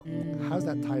how's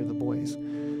that tie to the boys?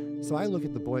 So I look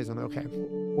at the boys and I'm like, okay,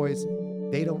 boys,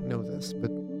 they don't know this,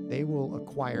 but they will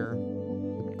acquire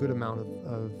a good amount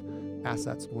of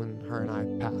assets when her and I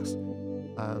pass.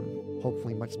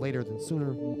 Hopefully much later than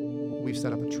sooner. We've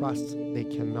set up a trust. They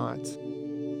can't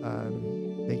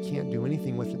do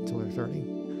anything with it until they're 30.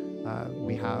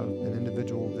 We have an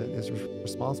individual that is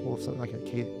responsible if something like a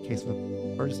case of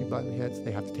emergency button hits,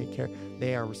 they have to take care.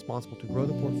 They are responsible to grow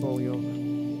the portfolio.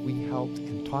 We helped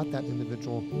and taught that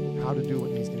individual how to do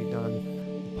what needs to be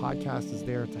done. The podcast is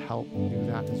there to help do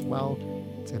that as well.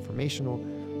 It's informational.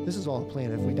 This is all a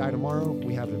plan. If we die tomorrow,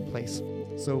 we have it in place.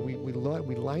 So we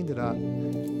lined it up,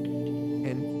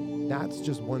 and that's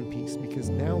just one piece, because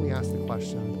now we ask the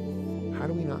question, how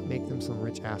do we not make them some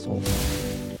rich assholes?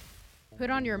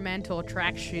 Put on your mental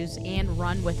track shoes and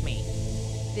run with me.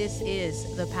 This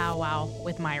is the Powwow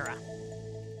with Myra.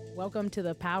 Welcome to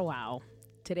the Powwow.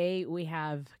 Today we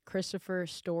have Christopher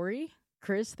Story.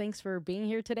 Chris, thanks for being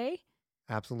here today.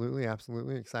 Absolutely.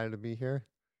 Excited to be here.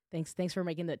 Thanks for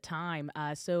making the time.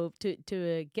 So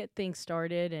to get things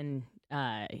started and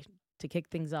to kick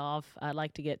things off, I'd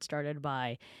like to get started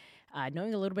by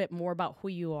knowing a little bit more about who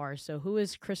you are. So who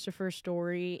is Christopher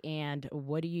Story and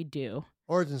what do you do?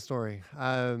 Origin story.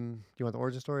 Do you want the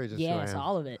origin story? Or just yes,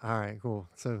 all of it. All right, cool.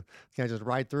 So can I just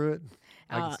ride through it?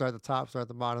 I can start at the top, start at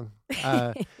the bottom.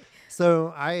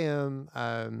 So I am,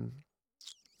 I'm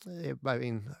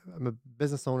a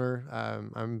business owner.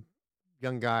 I'm a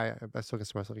young guy. I still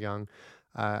consider myself young.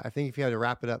 I think if you had to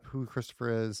wrap it up, who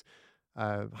Christopher is,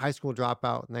 high school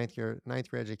dropout, ninth year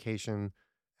education,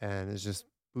 and is just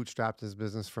bootstrapped his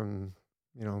business from,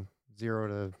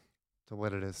 zero to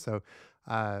what it is. So,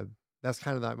 that's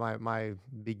kind of my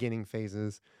beginning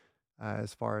phases,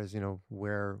 as far as,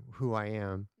 who I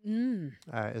am,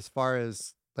 as far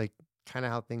as like kind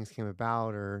of how things came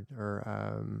about or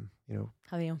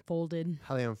how they unfolded.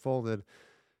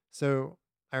 So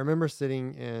I remember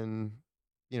sitting in,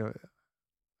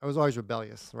 I was always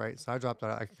rebellious, right? So I dropped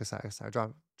out. I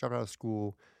dropped out of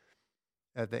school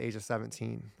at the age of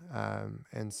 17.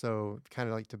 And so kind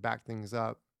of like to back things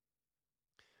up,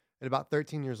 at about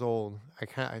 13 years old,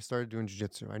 I started doing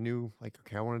jiu-jitsu. I knew like,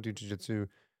 okay, I want to do jiu-jitsu.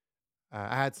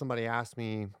 I had somebody ask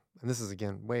me, and this is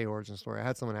again, way origin story. I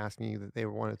had someone ask me that they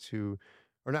wanted to,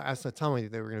 or not, tell me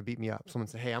that they were going to beat me up. Someone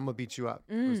said, hey, I'm going to beat you up.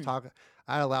 I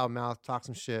had a loud mouth, talk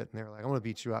some shit. And they were like, I'm going to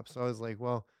beat you up. So I was like,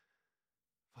 well,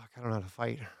 fuck, I don't know how to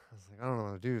fight. I was like, I don't know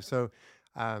what to do. So,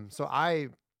 so I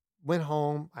went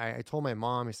home. I told my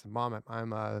mom, I said, Mom,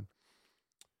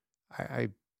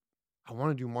 I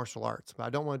want to do martial arts, but I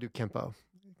don't want to do Kempo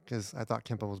because I thought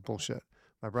Kempo was bullshit.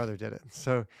 My brother did it.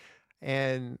 So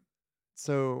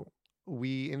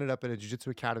we ended up at a jiu-jitsu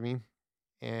academy,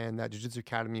 and that jiu-jitsu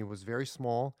academy was very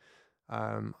small.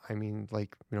 You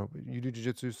do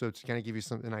jiu-jitsu, so to kind of give you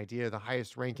an idea, the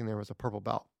highest rank in there was a purple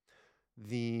belt.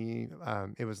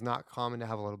 It was not common to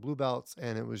have a lot of blue belts,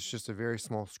 and it was just a very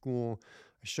small school.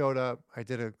 I showed up, I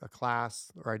did a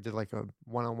class, or I did like a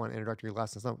one-on-one introductory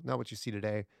lesson. It's not what you see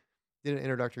today. Did an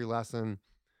introductory lesson.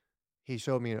 He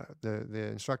showed me, the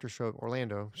instructor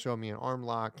Orlando showed me an arm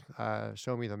lock,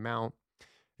 showed me the mount.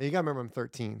 And you gotta remember I'm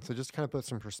 13. So just kind of put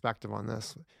some perspective on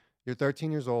this. You're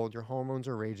 13 years old, your hormones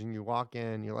are raging. You walk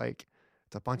in, you're like,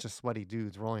 it's a bunch of sweaty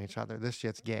dudes rolling each other. This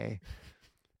shit's gay.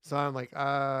 So I'm like,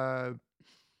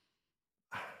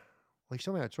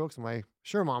 show me how to choke. I'm like,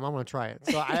 sure, Mom, I'm going to try it.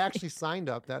 So I actually signed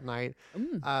up that night.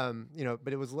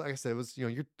 But it was, like I said, it was,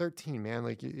 you're 13, man.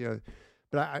 Like,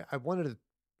 but I wanted to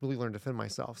really learn to defend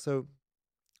myself. So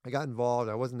I got involved.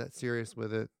 I wasn't that serious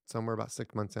with it. Somewhere about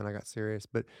 6 months in, I got serious.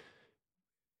 But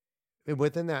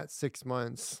within that 6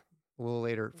 months, a little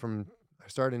later, I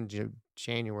started in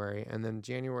January, and then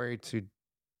January to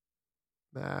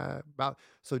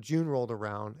June rolled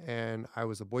around, and I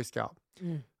was a Boy Scout.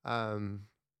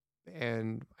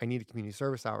 And I needed community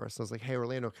service hours. So I was like, hey,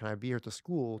 Orlando, can I be here at the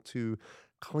school to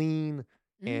clean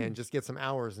and just get some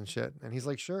hours and shit? And he's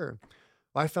like, sure.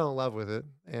 Well, I fell in love with it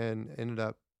and ended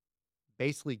up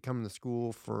basically coming to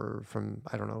school from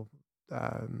I don't know.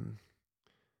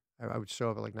 I would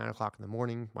show up at like 9 o'clock in the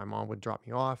morning. My mom would drop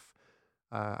me off.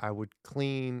 I would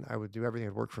clean. I would do everything.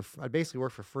 I'd basically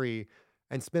work for free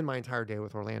and spend my entire day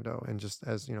with Orlando. And just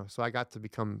so I got to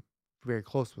become very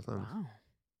close with him. Wow.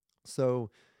 So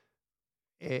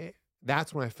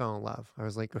that's when I fell in love. I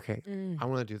was like, okay, I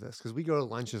want to do this, because we go to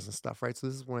lunches and stuff, right? So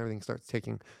this is when everything starts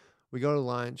ticking. We go to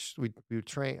lunch. We would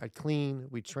train. I'd clean.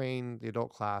 We train the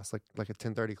adult class, like a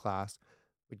 10:30 class.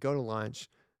 We'd go to lunch,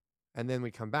 and then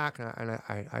we'd come back,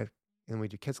 and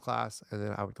we'd do kids class, and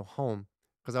then I would go home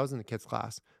because I was in the kids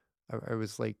class. I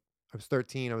was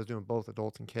 13. I was doing both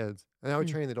adults and kids, and I would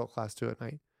train the adult class too at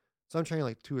night. So I'm training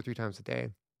like 2 or 3 times a day.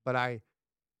 But I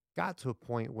got to a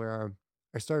point where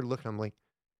I started looking, I'm like,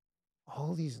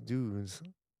 all these dudes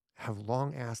have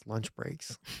long ass lunch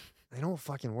breaks. They don't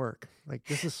fucking work. Like,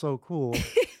 this is so cool.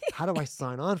 How do I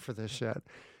sign on for this shit?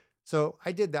 So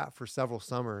I did that for several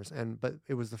summers. But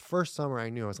it was the first summer I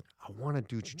knew I was like, I want to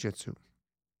do jujitsu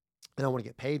and I want to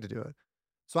get paid to do it.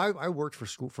 So I worked for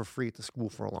school for free at the school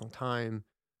for a long time.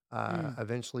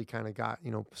 Eventually kind of got,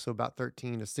 so about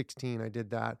 13 to 16, I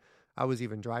did that. I was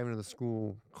even driving to the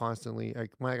school constantly.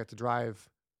 Like when I got to drive,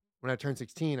 when I turned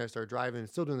 16, I started driving,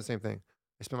 still doing the same thing.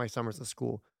 I spent my summers at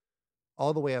school.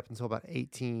 All the way up until about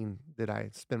 18 did I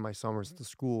spend my summers at the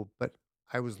school, but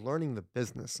I was learning the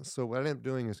business. So what I ended up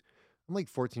doing is I'm like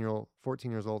 14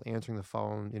 years old answering the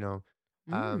phone,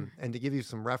 and to give you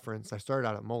some reference, I started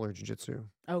out at Moeller Jiu Jitsu.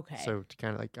 Okay. So to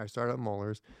kind of like, I started at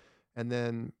Moeller's, and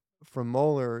then from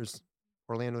Moeller's,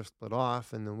 Orlando split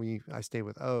off, and then I stayed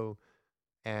with O,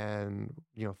 and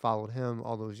followed him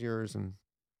all those years and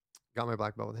got my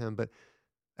black belt with him. But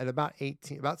at about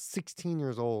 16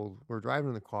 years old, we're driving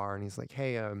in the car, and he's like,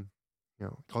 "Hey, he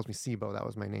calls me Sibo. That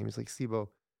was my name. He's like, Sibo,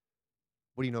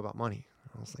 what do you know about money?"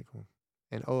 I was like, well,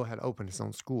 and O had opened his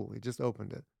own school. He just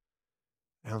opened it.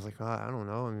 And I was like, oh, I don't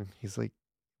know. I mean, he's like,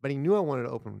 but he knew I wanted to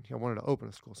open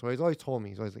a school. So he's always told me,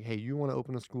 he's always like, hey, you want to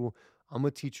open a school? I'm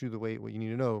going to teach you what you need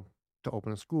to know to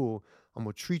open a school. I'm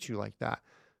going to treat you like that.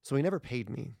 So he never paid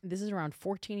me. This is around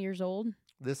 14 years old?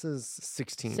 This is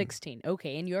 16. 16.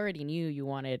 Okay. And you already knew you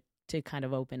wanted to kind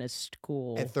of open a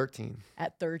school. At 13.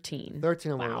 At 13.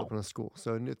 13, I wanted to open a school.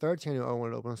 So at 13, I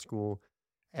wanted to open a school.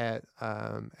 And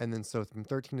then so from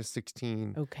 13 to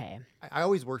 16. Okay. I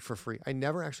always worked for free. I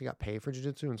never actually got paid for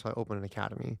jiu-jitsu until I opened an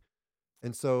academy.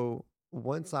 And so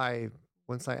once I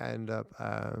end up,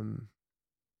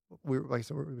 we're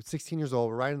 16 years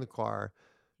old. We're riding in the car.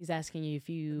 He's asking you if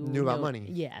you knew about money.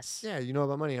 Yes. Yeah, you know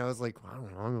about money. And I was like, well, I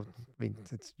don't know. I mean,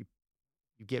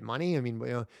 you get money. I mean,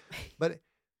 but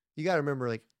you got to remember,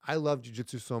 like, I love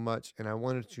jiu-jitsu so much, and I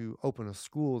wanted to open a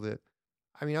school that,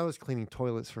 I mean, I was cleaning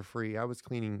toilets for free. I was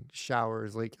cleaning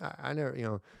showers. Like I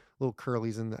never, little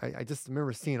curlies, and I just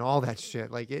remember seeing all that shit.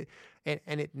 Like it, and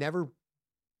it never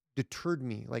deterred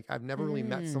me. Like I've never really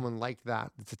met someone like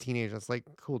that. It's a teenager. It's like,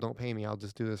 cool, don't pay me. I'll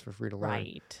just do this for free to learn.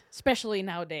 Right. Especially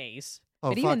nowadays. Oh,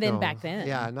 but even then, back then.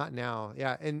 Yeah, not now.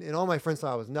 Yeah, and all my friends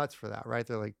thought I was nuts for that. Right?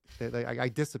 They're like, I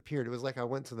disappeared. It was like I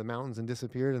went to the mountains and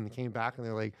disappeared, and they came back, and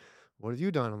they're like, "What have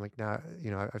you done?" I'm like, "Nah,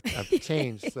 I've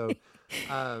changed." So,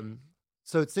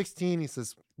 so at 16, he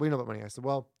says, "What do you know about money?" I said,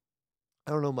 "Well,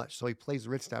 I don't know much." So he plays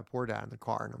Rich Dad Poor Dad in the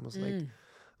car, and I was like,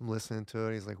 I'm listening to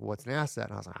it. He's like, "What's an asset?"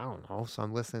 And I was like, "I don't know." So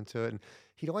I'm listening to it, and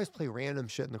he'd always play random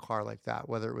shit in the car like that,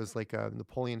 whether it was like a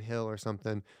Napoleon Hill or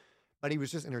something. But he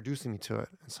was just introducing me to it,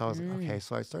 and so I was like, okay.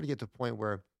 So I started to get to the point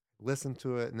where I listened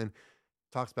to it, and then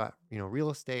talks about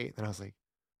real estate, and I was like,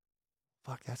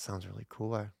 "Fuck, that sounds really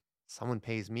cool." Someone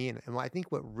pays me, and I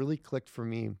think what really clicked for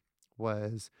me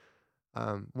was,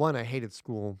 one, I hated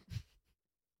school.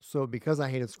 So because I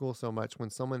hated school so much,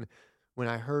 when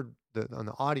I heard on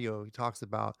the audio, he talks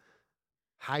about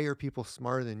hire people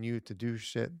smarter than you to do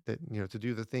shit that, to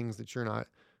do the things that you're not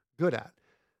good at.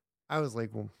 I was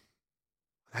like, well,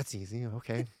 that's easy.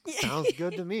 Okay. Sounds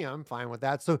good to me. I'm fine with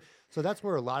that. So that's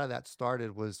where a lot of that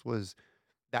started was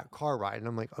that car ride. And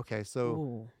I'm like, okay, so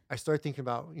Ooh. I started thinking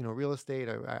about, real estate.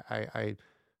 I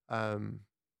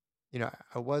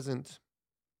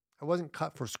wasn't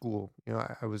cut for school.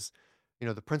 I was,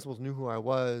 the principals knew who I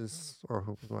was, or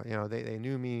who, they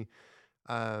knew me.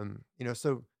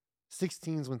 So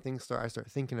 16 is when I start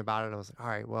thinking about it. I was like, all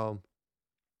right, well,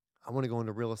 I want to go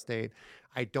into real estate.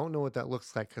 I don't know what that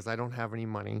looks like because I don't have any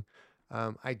money.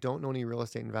 I don't know any real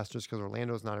estate investors because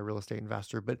Orlando's not a real estate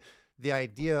investor. But the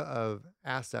idea of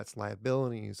assets,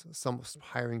 liabilities,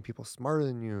 hiring people smarter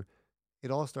than you,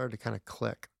 it all started to kind of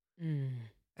click.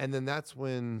 And then that's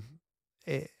when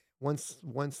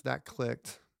once that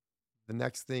clicked, the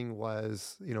next thing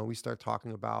was, we start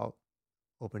talking about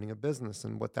opening a business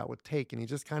and what that would take. And he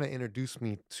just kind of introduced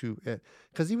me to it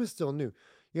because he was still new.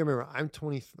 You remember,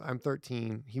 I'm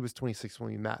 13. He was 26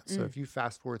 when we met. So if you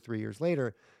fast forward 3 years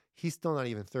later, he's still not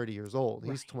even 30 years old.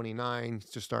 He's 29. He's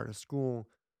just started school.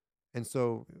 And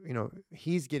so,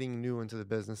 he's getting new into the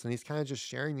business, and he's kind of just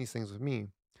sharing these things with me.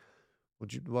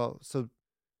 So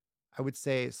I would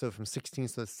say, so from 16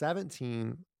 to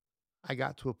 17, I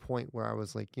got to a point where I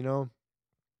was like,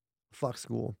 fuck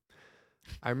school.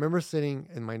 I remember sitting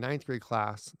in my 9th grade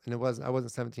class, and I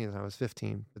wasn't 17, I was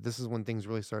 15, but this is when things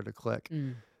really started to click.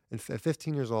 And at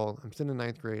 15 years old, I'm sitting in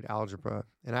 9th grade algebra,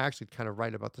 and I actually kind of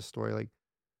write about the story. Like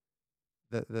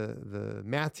the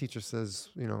math teacher says,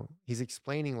 he's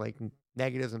explaining like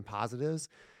negatives and positives.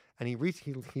 And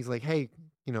he's like, hey,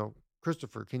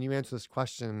 Christopher, can you answer this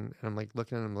question? And I'm like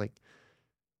looking at him like,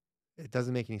 it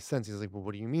doesn't make any sense. He's like, well,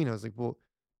 what do you mean? I was like, well,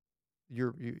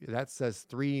 that says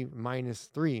 3 minus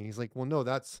 3. He's like, well, no,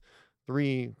 that's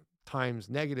 3 times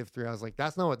 -3. I was like,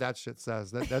 that's not what that shit says.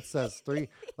 That says 3.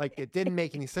 Like, it didn't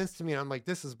make any sense to me. And I'm like,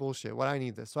 this is bullshit. What I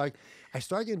need this. So I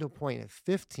started getting to a point at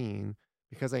 15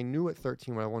 because I knew at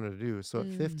 13 what I wanted to do. So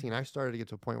at 15, I started to get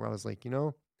to a point where I was like,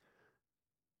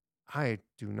 I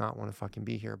do not want to fucking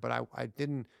be here. But I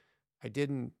didn't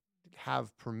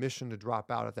have permission to drop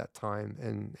out at that time.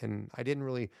 And I didn't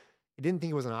think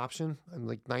it was an option. I'm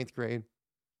like 9th grade.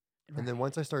 Right. And then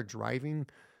once I started driving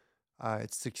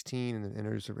at 16 and then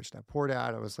introduced a Rich Dad Poor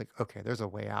Dad, I was like, okay, there's a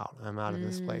way out. I'm out of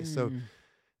this place. So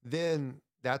then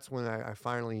that's when I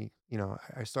finally,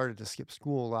 I started to skip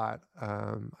school a lot.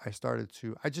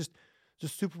 I just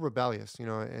super rebellious, and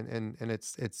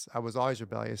I was always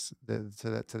rebellious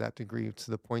to that degree,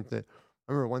 to the point that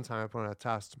I remember one time I put on a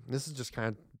test. This is just kind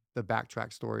of the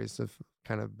backtrack stories of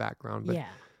kind of background, but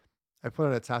I put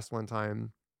on a test one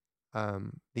time,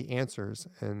 the answers,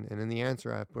 and in the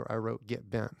answer I wrote "get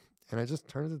bent," and I just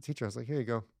turned to the teacher. I was like, "Here you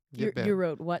go, get bent." You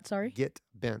wrote what? Sorry, get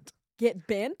bent. Get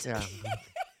bent. Yeah.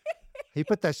 He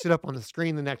put that shit up on the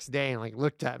screen the next day and like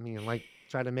looked at me and like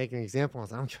tried to make an example. I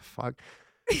was like, I don't give a fuck.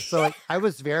 So like, I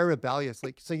was very rebellious.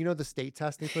 Like, so the state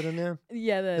test they put in there?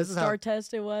 Yeah, the STAR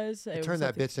test it was. I turned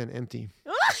that bitch in empty.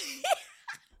 I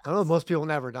don't know if most people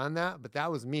never done that, but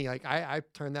that was me. Like I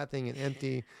turned that thing in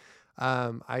empty.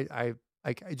 I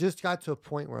just got to a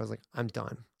point where I was like, I'm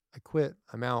done. I quit.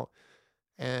 I'm out.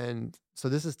 And so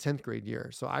this is 10th grade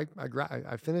year. So I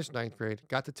finished 9th grade,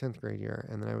 got to 10th grade year,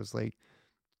 and then I was like,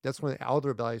 that's when all the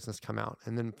rebelliousness come out.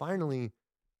 And then finally,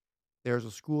 there's a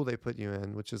school they put you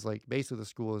in, which is like basically the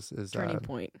school is Turning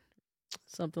Point,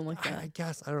 something like that. I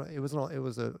guess I don't know. It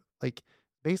was a like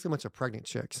basically a bunch of pregnant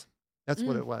chicks. That's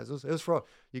what it was. It was for,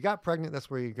 you got pregnant,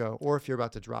 that's where you go. Or if you're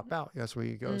about to drop out, that's where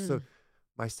you go. So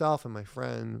myself and my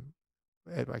friend,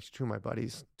 actually two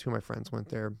of my friends went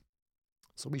there.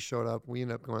 So we showed up. We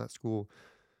ended up going to that school,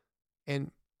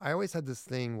 and I always had this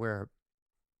thing where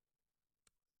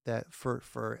that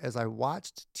for as I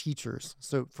watched teachers,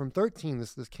 so from 13,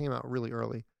 this came out really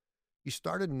early. You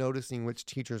started noticing which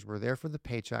teachers were there for the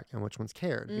paycheck and which ones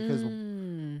cared. Because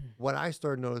what I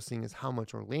started noticing is how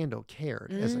much Orlando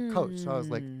cared as a coach. So I was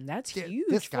like, that's huge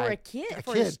this guy, for a kid,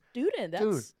 for a student. That's...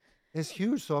 Dude, it's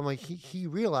huge. So I'm like, he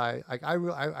realized, like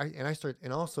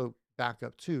and also back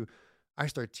up too, I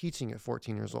started teaching at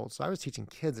 14 years old. So I was teaching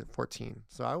kids at 14.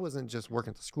 So I wasn't just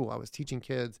working at the school. I was teaching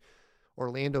kids.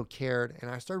 Orlando cared,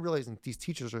 and I started realizing these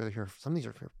teachers are here. Some of these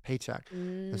are for paycheck,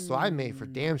 and so I made for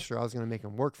damn sure I was going to make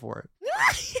them work for it.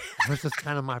 That's just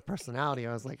kind of my personality.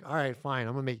 I was like, all right, fine,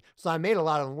 I'm gonna make. So I made a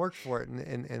lot of them work for it,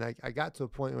 and I got to a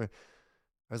point where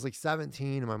I was like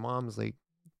 17, and my mom was like,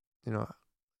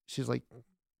 she's like,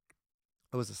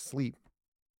 I was asleep,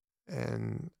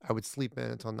 and I would sleep in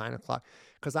until 9 o'clock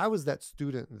because I was that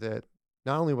student that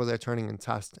not only was I turning in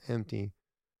tests empty,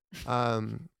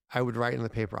 I would write in the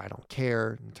paper, I don't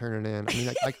care, and turn it in. I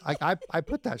mean, I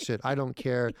put that shit, I don't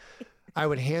care. I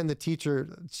would hand the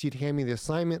teacher, she'd hand me the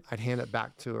assignment, I'd hand it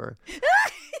back to her.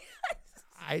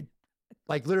 I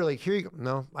like literally, here you go.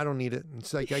 No, I don't need it.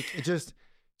 It's like it just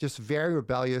very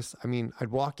rebellious. I mean,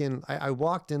 I'd walk in, I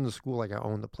walked into school like I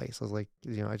owned the place. I was like,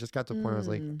 I just got to the point where I was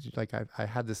like I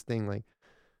had this thing, like,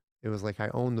 it was like I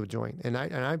owned the joint. And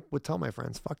I would tell my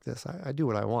friends, fuck this, I do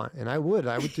what I want. And I would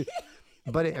do.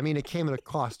 But it came at a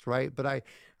cost, right? But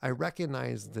I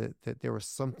recognized that there was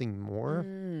something more.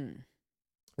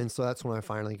 And so that's when I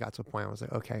finally got to a point. I was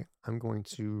like, okay, I'm going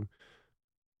to,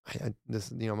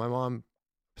 my mom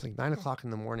was like 9 o'clock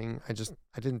in the morning. I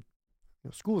didn't,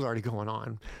 school's already going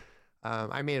on.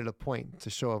 I made it a point to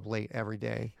show up late every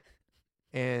day.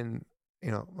 And,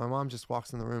 my mom just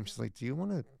walks in the room. She's like, do you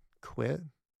want to quit?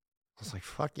 I was like,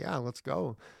 fuck yeah, let's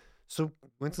go. So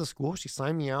went to school, she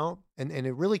signed me out, and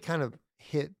it really kind of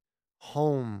hit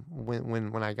home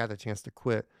when I got the chance to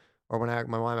quit, or when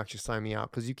my mom actually signed me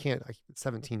out, because you can't, like, at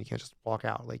 17, you can't just walk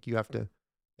out. Like, they have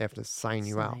to sign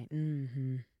you out.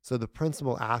 So the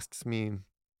principal asks me,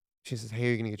 she says, hey,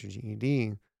 are you going to get your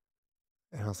GED?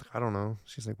 And I was like, I don't know.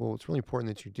 She's like, well, it's really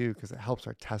important that you do because it helps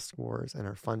our test scores and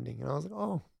our funding. And I was like,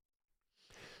 oh,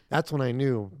 that's when I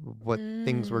knew what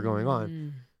things were going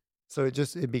on. So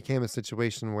it became a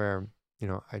situation where,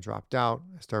 I dropped out,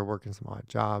 I started working some odd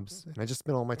jobs, and I just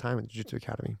spent all my time at the Jiu-Jitsu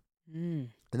Academy.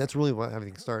 And that's really what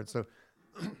everything started.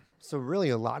 So really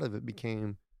a lot of it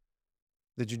became,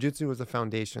 the Jiu-Jitsu was the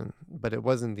foundation, but it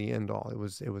wasn't the end all. It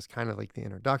was kind of like the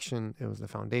introduction. It was the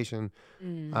foundation,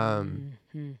 and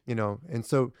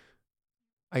so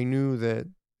I knew that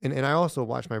And I also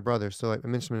watch my brothers. So like I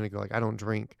mentioned a minute ago, like I don't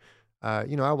drink.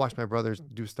 I watched my brothers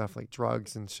do stuff like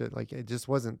drugs and shit. Like it just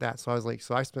wasn't that. So I was like,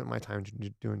 so I spent my time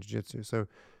doing jujitsu. So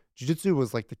jujitsu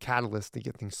was like the catalyst to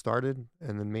get things started.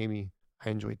 And then maybe I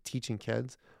enjoyed teaching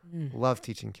kids. Mm. Love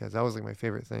teaching kids. That was like my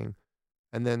favorite thing.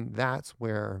 And then that's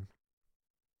where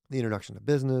the introduction to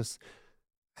business,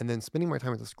 and then spending my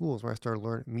time at the schools where I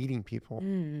started meeting people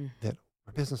Mm. that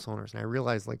were business owners. And I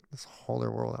realized like this whole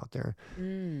other world out there.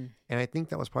 Mm. And I think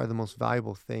that was probably the most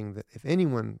valuable thing, that if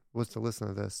anyone was to listen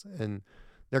to this and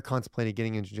they're contemplating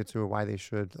getting into jiu-jitsu, or why they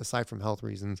should, aside from health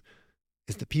reasons,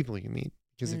 is the people you meet.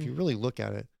 Because if you really look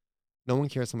at it, no one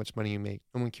cares how much money you make.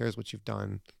 No one cares what you've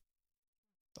done.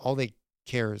 All they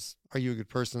care is, are you a good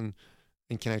person?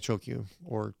 And can I choke you?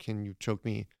 Or can you choke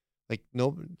me? Like,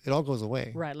 no, it all goes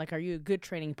away. Right. Like, are you a good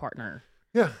training partner?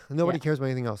 Yeah. Nobody Yeah. cares about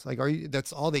anything else. Like,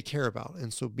 that's all they care about.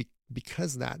 And so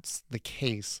because that's the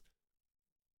case,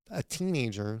 a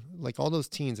teenager, like all those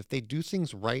teens, if they do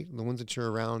things right, the ones that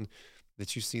you're around,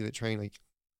 that you see that train, like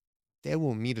they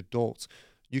will meet adults.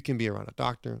 You can be around a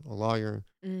doctor, a lawyer,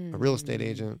 a real estate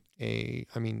agent, a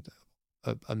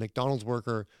McDonald's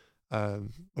worker, a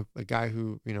guy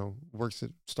who, works at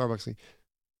Starbucks. Like,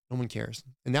 no one cares.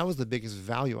 And that was the biggest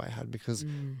value I had, because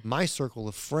my circle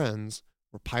of friends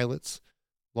were pilots,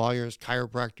 lawyers,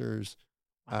 chiropractors,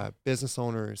 Wow. business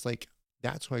owners. Like,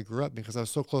 that's who I grew up, because I was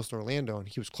so close to Orlando and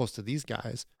he was close to these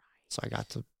guys. So I got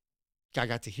to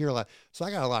hear a lot. So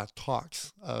I got a lot of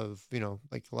talks of,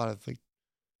 like a lot of like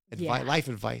Yeah. life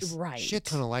advice, Right. shit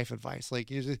ton of life advice. Like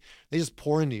they just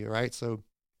pour into you. Right. So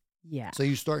Yeah.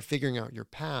 you start figuring out your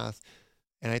path.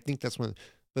 And I think that's when,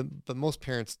 but most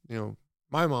parents,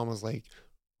 my mom was like,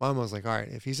 all right,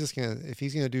 if he's going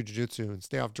to do jujitsu and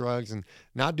stay off drugs and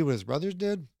not do what his brothers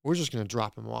did, we're just going to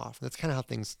drop him off. That's kind of how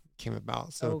things came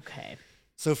about. So, Okay.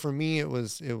 so for me, it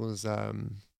was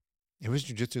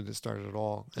jujitsu that started it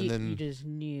all. And you then just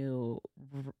knew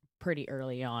pretty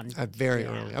early on. very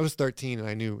early, I was 13 and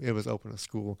I knew it was open to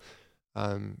school.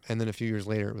 And then a few years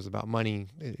later, it was about money.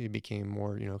 It became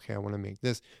more, okay, I want to make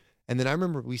this. And then I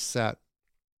remember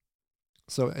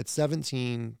so at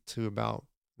 17 to about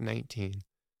 19,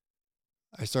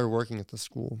 I started working at the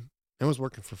school. I was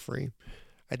working for free.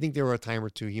 I think there were a time or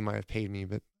two he might have paid me,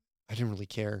 but I didn't really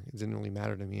care. It didn't really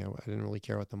matter to me. I didn't really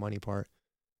care about the money part.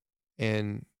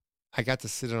 And I got to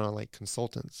sit in on like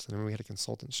consultants. And then we had a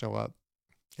consultant show up.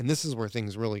 And this is where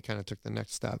things really kind of took the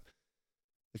next step.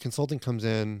 The consultant comes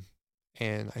in,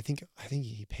 and I think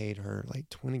he paid her like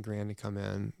 20 grand to come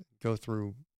in, go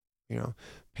through,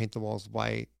 paint the walls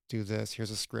white, do this,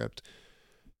 here's a script.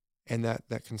 And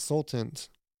that consultant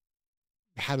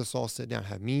had us all sit down,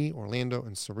 had me, Orlando,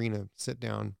 and Serena sit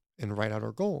down and write out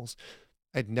our goals.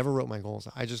 I'd never wrote my goals.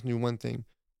 I just knew one thing: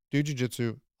 do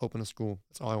jujitsu, open a school.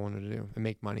 That's all I wanted to do, and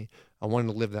make money. I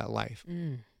wanted to live that life.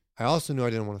 I also knew I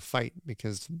didn't want to fight,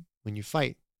 because when you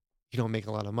fight, you don't make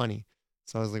a lot of money.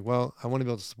 So I was like, well, I want to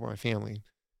be able to support my family.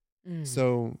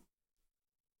 So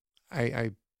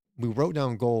we wrote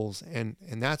down goals, and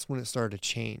that's when it started to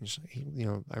change.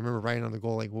 I remember writing on the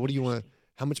goal, like, what do you want?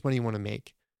 How much money you want to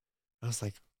make? I was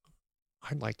like,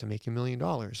 I'd like to make $1 million.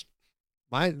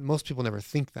 Most people never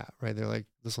think that, right? They're like,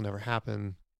 this will never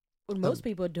happen. Well, most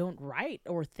people don't write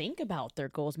or think about their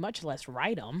goals, much less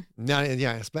write them.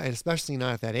 Especially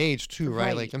not at that age too,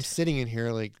 right? Like, I'm Right. sitting in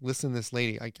here, like, listen to this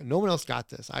lady. Like, no one else got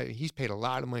this. He's paid a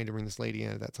lot of money to bring this lady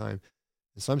in at that time.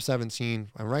 And so I'm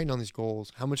 17. I'm writing on these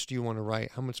goals. How much do you want to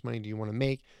write? How much money do you want to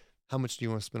make? How much do you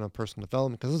want to spend on personal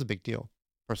development? Because it's a big deal.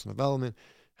 Personal development.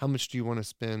 How much do you want to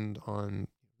spend on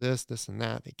this, and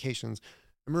that, vacations?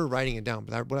 I remember writing it down,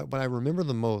 but what I remember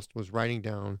the most was writing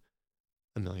down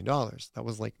 $1 million. That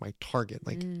was like my target.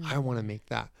 Like, I want to make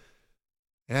that.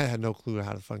 And I had no clue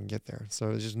how to fucking get there.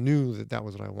 So I just knew that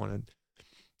was what I wanted.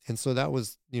 And so that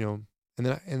was, and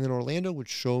then Orlando would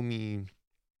show me,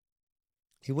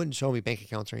 he wouldn't show me bank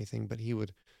accounts or anything, but he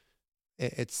would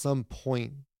at some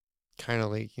point kind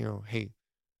of like, hey,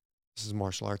 this is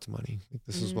martial arts money. Like,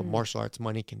 this is what martial arts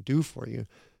money can do for you.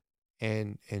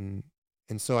 And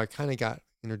so I kind of got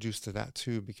introduced to that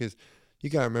too, because you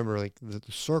got to remember, like,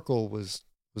 the circle was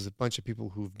a bunch of people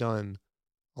who've done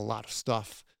a lot of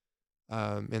stuff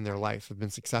in their life, have been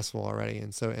successful already.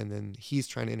 And then he's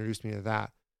trying to introduce me to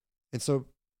that. And so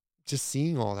just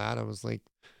seeing all that, I was like,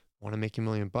 I want to make $1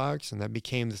 million. And that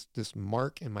became this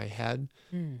mark in my head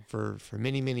for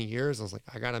many, many years. I was like,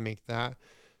 I got to make that.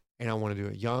 And I want to do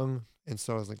it young. And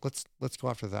so I was like, let's go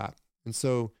after that. And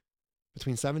so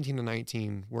between 17 and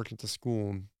 19, working at the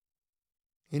school,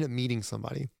 I ended up meeting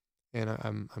somebody, and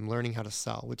I'm learning how to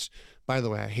sell, which, by the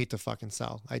way, I hate to fucking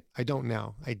sell. I don't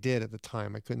now. I did at the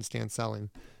time. I couldn't stand selling.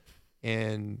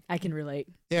 And I can relate.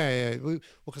 yeah. Well,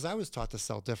 because I was taught to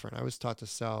sell different. I was taught to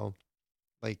sell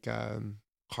like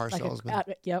car Like salesman.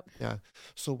 yep. Yeah.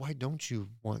 So why don't you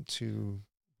want to?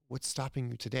 What's stopping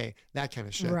you today? That kind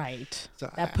of shit. Right. So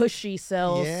That pushy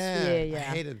sells. yeah, I Yeah.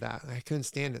 hated that. I couldn't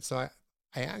stand it. So I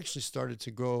actually started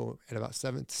to go at about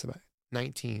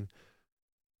 19.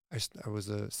 I was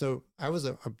I'll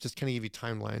just kind of give you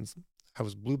timelines. I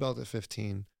was blue belt at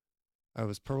 15. I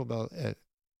was purple belt at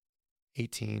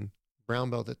 18, brown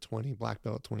belt at 20, black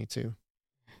belt at 22.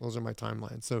 Those are my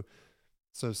timelines.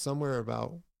 So somewhere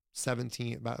about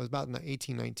 17, it was about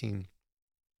 18, 19.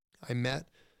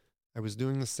 I was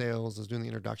doing the sales, I was doing the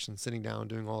introduction, sitting down,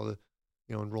 doing all the,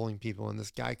 enrolling people. And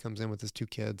this guy comes in with his two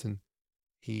kids, and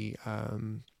he,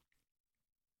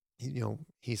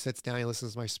 he sits down, he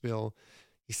listens to my spiel,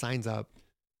 he signs up,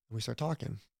 and we start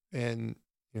talking. And,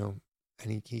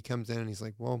 and he comes in and he's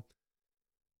like, well,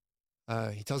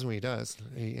 he tells me what he does,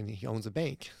 and he owns a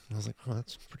bank. And I was like, oh,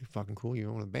 that's pretty fucking cool.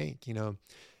 You own a bank,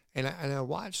 And I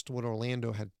watched what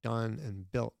Orlando had done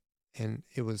and built, and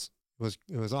it was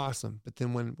awesome. But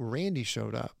then when Randy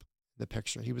showed up, the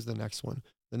picture, he was the next one,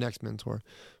 the next mentor.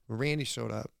 When Randy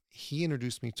showed up, he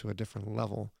introduced me to a different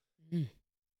level. Mm.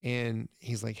 And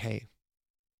he's like, hey,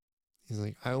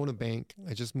 I own a bank.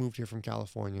 I just moved here from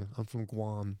California. I'm from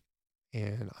Guam,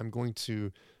 and I'm going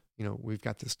to, we've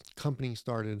got this company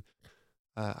started.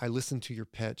 I listened to your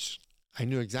pitch. I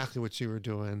knew exactly what you were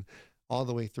doing all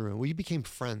the way through. And we became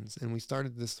friends, and we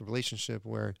started this relationship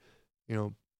where,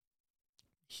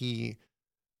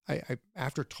 I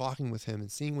after talking with him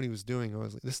and seeing what he was doing, I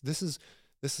was like, this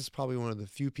is probably one of the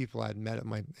few people I'd met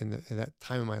in that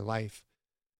time in my life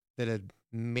that had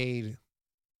made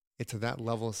it to that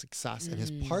level of success. And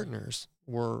his partners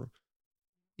were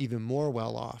even more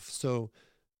well off. So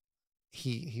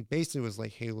he basically was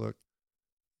like, hey, look,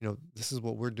 this is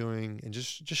what we're doing, and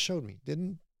just showed me.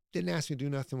 Didn't ask me to do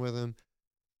nothing with him.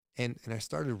 And I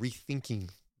started rethinking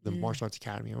the martial arts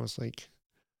academy. I was like,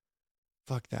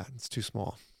 fuck that. It's too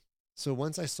small. So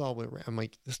once I saw I'm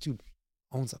like, this dude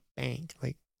owns a bank.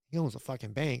 Like, he owns a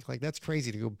fucking bank. Like, that's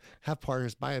crazy to go have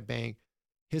partners, buy a bank.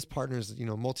 His partners,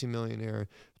 multimillionaire.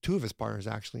 Two of his partners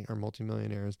actually are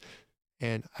multimillionaires.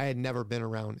 And I had never been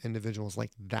around individuals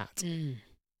like that.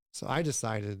 So I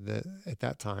decided that at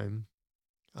that time,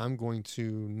 I'm going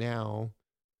to now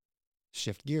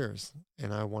shift gears,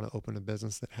 and I want to open a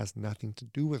business that has nothing to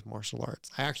do with martial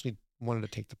arts. I actually wanted to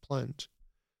take the plunge.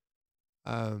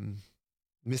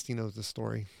 Misty knows the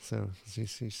story, so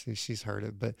she's heard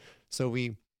it. But so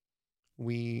I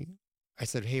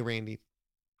said, hey, Randy,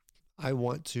 I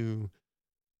want to,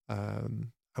 I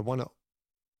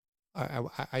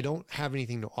don't have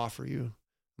anything to offer you.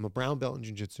 I'm a brown belt in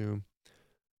jiu-jitsu.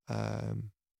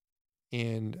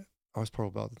 And I was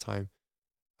purple belt at the time.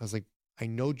 I was like, I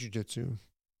know jiu-jitsu.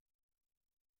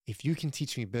 If you can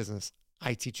teach me business,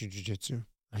 I teach you jiu-jitsu.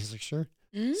 I was like, sure.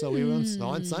 So we went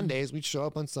on Sundays. We'd show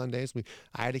up on Sundays.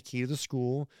 I had a key to the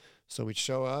school, so we'd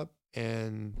show up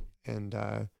and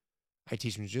I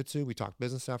teach him jiu-jitsu. We talk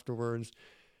business afterwards,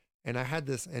 and I had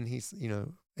this. And he's,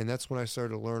 and that's when I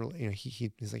started to learn.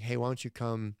 He's like, hey, why don't you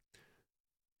come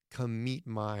meet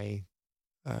my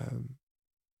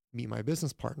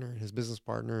business partner? His business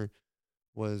partner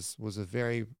was a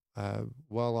very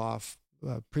well-off,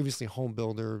 previously home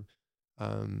builder,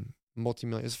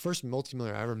 multi-million. His first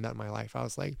multi-millionaire I ever met in my life. I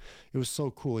was like, it was so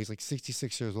cool. He's like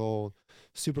 66 years old,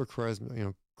 super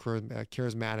charismatic.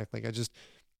 Like, I just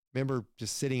remember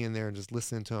just sitting in there and just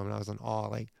listening to him, and I was in awe.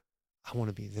 Like, I want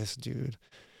to be this dude.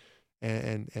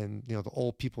 And the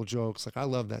old people jokes, like, I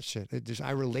love that shit.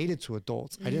 I related to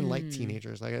adults. I didn't like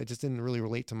teenagers. Like, I just didn't really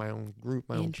relate to my own group,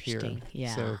 my own peer.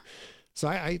 Yeah. So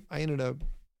I ended up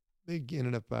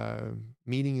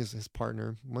meeting his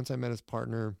partner. Once I met his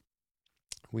partner,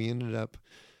 we ended up,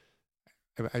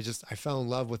 I fell in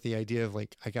love with the idea of,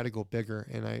 like, I got to go bigger.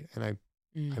 And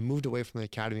I moved away from the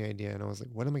academy idea, and I was like,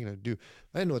 what am I going to do?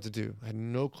 I didn't know what to do. I had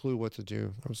no clue what to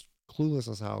do. I was clueless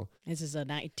as hell. This is a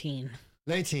 19.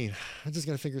 I just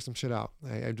got to figure some shit out.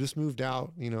 I just moved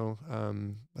out,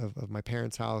 of my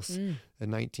parents' house at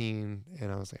 19,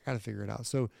 and I was like, I got to figure it out.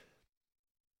 So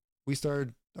we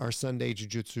started our Sunday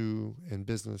jiu-jitsu and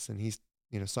business, and he's,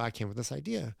 so I came with this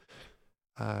idea.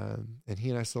 And he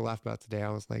and I still laugh about it today.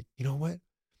 I was like, you know what?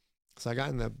 So I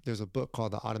got there's a book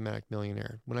called The Automatic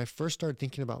Millionaire. When I first started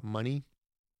thinking about money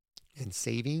and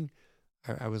saving,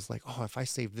 I was like, oh, if I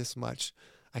save this much,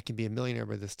 I can be a millionaire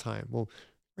by this time. Well,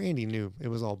 Randy knew it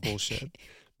was all bullshit,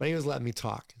 but he was letting me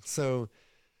talk. So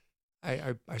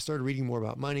I started reading more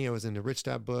about money. I was into Rich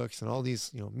Dad books and all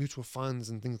these, mutual funds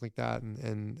and things like that.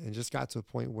 And just got to a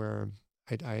point where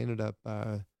I ended up,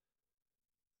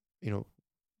 you know,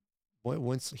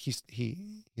 once he's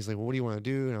like, well, what do you want to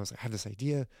do? And I was like, I have this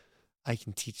idea. I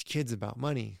can teach kids about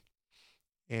money.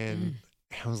 And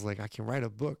I was like, I can write a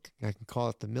book. I can call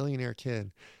it The Millionaire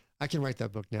Kid. I can write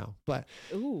that book now. But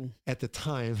at the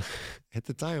time,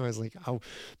 I was like, oh,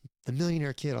 The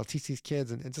Millionaire Kid, I'll teach these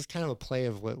kids. And it's just kind of a play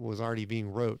of what was already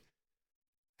being wrote.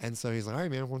 And so he's like, all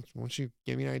right, man, why don't you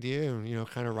give me an idea and,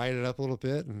 kind of write it up a little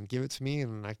bit and give it to me,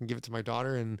 and I can give it to my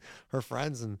daughter and her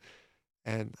friends.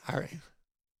 And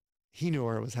he knew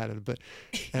where it was headed, and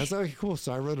I was like, okay, cool.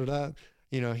 So I wrote it up.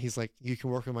 He's like, you can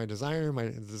work with my designer. My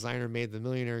designer made the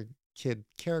Millionaire Kid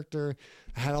character.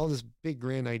 I had all this big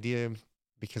grand idea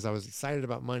because I was excited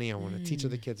about money. I want to teach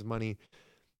other kids money.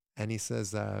 And he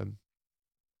says,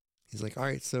 he's like, all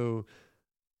right, so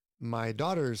my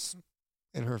daughter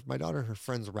and her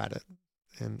friends read it,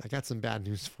 and I got some bad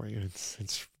news for you.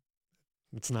 It's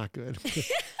not good.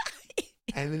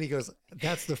 And then he goes,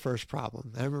 that's the first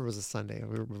problem. I remember it was a Sunday.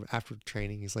 We were after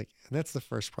training. He's like, and that's the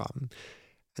first problem.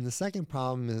 And the second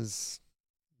problem is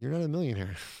you're not a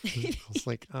millionaire. I was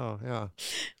like, oh, yeah.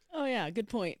 Oh, yeah. Good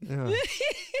point. Yeah.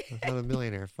 I'm not a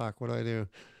millionaire. Fuck, what do I do?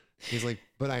 He's like,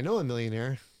 but I know a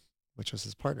millionaire, which was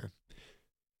his partner.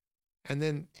 And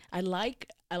then I like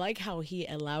how he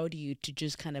allowed you to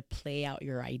just kind of play out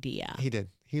your idea. He did.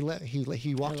 He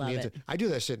walked me into it. I do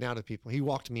that shit now to people. He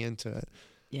walked me into it.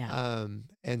 Yeah.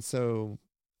 And so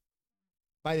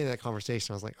by the end of that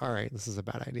conversation, I was like, all right, this is a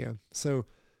bad idea. So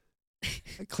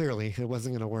clearly it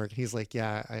wasn't going to work. He's like,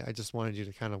 yeah, I just wanted you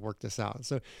to kind of work this out.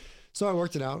 So I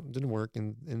worked it out, didn't work,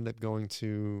 and ended up going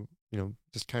to,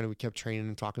 just kind of, we kept training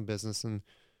and talking business. And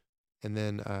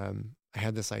then, I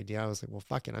had this idea. I was like, well,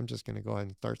 fuck it. I'm just going to go ahead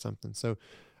and start something. So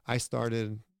I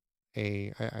started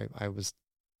I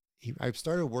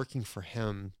started working for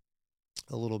him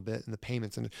a little bit in the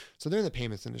payments. And so they're in the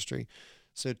payments industry.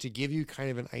 So to give you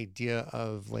kind of an idea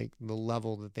of like the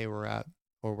level that they were at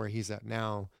or where he's at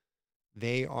now,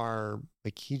 they are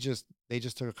like, they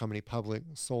just took a company public,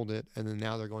 sold it, and then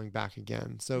now they're going back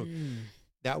again. So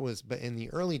but in the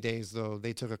early days though,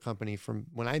 they took a company from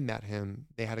when I met him,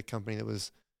 they had a company that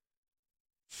was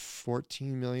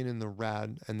 14 million in the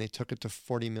red, and they took it to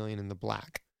 40 million in the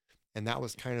black. And that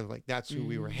was kind of like, that's who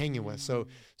we were hanging with. So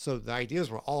the ideas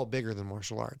were all bigger than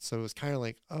martial arts. So it was kind of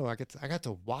like, oh, I got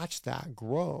to watch that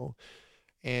grow.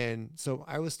 And so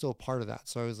I was still part of that.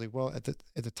 So I was like, well, at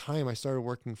the time I started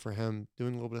working for him,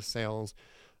 doing a little bit of sales.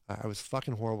 I was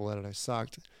fucking horrible at it. I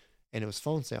sucked. And it was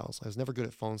phone sales. I was never good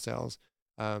at phone sales.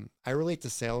 I relate to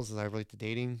sales as I relate to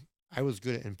dating. I was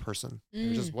good at in person.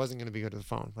 I just wasn't going to be good at the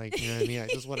phone. Like, you know what I mean?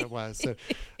 That's just what it was. So,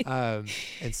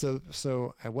 and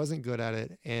so I wasn't good at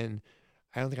it, and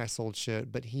I don't think I sold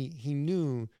shit, but he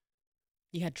knew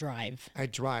you had drive. I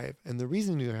drive. And the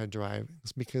reason he knew I had drive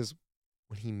is because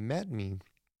when he met me,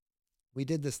 we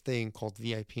did this thing called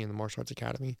VIP in the Martial Arts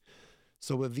Academy.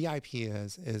 So what VIP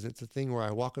is it's a thing where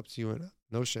I walk up to you and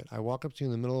no shit. I walk up to you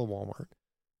in the middle of Walmart.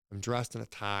 I'm dressed in a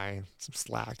tie, some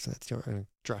slacks, and a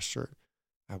dress shirt.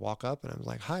 I walk up and I'm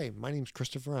like, hi, my name's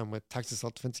Christopher. I'm with Texas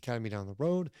Self-Defense Academy down the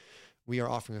road. We are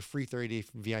offering a free 30-day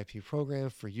VIP program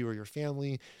for you or your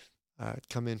family.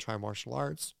 Come in, try martial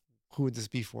arts. Who would this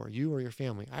be for? You or your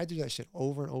family? I do that shit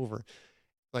over and over.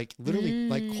 Like literally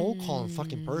like cold calling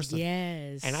fucking person.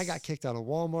 Yes. And I got kicked out of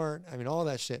Walmart. I mean, all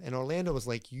that shit. And Orlando was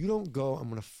like, you don't go, I'm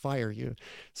going to fire you.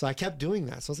 So I kept doing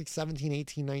that. So I was like 17,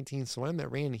 18, 19. So when I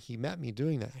met Randy, he met me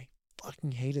doing that. I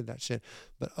fucking hated that shit.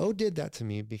 But O did that to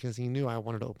me because he knew I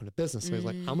wanted to open a business. So he's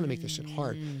like, I'm going to make this shit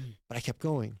hard. But I kept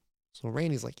going. So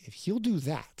Randy's like, if he'll do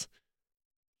that,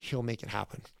 he'll make it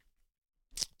happen.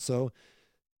 So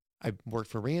I worked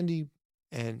for Randy,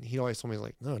 and he always told me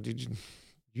like, no, dude,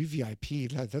 you VIP,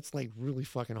 that's like really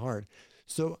fucking hard.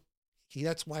 So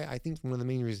that's why I think one of the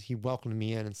main reasons he welcomed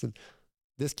me in and said,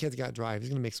 this kid's got drive. He's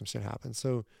going to make some shit happen.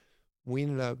 So we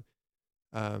ended up,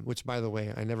 which by the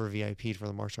way, I never VIP'd for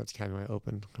the Martial Arts Academy when I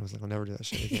opened. I was like, I'll never do that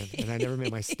shit again. And I never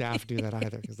made my staff do that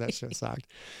either because that shit sucked.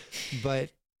 But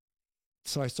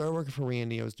so I started working for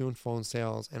Randy. I was doing phone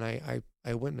sales, and I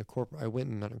went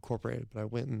and not incorporated, but I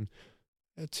went and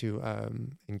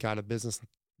and got a business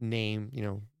name,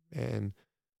 and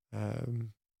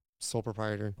sole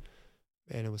proprietor,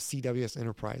 and it was CWS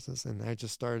Enterprises. And I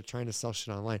just started trying to sell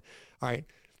shit online. All right.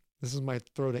 This is my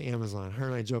throw to Amazon.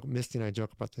 Misty and I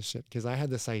joke about this shit because I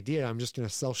had this idea. I'm just going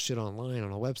to sell shit online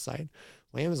on a website.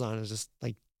 Well, Amazon is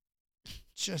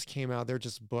just came out. They're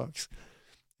just books.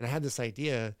 And I had this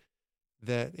idea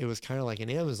that it was kind of like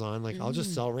an Amazon, like I'll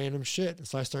just sell random shit.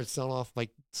 So I started selling off like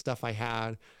stuff I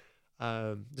had,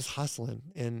 just hustling,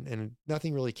 and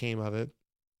nothing really came of it.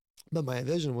 But my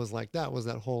vision was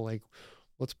that whole like,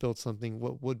 let's build something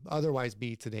what would otherwise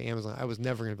be today Amazon. I was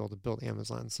never going to be able to build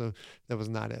Amazon. So that was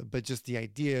not it, but just the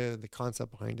idea, the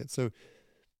concept behind it. So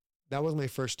that was my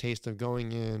first taste of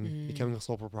going in, becoming a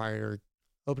sole proprietor,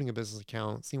 opening a business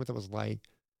account, seeing what that was like.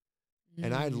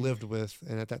 And I had lived with,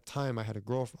 and at that time I had a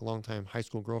long-time high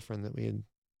school girlfriend that we had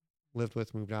lived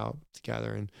with, moved out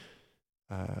together, and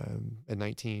at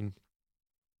 19,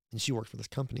 and she worked for this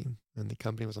company, and the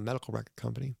company was a medical record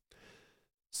company.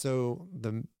 So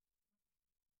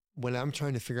when I'm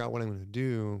trying to figure out what I'm going to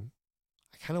do,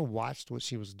 I kind of watched what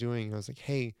she was doing. I was like,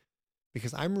 hey,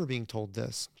 because I remember being told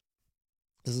this.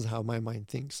 This is how my mind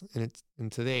thinks,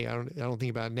 and today I don't think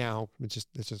about it now. It's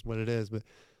just what it is. But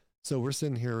so we're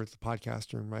sitting here at the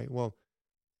podcast room, right? Well,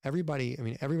 everybody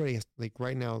has, like,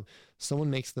 right now, someone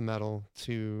makes the metal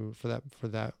for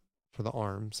the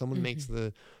arm. Someone makes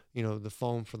the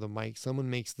foam for the mic. Someone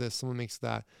makes this. Someone makes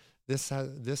that. This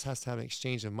has to have an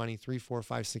exchange of money 3, 4,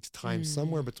 5, 6 times,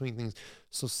 somewhere between things.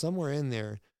 So somewhere in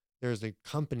there's a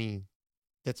company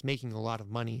that's making a lot of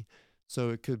money.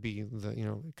 So it could be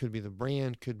the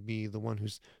brand, could be the one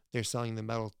they're selling the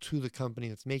metal to the company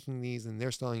that's making these, and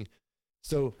they're selling.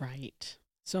 So right.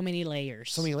 So many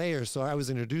layers. So I was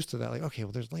introduced to that. Like, okay,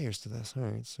 well, there's layers to this. All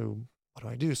right. So what do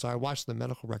I do? So I watched the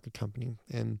medical record company,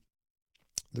 and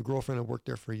the girlfriend had worked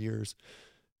there for years,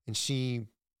 and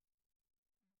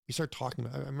we started talking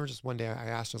about, I remember just one day I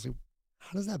asked her, I was like,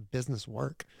 how does that business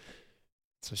work?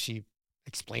 So she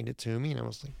explained it to me, and I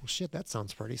was like, well, shit, that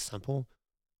sounds pretty simple.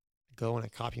 I go and I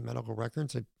copy medical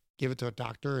records. I give it to a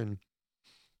doctor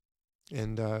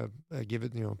and I give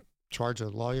it, charge a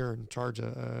lawyer and charge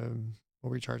what were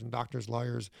we charging? Doctors,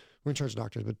 lawyers. We weren't charging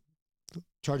doctors, but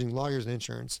charging lawyers and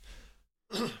insurance.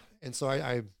 And so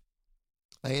I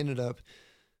ended up,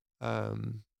 I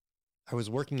was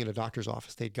working at a doctor's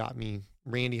office.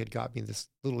 Randy had got me this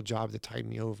little job that tied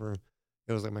me over.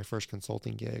 It was like my first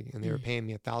consulting gig, and they were paying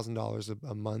me $1,000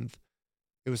 a month.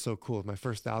 It was so cool. My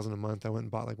first $1,000 a month, I went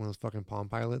and bought like one of those fucking Palm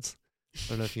Pilots. I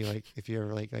don't know if you ever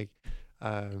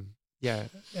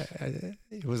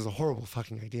it was a horrible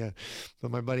fucking idea,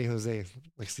 but my buddy Jose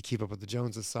likes to keep up with the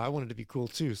Joneses, so I wanted to be cool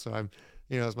too. So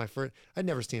it was my first. I'd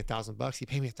never seen $1,000. He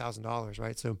paid me $1,000,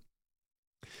 right? So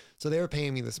they were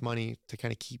paying me this money to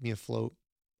kind of keep me afloat.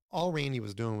 All Randy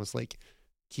was doing was like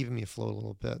keeping me afloat a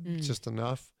little bit, just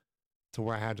enough to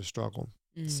where I had to struggle.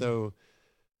 So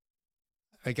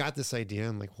I got this idea.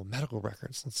 I'm like, well, medical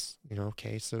records. Let's,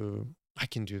 okay, so I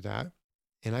can do that,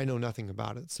 and I know nothing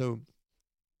about it. So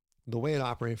the way it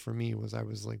operated for me was I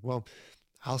was like, well,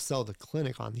 I'll sell the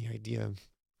clinic on the idea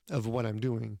of what I'm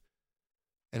doing.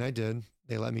 And I did.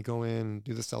 They let me go in and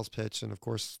do the sales pitch. And of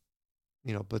course,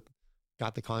 but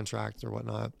got the contract or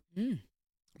whatnot.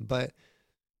 But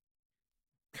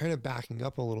kind of backing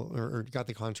up a little, or got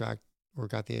the contract, or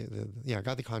got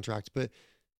the contract. But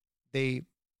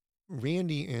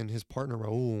Randy and his partner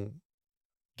Raul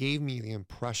gave me the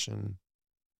impression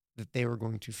that they were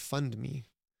going to fund me.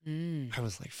 I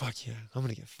was like, fuck yeah, I'm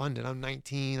going to get funded. I'm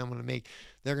 19.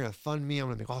 They're going to fund me. I'm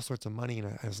going to make all sorts of money.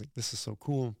 And I was like, this is so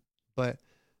cool. But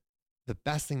the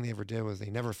best thing they ever did was they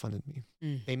never funded me.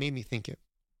 They made me think it.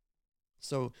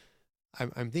 So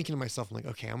I'm thinking to myself, I'm like,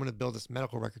 okay, I'm going to build this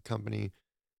medical record company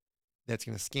that's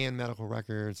going to scan medical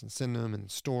records and send them and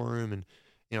store them. And,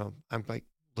 I'm like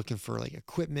looking for like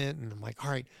equipment, and I'm like, all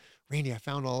right, Randy, I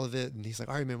found all of it. And he's like,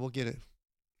 all right, man, we'll get it.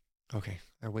 Okay.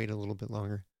 I waited a little bit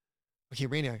longer. Okay,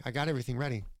 Randy, I got everything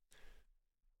ready.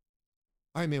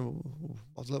 All right, man,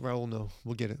 I'll let Raul know.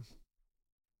 We'll get it.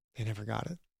 They never got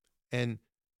it. And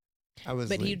I was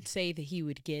But he'd say that he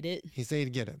would get it. He'd say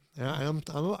he'd get it.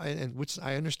 And which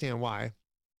I understand why.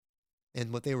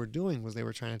 And what they were doing was they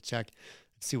were trying to check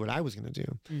and see what I was going to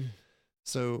do.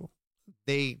 So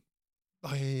they,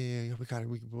 we got it.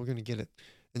 We're going to get it.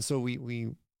 And so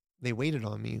they waited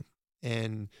on me,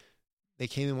 and they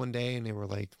came in one day and they were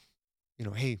like,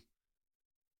 hey,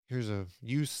 here's a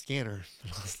used scanner.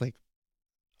 And I was like,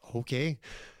 okay.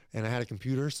 And I had a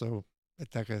computer, so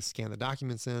I could scan the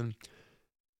documents in.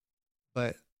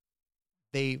 But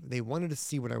they wanted to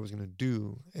see what I was going to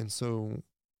do. And so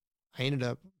I ended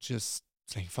up just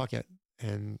saying, fuck it.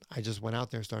 And I just went out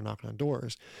there and started knocking on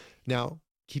doors. Now,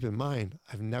 keep in mind,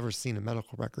 I've never seen a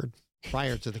medical record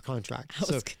prior to the contract.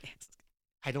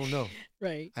 I don't know.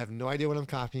 Right. I have no idea what I'm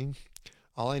copying.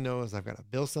 All I know is I've got to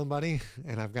bill somebody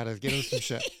and I've got to give them some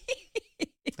shit.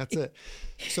 That's it.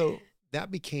 So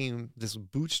that became this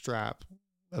bootstrap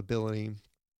ability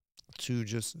to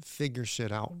just figure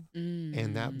shit out.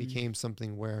 And that became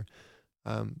something where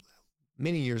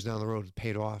many years down the road it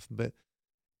paid off. But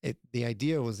the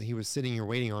idea was that he was sitting here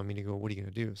waiting on me to go, what are you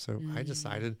going to do? So I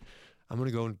decided I'm going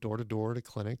to go door to door to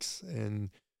clinics and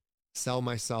sell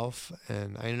myself,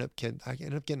 and I ended up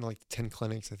getting like 10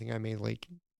 clinics. I think I made like,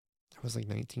 I was like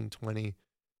 19, 20,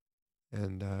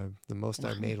 and the most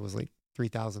I Wow. made was like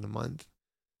 3,000 a month.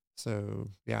 So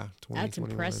yeah, That's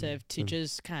 2021. impressive to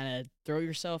just kind of throw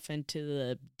yourself into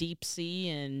the deep sea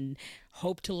and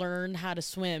hope to learn how to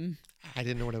swim. I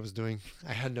didn't know what I was doing.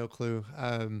 I had no clue.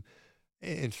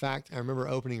 In fact, I remember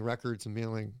opening records and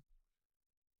being like,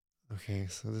 okay,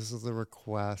 so this is the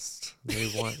request.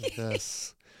 They want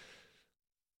this.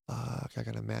 I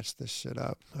gotta match this shit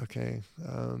up. Okay.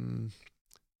 All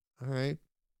right.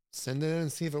 Send it in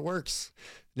and see if it works.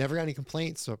 Never got any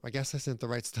complaints, so I guess I sent the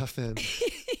right stuff in.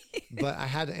 But I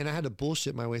had to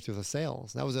bullshit my way through the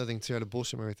sales. That was the other thing too. I had to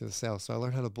bullshit my way through the sales. So I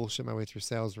learned how to bullshit my way through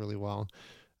sales really well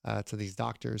to these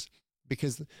doctors.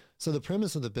 Because so the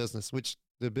premise of the business, which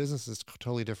the business is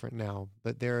totally different now,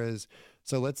 but there is,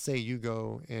 so let's say you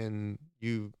go and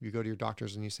you go to your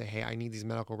doctors and you say, hey, I need these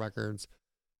medical records.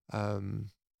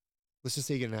 Let's just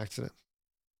say you get in an accident.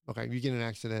 Okay, you get in an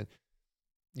accident,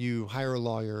 you hire a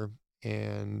lawyer,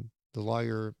 and the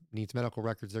lawyer needs medical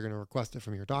records. They're going to request it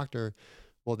from your doctor.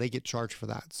 Well, they get charged for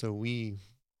that. So we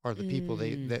are the people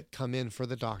that come in for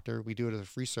the doctor. We do it as a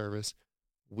free service.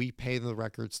 We pay the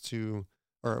records to,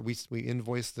 or we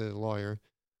invoice the lawyer.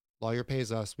 Lawyer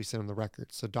pays us. We send them the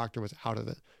records. So doctor was out of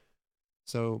it.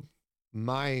 So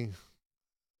my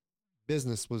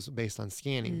business was based on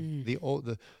scanning.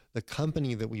 The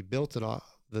company that we built it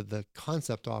off, the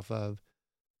concept off of,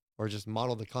 or just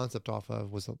modeled the concept off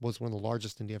of, was one of the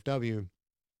largest in DFW.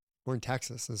 We're in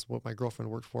Texas, is what my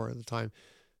girlfriend worked for at the time.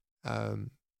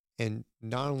 And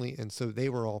not only, and so they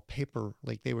were all paper,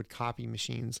 like they would copy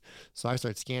machines. So I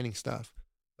started scanning stuff,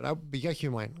 but you gotta keep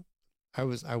in mind, I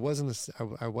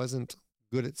wasn't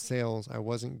good at sales. I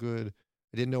wasn't good.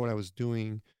 I didn't know what I was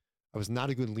doing. I was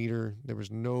not a good leader. There was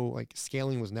no, like,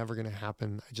 scaling was never going to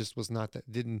happen. I just was not that,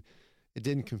 it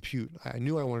didn't compute. I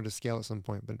knew I wanted to scale at some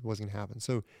point, but it wasn't going to happen.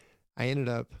 So I ended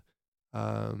up,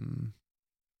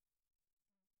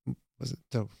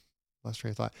 lost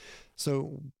train of thought.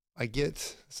 So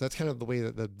so that's kind of the way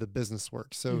that the business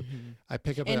works. So I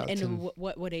pick up about 10. And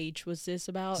what age was this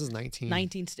about? This is 19.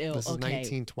 19 still. This is Okay.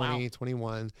 19, 20, Wow.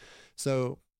 21.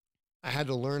 So I had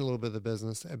to learn a little bit of the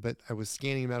business, but I was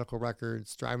scanning medical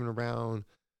records, driving around,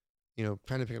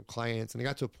 trying to pick up clients. And I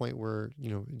got to a point where,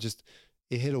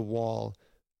 it hit a wall,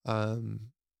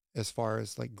 as far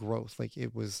as like growth. Like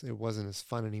it wasn't as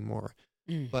fun anymore.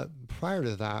 But prior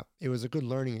to that, it was a good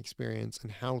learning experience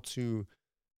and how to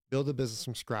build a business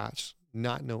from scratch,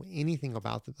 not know anything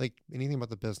about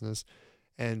the business,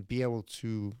 and be able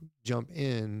to jump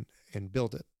in and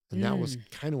build it. And that was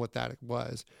kind of what that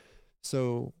was.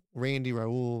 So Randy,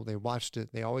 Raul, they watched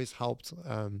it. They always helped.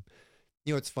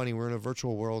 It's funny. We're in a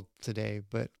virtual world today,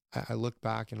 but I look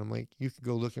back and I'm like, you could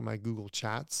go look at my Google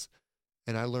chats,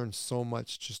 and I learned so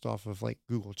much just off of like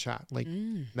Google chat, like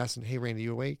messing, hey, Randy,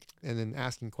 you awake? And then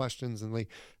asking questions. And like,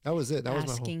 that was it. That was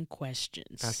my whole asking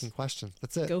questions. asking questions.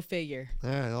 That's it. Go figure.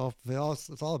 Yeah,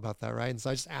 it's all about that, right? And so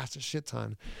I just asked a shit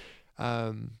ton.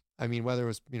 I mean, whether it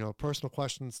was, personal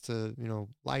questions to,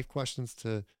 life questions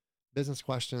to business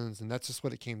questions, and that's just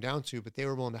what it came down to, but they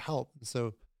were willing to help. And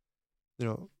so,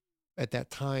 at that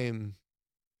time,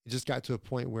 it just got to a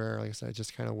point where, like I said, I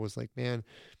just kind of was like, man,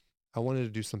 I wanted to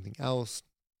do something else.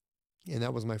 And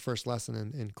that was my first lesson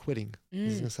in quitting.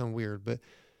 This is going to sound weird, but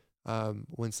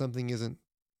when something isn't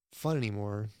fun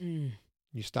anymore,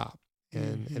 you stop.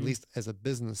 And at least as a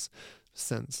business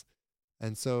sense.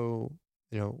 And so,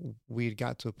 we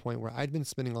got to a point where I'd been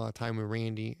spending a lot of time with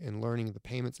Randy and learning the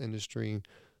payments industry,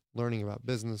 learning about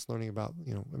business, learning about,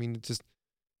 it's just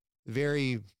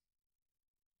very,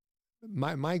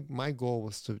 my goal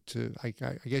was to I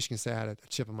guess you can say I had a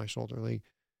chip on my shoulder, like,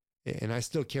 and I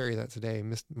still carry that today.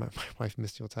 My wife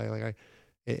Misty will tell you, like,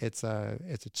 it's a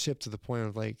chip to the point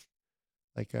of like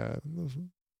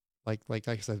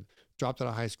I said, dropped out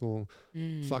of high school.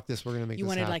 Fuck this, we're gonna make you this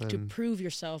wanted happen. like to prove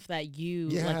yourself that you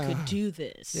could do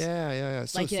this. Yeah.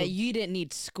 So you didn't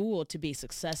need school to be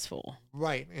successful.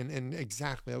 Right, and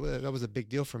exactly that was a big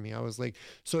deal for me. I was like,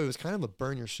 so it was kind of a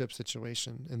burn your ship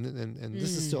situation, and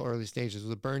this is still early stages. It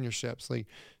was a burn your ships. Like,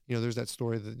 there's that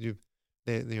story that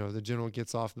the general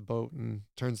gets off the boat and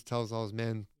tells all his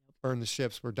men, burn the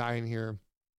ships, we're dying here,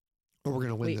 or we're going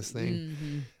to win this thing.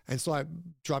 And so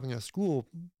dropping out of school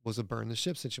was a burn the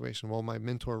ship situation. Well, my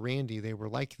mentor, Randy, they were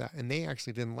like that, and they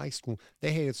actually didn't like school.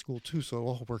 They hated school too. So it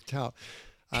all worked out.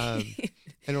 And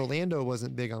Orlando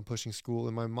wasn't big on pushing school,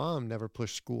 and my mom never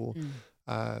pushed school.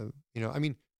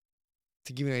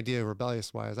 to give you an idea,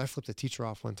 rebellious wise, I flipped a teacher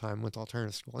off one time, went to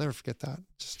alternative school. I'll never forget that.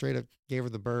 Just straight up gave her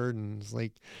the bird and was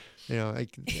like, and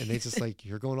they just like,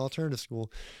 you're going to alternative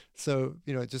school. So,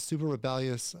 just super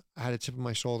rebellious. I had a chip on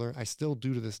my shoulder. I still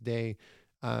do to this day.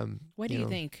 What do you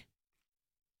think?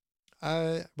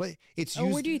 But it's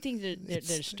used. Where do you think that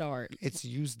start? It's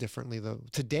used differently though.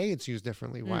 Today it's used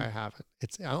differently. Why I haven't.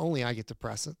 It's only I get to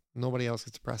press it. Nobody else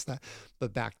gets to press that.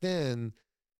 But back then,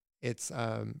 it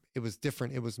was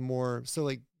different. It was more so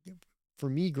like for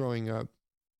me growing up,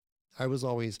 I was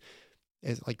always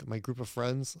as like my group of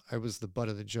friends. I was the butt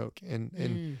of the joke,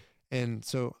 and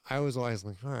so I was always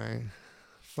like, all right,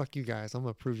 fuck you guys. I'm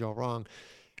gonna prove y'all wrong.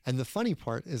 And the funny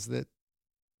part is that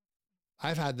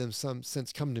I've had them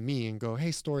since come to me and go, hey,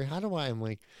 Story, how do I? I'm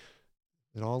like,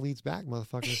 it all leads back,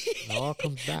 motherfuckers. It all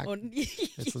comes back.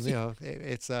 It's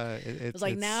it's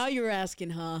like, now you're asking,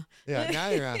 huh? Yeah, now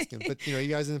you're asking. But you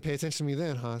guys didn't pay attention to me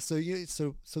then, huh? So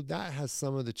so that has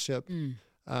some of the chip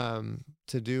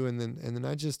to do, and then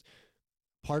I just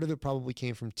part of it probably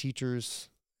came from teachers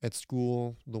at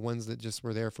school, the ones that just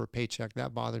were there for a paycheck.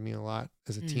 That bothered me a lot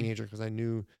as a teenager because I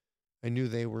knew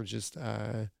they were just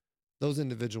those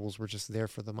individuals were just there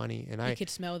for the money, and I could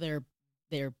smell their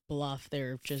bluff.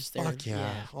 They're just there. Fuck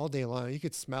yeah, all day long. You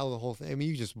could smell the whole thing. I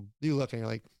mean, you look and you're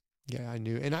like, yeah, I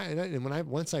knew. And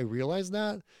once I realized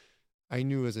that, I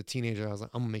knew as a teenager, I was like,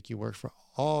 I'm gonna make you work for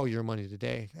all your money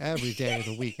today, every day of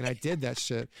the week. And I did that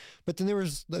shit. But then there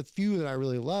was a few that I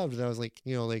really loved that I was like,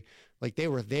 like they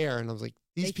were there, and I was like,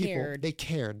 these people, they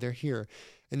cared. They're here,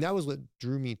 and that was what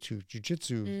drew me to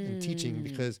jujitsu and teaching,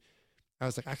 because I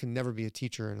was like, I can never be a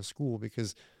teacher in a school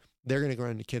because they're going to go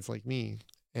into kids like me.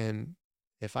 And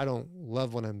if I don't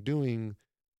love what I'm doing,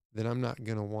 then I'm not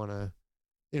going to want to,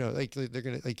 like they're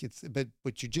going to like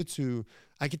but jujitsu,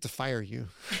 I get to fire you.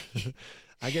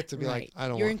 I get to be like,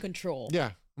 you're in control. Yeah.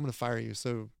 I'm going to fire you.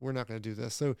 So we're not going to do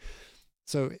this.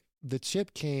 So the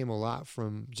chip came a lot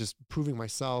from just proving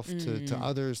myself to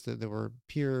others that were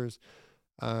peers.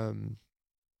 I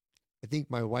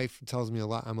think my wife tells me a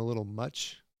lot, I'm a little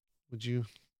much. Would you?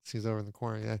 She's over in the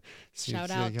corner. Yeah.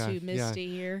 Shout out to Misty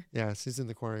here. Yeah, she's in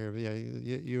the corner here. But yeah,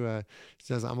 you she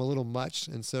says I'm a little much,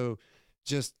 and so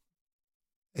just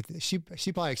she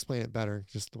probably explained it better,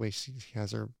 just the way she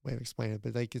has her way of explaining it.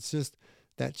 But like it's just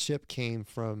that chip came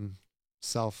from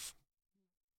self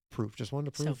proof. Just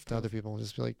wanted to prove to other people, and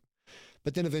just be like.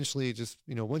 But then eventually, just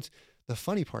once the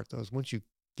funny part though is once you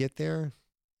get there,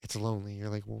 it's lonely. You're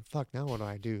like, well, fuck. Now what do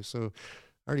I do? So.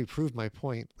 I already proved my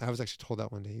point. I was actually told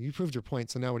that one day. You proved your point,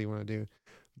 so now what do you want to do?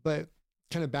 But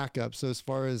kind of back up. So as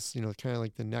far as, kind of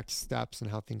like the next steps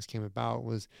and how things came about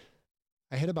was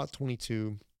I hit about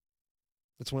 22.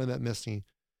 That's when I met Misty.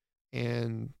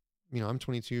 And, I'm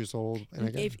 22 years old.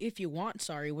 And if you want,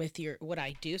 with what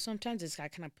I do sometimes is I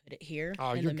kind of put it here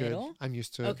in you're the middle. Good. I'm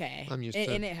used to it. Okay. I'm used to it.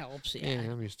 And it helps. Yeah.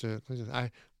 I'm used to it.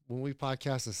 When we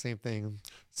podcast, the same thing. I'm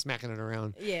smacking it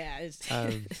around. Yeah.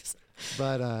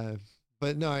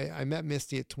 But no, I met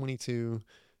Misty at 22,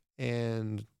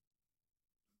 and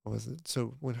what was it?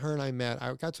 So when her and I met,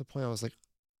 I got to a point I was like,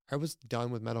 I was done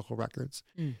with medical records.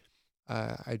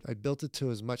 I built it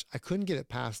to as much. I couldn't get it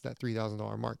past that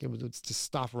 $3,000 mark. It was just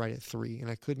stop right at 3,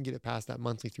 and I couldn't get it past that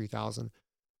monthly 3,000.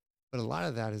 But a lot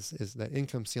of that is that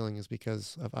income ceiling is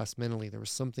because of us mentally. There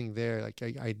was something there. Like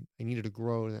I needed to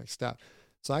grow to the next step.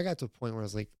 So I got to a point where I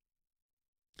was like,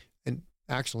 and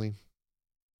actually,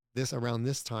 around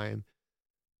this time.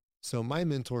 So my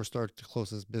mentor started to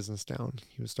close his business down.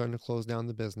 He was starting to close down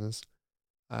the business.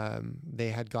 They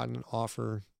had gotten an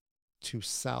offer to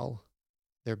sell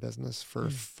their business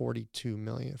for 44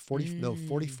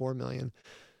 million.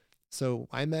 So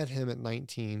I met him at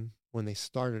 19 when they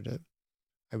started it.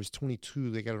 I was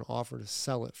 22. They got an offer to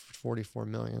sell it for 44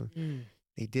 million.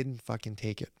 They didn't fucking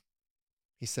take it.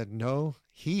 He said no.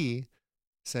 He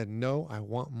said, no, I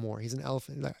want more. He's an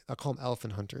elephant. I call him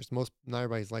elephant hunters. Not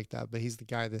everybody's like that, but he's the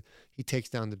guy that he takes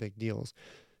down the big deals.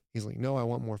 He's like, no, I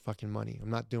want more fucking money. I'm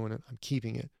not doing it. I'm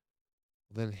keeping it.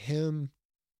 Then him,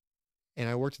 and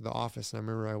I worked at the office, and I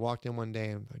remember I walked in one day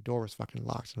and my door was fucking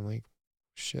locked. And I'm like,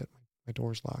 shit, my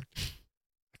door's locked.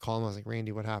 I called him. I was like,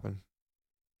 Randy, what happened?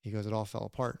 He goes, it all fell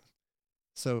apart.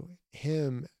 So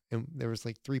him, and there was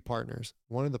like 3 partners.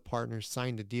 One of the partners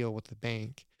signed a deal with the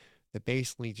bank that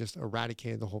basically just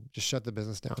eradicated just shut the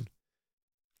business down.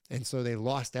 And so they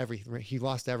lost everything. He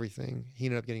lost everything. He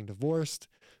ended up getting divorced.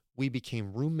 We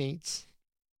became roommates,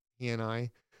 he and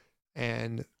I.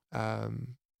 And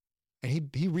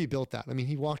he rebuilt that. I mean,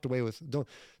 he walked away with,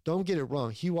 don't get it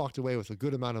wrong. He walked away with a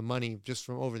good amount of money just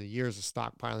from over the years of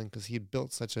stockpiling, because he had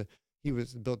built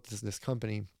built this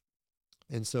company.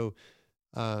 And so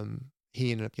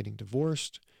he ended up getting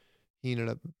divorced.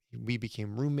 We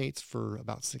became roommates for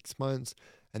about 6 months,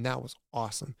 and that was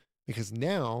awesome because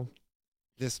now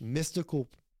this mystical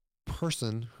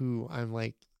person who I'm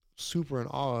like super in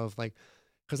awe of, like,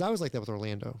 because I was like that with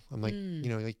Orlando. I'm like,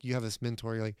 like you have this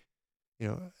mentor, you're like,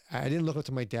 I didn't look up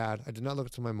to my dad. I did not look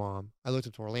up to my mom. I looked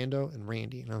up to Orlando and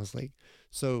Randy, and I was like,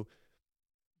 so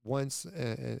once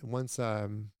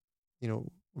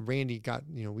Randy got,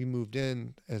 we moved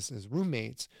in as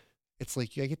roommates. It's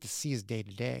like I get to see his day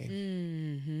to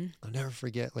day. I'll never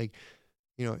forget, like,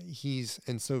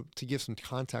 and so to give some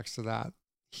context to that,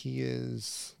 he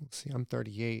is, let's see, I'm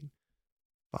 38.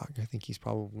 Fuck, I think he's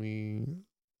probably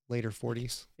later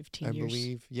 40s, 15 years.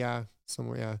 believe. Yeah,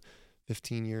 somewhere, yeah,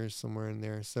 15 years, somewhere in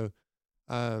there. So,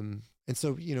 and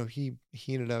so, he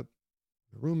ended up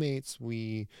roommates.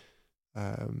 I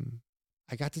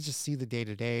got to just see the day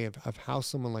to day of how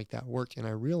someone like that worked. And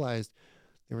I realized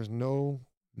there was no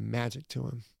magic to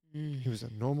him. He was a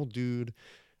normal dude.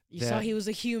 You saw he was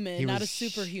a human, not a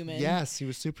superhuman. Yes, he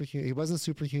was superhuman. He wasn't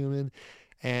superhuman.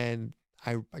 And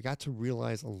I got to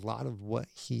realize a lot of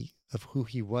who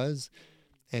he was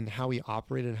and how he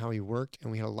operated and how he worked.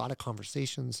 And we had a lot of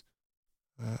conversations,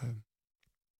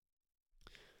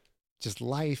 just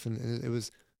life. And it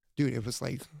was, dude, it was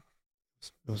like,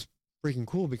 it was freaking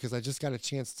cool because I just got a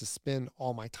chance to spend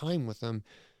all my time with him.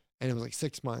 And it was like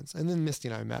 6 months. And then Misty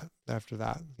and I met after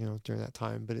that, during that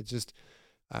time. But it just,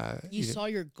 you saw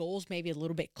your goals maybe a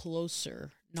little bit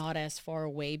closer, not as far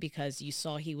away, because you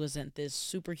saw he wasn't this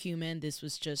superhuman. This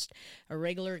was just a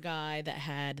regular guy that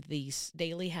had these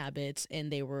daily habits,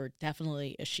 and they were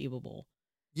definitely achievable.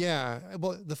 Yeah.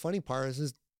 Well, the funny part is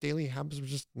his daily habits were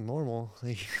just normal.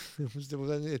 Like,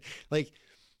 like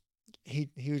he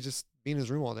would just be in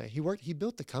his room all day. He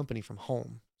built the company from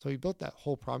home. So he built that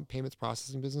whole payments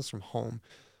processing business from home.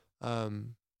 And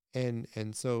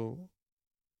so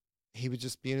he would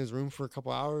just be in his room for a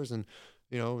couple hours and,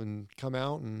 and come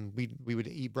out, and we would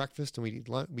eat breakfast, and we'd eat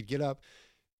lunch. We'd get up,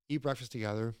 eat breakfast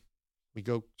together. We'd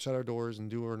go shut our doors and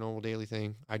do our normal daily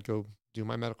thing. I'd go do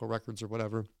my medical records or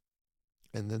whatever.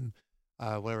 And then,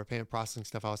 whatever payment processing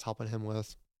stuff I was helping him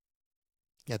with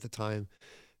at the time.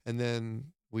 And then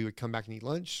we would come back and eat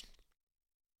lunch.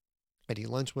 I'd eat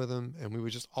lunch with him, and we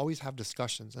would just always have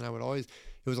discussions. And it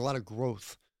was a lot of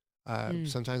growth.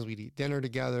 Sometimes we'd eat dinner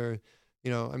together.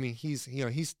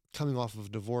 He's coming off of a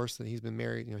divorce, that he's been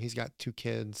married. He's got 2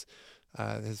 kids.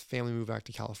 His family moved back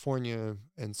to California.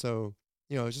 And so,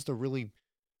 it's just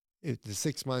the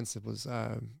 6 months, it was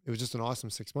just an awesome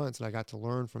 6 months. And I got to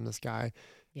learn from this guy.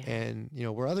 Yeah. And,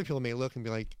 where other people may look and be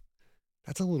like,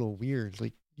 that's a little weird.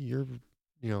 Like, your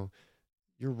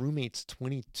roommate's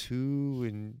 22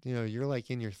 and, you're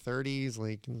like in your 30s.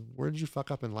 Like, where did you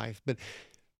fuck up in life? But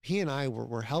he and I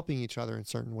were helping each other in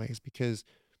certain ways because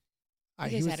you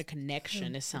guys had a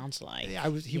connection, it sounds like.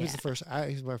 He was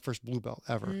my first blue belt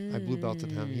ever. I blue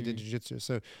belted him. He did jiu-jitsu.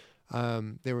 So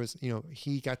there was,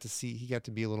 he got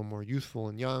to be a little more youthful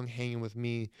and young, hanging with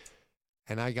me.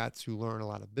 And I got to learn a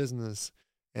lot of business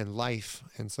and life.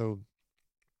 And so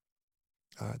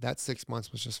that 6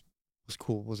 months was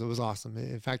cool. It was awesome.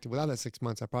 In fact, without that 6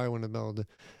 months, I probably wouldn't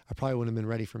have been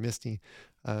ready for Misty,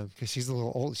 because she's a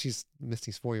little old.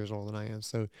 Misty's 4 years older than I am.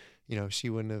 So, she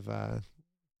would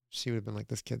have been like,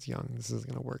 this kid's young. This isn't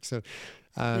going to work. So,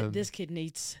 this kid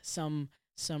needs some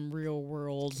real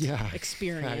world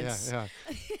experience. Yeah.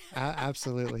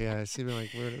 Absolutely. Yeah. She'd been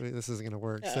like, this isn't going to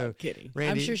work. So I'm kidding.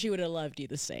 Randy, I'm sure she would have loved you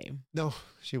the same. No,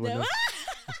 she wouldn't have.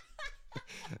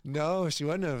 No, she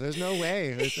wouldn't have. There's no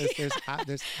way.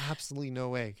 There's absolutely no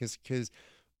way. Because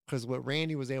what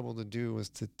Randy was able to do was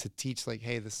to teach, like,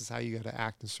 hey, this is how you got to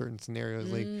act in certain scenarios.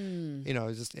 Like,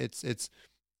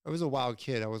 I was a wild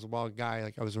kid. I was a wild guy.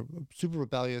 Like, I was super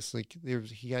rebellious. Like, he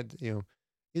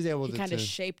was able to kind of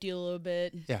shaped you a little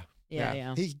bit.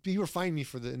 Yeah. He refined me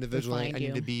for the individual I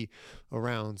need to be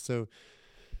around. So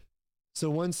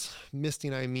once Misty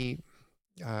and I meet,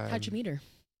 how'd you meet her?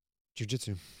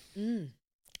 Jiu-jitsu.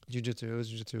 Jiu-jitsu. It was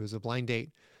jiu-jitsu. It was a blind date.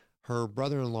 Her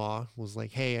brother-in-law was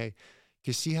like, hey,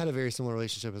 because she had a very similar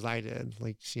relationship as I did.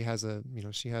 Like, she has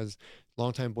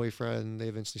longtime boyfriend. They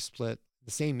eventually split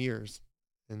the same years.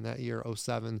 In that year,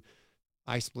 2007,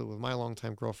 I split with my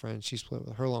longtime girlfriend. She split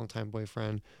with her longtime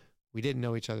boyfriend. We didn't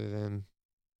know each other then.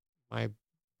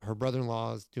 Her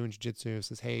brother-in-law is doing jiu-jitsu.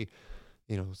 Says, hey,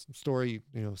 story,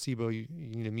 Sibo, you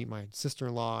need to meet my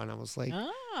sister-in-law. And I was like,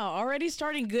 already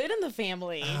starting good in the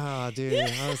family. Dude.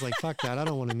 I was like, fuck that. I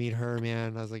don't want to meet her,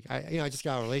 man. I was like, I just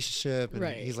got a relationship. And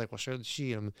he's like, well, so did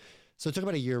she. So it took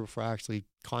about a year before I actually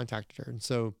contacted her. And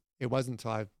so it wasn't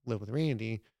until I lived with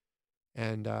Randy.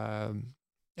 And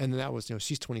then that was,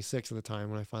 she's 26 at the time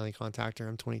when I finally contacted her.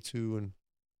 I'm 22.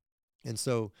 And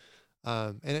so,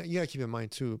 and you gotta keep in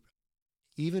mind too,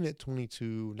 even at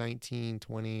 22, 19,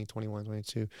 20, 21,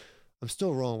 22, I'm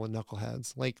still rolling with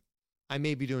knuckleheads. Like I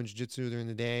may be doing jujitsu during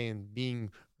the day and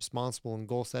being responsible and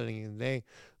goal setting in the day,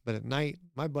 but at night,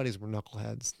 my buddies were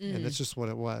knuckleheads, and Mm. that's just what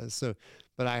it was. So,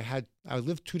 but I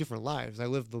lived two different lives. I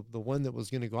lived the one that was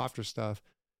going to go after stuff,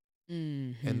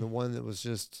 Mm-hmm. and the one that was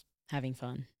just, Having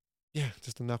fun. yeah,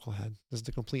 just a knucklehead, just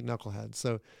a complete knucklehead.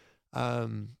 So,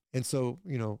 and so,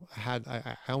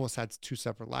 I almost had two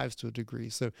separate lives to a degree.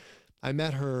 So I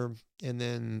met her, and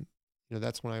then,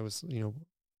 that's when I was,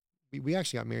 we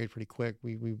actually got married pretty quick.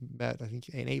 We met, I think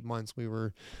in 8 months we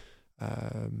were,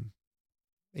 um,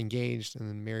 engaged and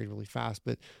then married really fast.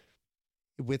 But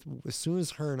as soon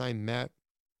as her and I met,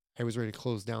 I was ready to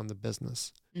close down the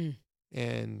business Mm.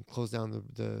 and close down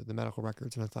the medical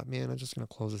records. And I thought, man, I'm just going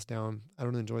to close this down. I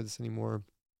don't enjoy this anymore.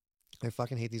 I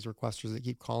fucking hate these requesters that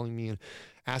keep calling me and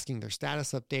asking their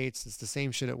status updates. It's the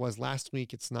same shit it was last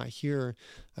week. It's not here.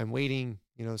 I'm waiting,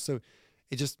 so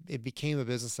it became a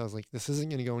business. I was like, this isn't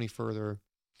going to go any further.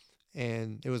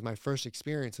 And it was my first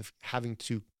experience of having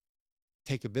to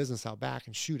take a business out back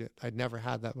and shoot it. I'd never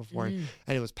had that before. Mm.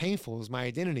 And it was painful. It was my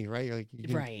identity, right? You're like,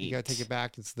 Right. you got to take it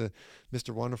back. It's the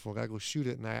Mr. Wonderful. Got to go shoot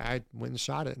it. And I went and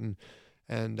shot it. And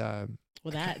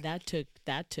Well,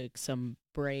 that took some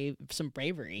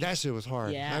bravery. that shit was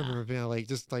hard. Yeah. I remember being like,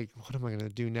 just like, what am I going to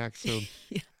do next? So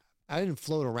Yeah. I didn't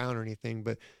float around or anything,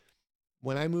 but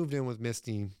when I moved in with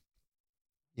Misty,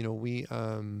 we,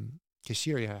 cause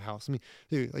she already had a house. I mean,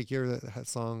 dude, like you hear that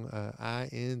song,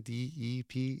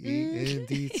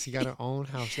 INDEPEND. She got her own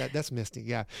house. That's Misty.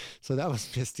 Yeah. So that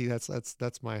was Misty. That's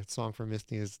my song for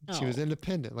Misty is she was Oh.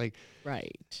 independent. Like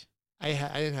Right. I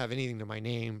didn't have anything to my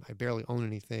name. I barely own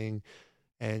anything.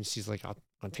 And she's like, I'll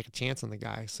take a chance on the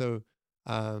guy. So,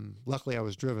 luckily I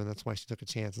was driven. That's why she took a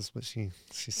chance. That's what she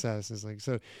says is like,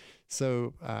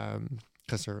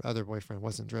 cause her other boyfriend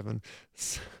wasn't driven.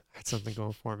 So I had something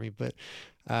going for me, but,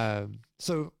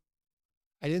 so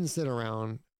I didn't sit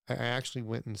around. I actually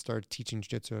went and started teaching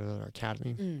jiu-jitsu at our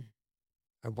academy. Mm.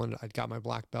 I got my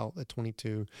black belt at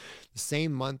 22. The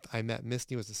same month I met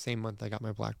Misty was the same month I got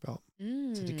my black belt.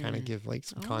 Mm. So to kind of give like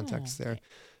some context there.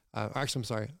 Okay. Actually, I'm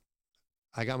sorry.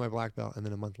 I got my black belt, and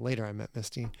then a month later I met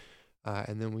Misty,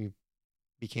 and then we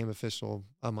became official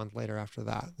a month later after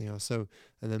that. So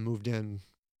and then moved in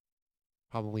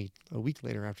probably a week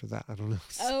later after that. I don't know.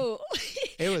 Oh,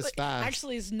 It was fast.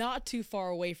 Actually, it's not too far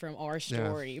away from our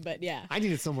story, but yeah. I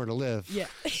needed somewhere to live. Yeah.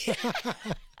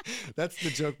 That's the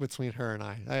joke between her and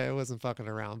I. I wasn't fucking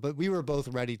around, but we were both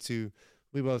ready to.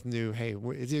 We both knew, hey,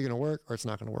 it's either going to work or it's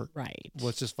not going to work. Right.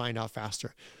 Let's just find out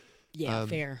faster. Yeah,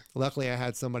 fair. Luckily, I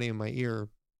had somebody in my ear,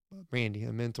 Randy,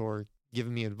 a mentor,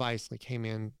 giving me advice like, hey,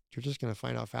 man, you're just going to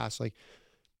find out fast. Like,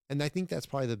 and I think that's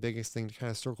probably the biggest thing to kind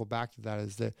of circle back to that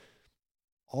is that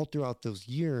all throughout those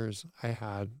years, I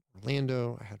had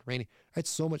Orlando, I had Randy, I had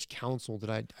so much counsel that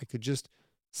I could just,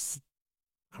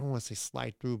 I don't want to say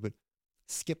slide through, but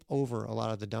skip over a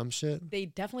lot of the dumb shit. They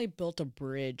definitely built a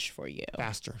bridge for you.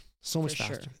 Faster. So much For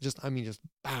faster. sure. Just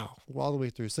bow, all the way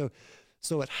through. So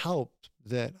it helped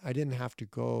that I didn't have to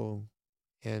go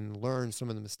and learn some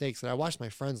of the mistakes that I watched my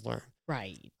friends learn.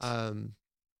 Right.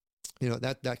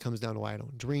 That comes down to why I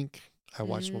don't drink. I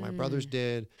watched what my brothers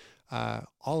did,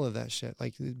 all of that shit.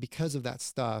 Like because of that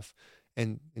stuff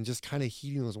and just kind of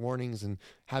heeding those warnings and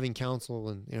having counsel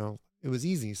and, it was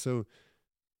easy. So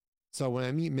when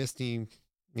I meet Misty,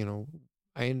 I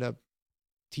end up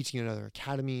teaching at another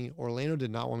academy. Orlando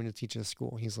did not want me to teach at a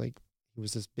school. He's like, he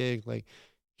was this big, like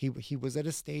he was at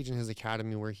a stage in his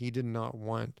academy where he did not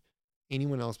want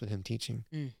anyone else but him teaching.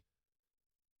 Mm.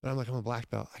 But I'm like, I'm a black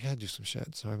belt. I gotta do some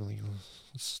shit. So I'm like,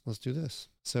 let's do this.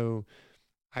 So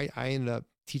I ended up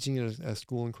teaching at a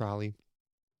school in Crowley.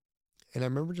 And I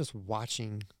remember just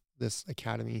watching this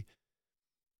academy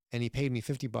and he paid me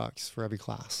 $50 for every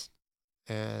class.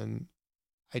 And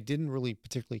I didn't really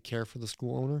particularly care for the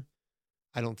school owner.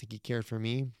 I don't think he cared for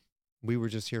me. We were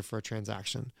just here for a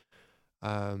transaction.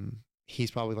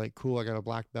 He's probably like, cool, I got a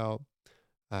black belt.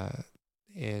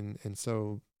 And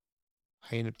so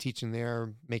I ended up teaching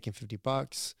there, making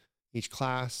 $50 each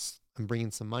class. I'm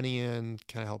bringing some money in,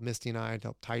 kind of help Misty and I, to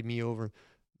help tide me over.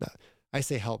 I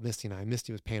say help Misty and I.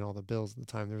 Misty was paying all the bills at the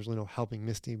time. There was really no helping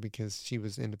Misty because she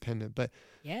was independent. But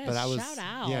I was, shout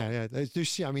out. Yeah.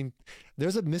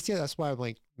 There's a Misty. That's why I'm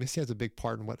like, Misty has a big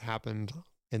part in what happened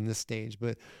in this stage.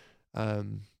 But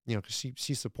because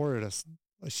she supported us,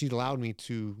 she allowed me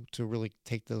to really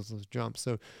take those jumps.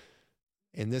 So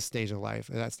in this stage of life,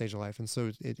 that stage of life, and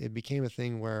so it became a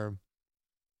thing where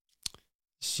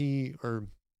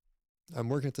I'm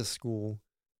working at this school.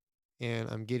 and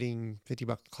I'm getting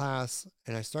 $50 a class.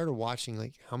 And I started watching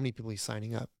like how many people he's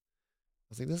signing up. I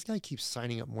was like, this guy keeps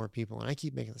signing up more people and I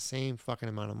keep making the same fucking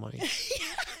amount of money.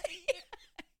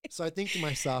 So I think to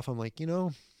myself, I'm like,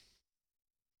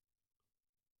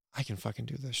 I can fucking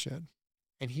do this shit.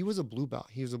 And he was a blue belt.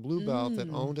 He was a blue belt that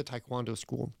owned a taekwondo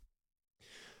school.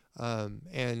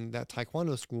 And that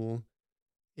taekwondo school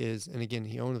and again,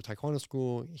 he owned a taekwondo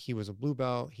school. He was a blue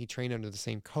belt. He trained under the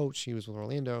same coach. He was with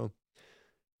Orlando.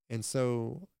 And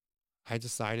so I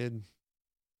decided,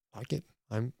 fuck it.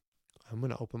 I'm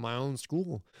going to open my own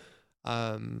school.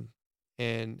 And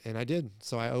I did.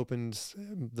 So I opened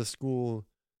the school.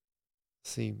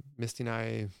 See, Misty and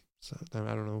I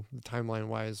don't know, the timeline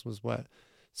wise was what?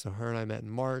 So her and I met in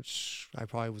March. I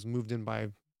probably was moved in by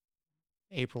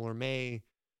April or May,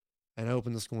 and I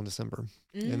opened the school in December.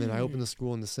 And then I opened the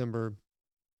school in December.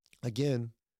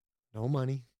 Again, no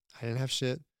money. I didn't have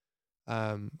shit.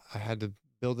 I had to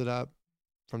build it up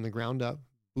from the ground up,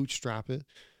 bootstrap it.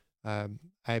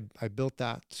 I built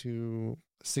that to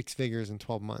 6 figures in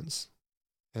 12 months.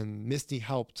 And Misty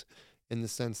helped in the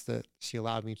sense that she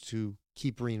allowed me to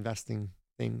keep reinvesting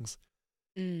things.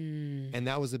 And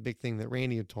that was a big thing that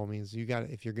Randy had told me is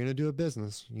if you're going to do a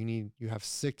business,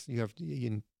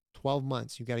 in 12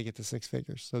 months, you got to get to 6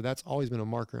 figures. So that's always been a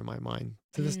marker in my mind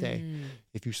to this day.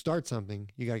 If you start something,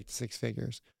 you got to get to 6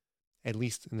 figures, at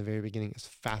least in the very beginning, as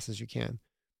fast as you can.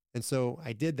 And so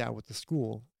I did that with the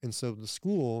school. And so the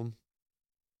school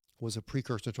was a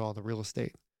precursor to all the real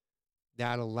estate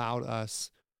that allowed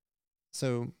us.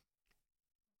 So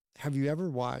have you ever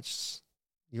watched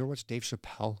Dave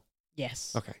Chappelle?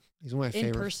 Yes. Okay. He's one of my in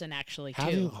favorite. person, actually,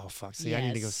 Have too. you? Oh, fuck. See, I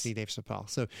need to go see Dave Chappelle.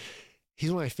 So he's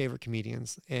one of my favorite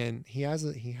comedians. And he has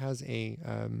a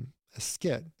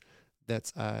skit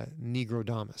that's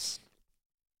Negrodamus.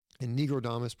 And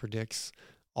Negrodamus predicts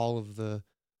all of the,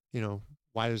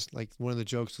 why does, like, one of the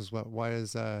jokes was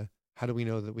how do we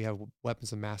know that we have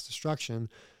weapons of mass destruction?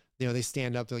 They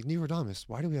stand up, they're like, Negrodamus,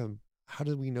 how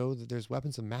do we know that there's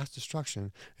weapons of mass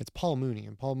destruction? It's Paul Mooney.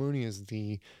 And Paul Mooney is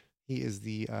the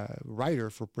writer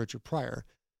for Richard Pryor.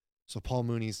 So Paul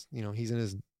Mooney's, he's in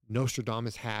his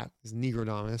Nostradamus hat, his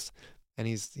Negrodamus, and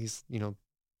he's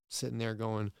sitting there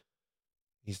going,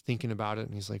 he's thinking about it,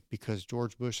 and he's like, because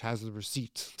George Bush has the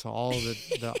receipt to all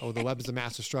the weapons of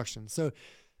mass destruction. So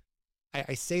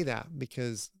I say that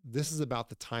because this is about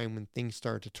the time when things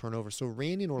started to turn over. So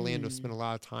Randy and Orlando spent a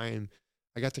lot of time.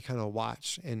 I got to kind of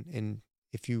watch, and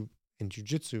if you in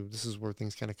jiu-jitsu, this is where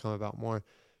things kind of come about more.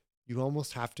 You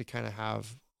almost have to kind of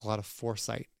have a lot of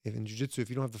foresight. If in jiu-jitsu, if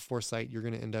you don't have the foresight, you're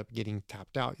going to end up getting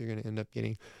tapped out. You're going to end up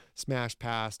getting smashed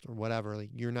past or whatever. Like,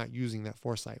 you're not using that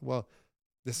foresight. Well,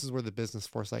 this is where the business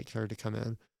foresight started to come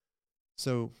in.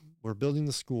 So we're building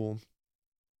the school,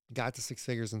 got to 6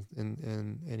 figures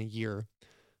in a year.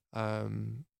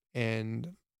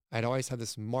 And I'd always had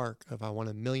this mark of, I want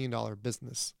 $1 million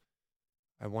business.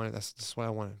 That's what I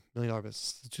wanted, $1 million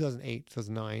business. 2008,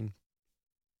 2009,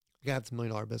 I got this $1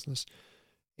 million business.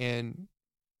 And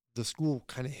the school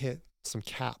kind of hit some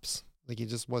caps. Like, it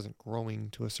just wasn't growing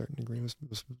to a certain degree.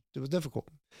 It was difficult.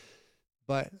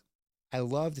 But I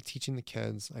loved teaching the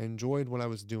kids. I enjoyed what I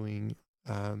was doing.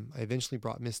 I eventually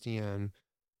brought Misty in,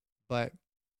 but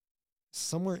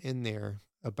somewhere in there,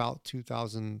 about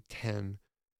 2010,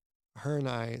 her and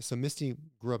I, so Misty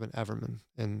grew up in Everman,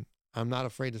 and I'm not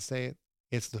afraid to say it.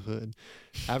 It's the hood.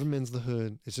 Everman's the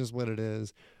hood. It's just what it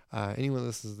is. Anyone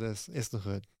listens to this, it's the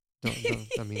hood.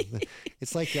 I mean,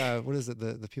 it's like, what is it?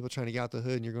 The people trying to get out the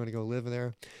hood and you're going to go live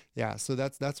there. Yeah. So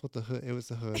that's what it was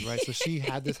the hood, right? So she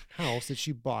had this house that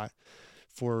she bought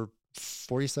for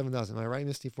 $47,000. Am I right,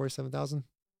 Misty? $47,000?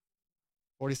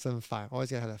 $47,500.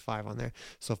 Always gotta have that 5 on there.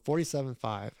 So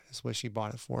 $47,500 is what she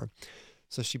bought it for.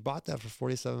 So she bought that for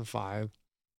 $47,500.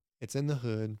 It's in the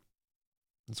hood.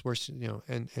 It's where she,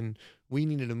 and we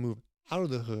needed to move out of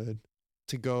the hood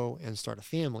to go and start a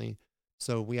family.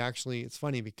 So it's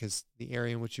funny because the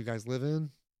area in which you guys live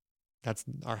in, that's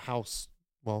our house.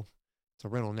 Well, it's a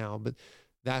rental now, but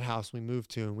that house we moved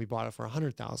to, and we bought it for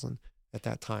 $100,000 at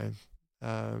that time.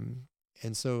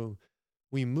 And so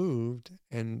we moved,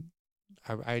 and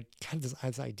I kind of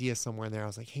had this idea somewhere in there. I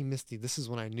was like, hey, Misty, this is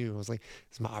when I knew. I was like,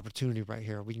 this is my opportunity right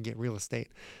here. We can get real estate.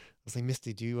 I was like,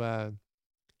 Misty,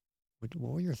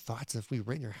 what were your thoughts if we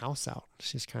rent your house out?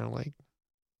 She's kind of like,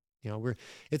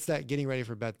 it's that getting ready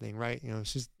for bed thing, right?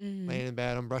 She's laying in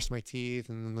bed, I'm brushing my teeth,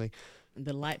 and then like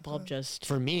the light bulb just.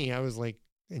 For me, I was like,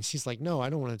 and she's like, no, I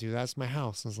don't want to do that. It's my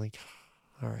house. I was like,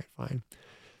 all right, fine.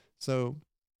 So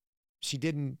she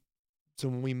didn't. So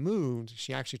when we moved,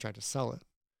 she actually tried to sell it.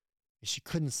 She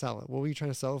couldn't sell it. What were you trying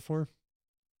to sell it for?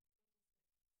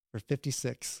 for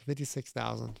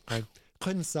 56,000. I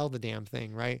couldn't sell the damn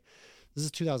thing, right? This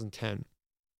is 2010.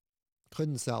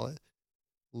 Couldn't sell it.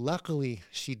 Luckily,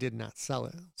 she did not sell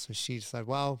it. So she said,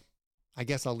 well, I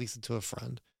guess I'll lease it to a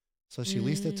friend. So she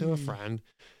leased it to a friend,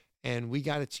 and we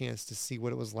got a chance to see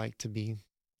what it was like to be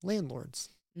landlords.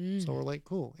 So we're like,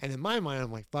 cool. And in my mind,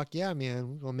 I'm like, fuck yeah, man,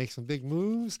 we're going to make some big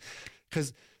moves.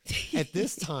 Because at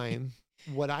this time,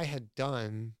 what I had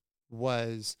done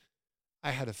was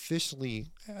I had officially,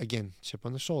 again, chip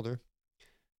on the shoulder,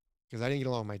 because I didn't get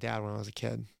along with my dad when I was a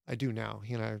kid. I do now.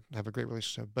 He and I have a great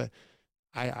relationship. But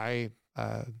I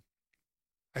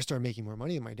started making more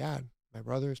money than my dad, my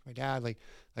brothers, my dad. Like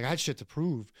I had shit to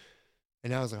prove.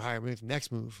 And I was like, all right, I'm going to make the next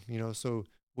move, so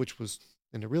which was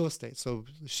into real estate. So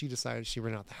she decided she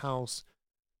rented out the house.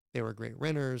 They were great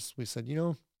renters. We said,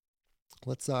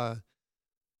 let's,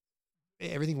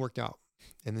 everything worked out.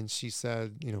 And then she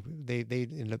said, they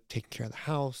ended up taking care of the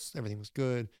house. Everything was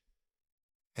good.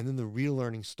 And then the real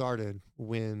learning started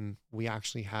when we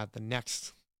actually had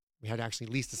we had actually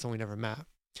leased to someone we never met.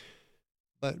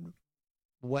 But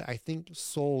what I think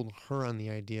sold her on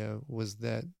the idea was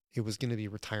that it was going to be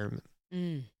retirement.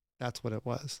 That's what it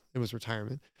was. It was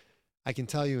retirement. I can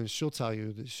tell you, and she'll tell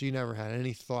you, that she never had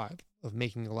any thought of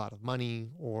making a lot of money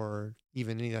or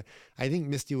even any of that. I think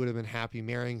Misty would have been happy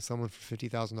marrying someone for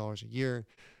 $50,000 a year,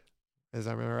 as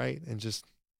I remember, right? And just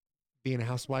being a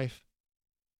housewife.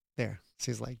 There.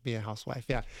 She's like, be a housewife.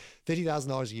 Yeah.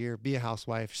 $50,000 a year, be a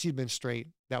housewife. She'd been straight.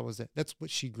 That was it. That's what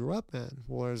she grew up in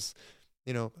was,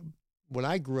 what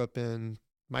I grew up in.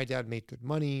 My dad made good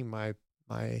money. My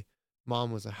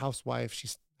mom was a housewife.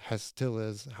 Still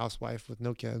is a housewife with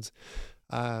no kids.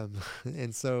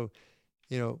 And so,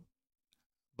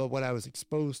 but what I was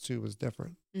exposed to was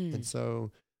different. And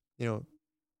so,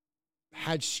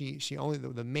 had she only,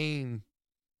 the main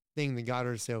thing that got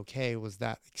her to say, okay, was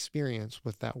that experience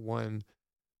with that one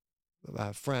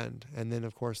friend. And then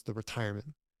of course the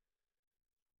retirement.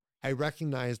 I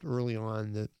recognized early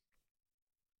on that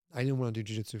I didn't want to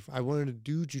do jujitsu. I wanted to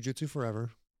do jujitsu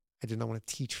forever. I did not want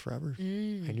to teach forever. I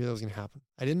knew that was going to happen.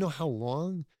 I didn't know how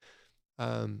long.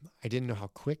 I didn't know how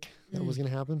quick that was going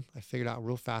to happen. I figured out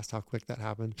real fast how quick that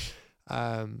happened.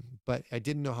 But I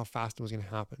didn't know how fast it was going to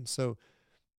happen. So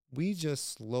we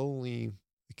just slowly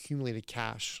accumulated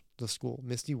cash to school.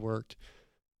 Misty worked.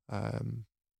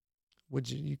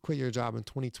 You quit your job in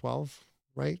 2012,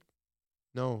 right?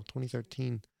 No,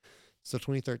 2013. So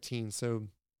 2013. So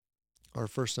our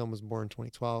first son was born in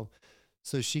 2012.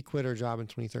 So she quit her job in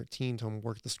 2013 to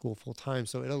work at the school full time.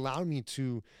 So it allowed me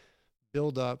to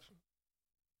build up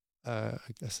a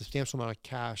substantial amount of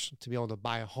cash to be able to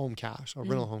buy a home cash, a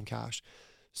rental home cash.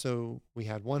 So we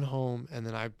had one home, and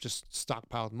then I just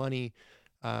stockpiled money,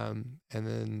 and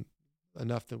then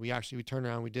enough that we turned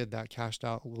around, we did that, cashed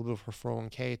out a little bit for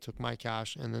 401k, took my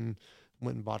cash, and then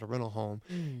went and bought a rental home.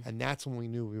 And that's when we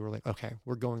knew, we were like, okay,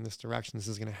 we're going this direction. This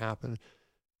is going to happen.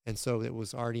 And so it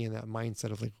was already in that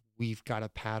mindset of like, we've got to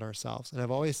pad ourselves. And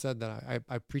I've always said that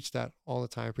I preach that all the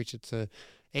time. I preach it to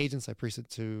agents. I preach it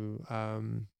to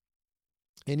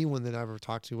anyone that I've ever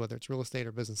talked to, whether it's real estate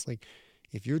or business. Like,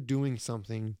 if you're doing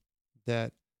something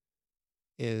that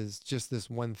is just this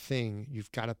one thing,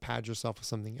 you've got to pad yourself with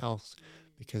something else,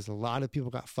 because a lot of people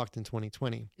got fucked in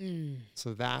 2020.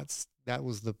 So that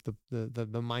was the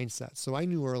mindset. So I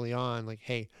knew early on, like,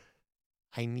 hey,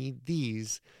 I need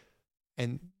these.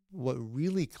 And what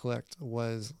really clicked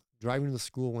was driving to the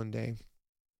school one day.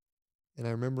 And I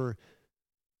remember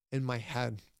in my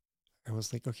head, I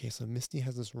was like, okay, so Misty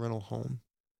has this rental home.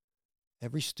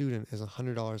 Every student is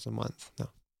 $100 a month. No,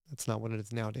 that's not what it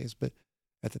is nowadays. But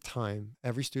at the time,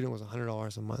 every student was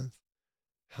 $100 a month.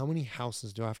 How many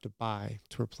houses do I have to buy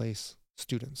to replace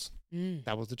students?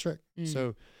 That was the trick.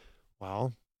 So,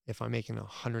 well, if I'm making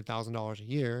 $100,000 a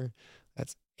year,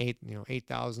 that's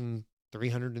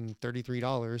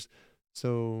 $8,333.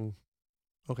 So,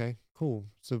 okay, cool.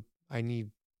 So I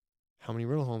need how many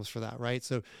rental homes for that, right?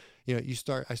 So,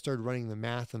 I started running the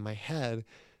math in my head, and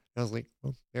I was like,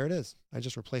 well, there it is. I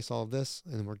just replace all of this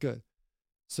and then we're good.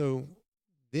 So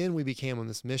then we became on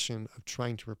this mission of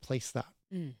trying to replace that.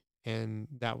 And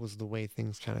that was the way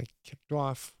things kind of kicked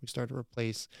off. We started to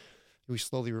replaced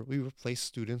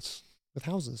students with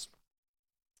houses.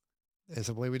 That's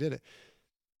the way we did it.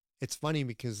 It's funny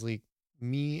because like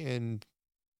me and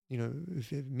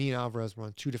Alvarez were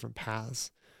on two different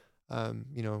paths.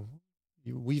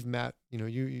 We've met,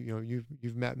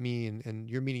 you've met me, and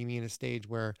you're meeting me in a stage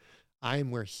where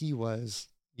I'm where he was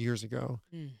years ago.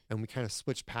 And we kind of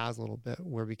switched paths a little bit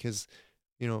because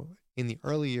in the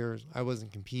early years, I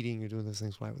wasn't competing or doing those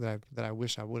things that I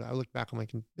wish I would. I look back, I'm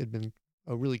like, it'd been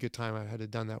a really good time. I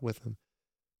had done that with him.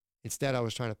 Instead, I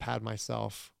was trying to pad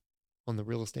myself on the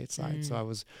real estate side. So I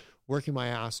was working my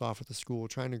ass off at the school,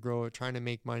 trying to grow it, trying to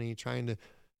make money, trying to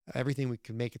everything we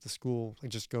could make at the school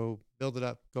and just go build it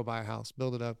up, go buy a house,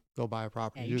 build it up, go buy a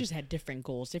property. Yeah, you just had different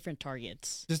goals, different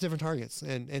targets. Just different targets.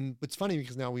 And it's funny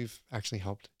because now we've actually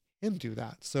helped him do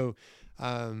that. So,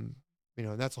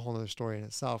 that's a whole other story in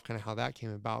itself, kind of how that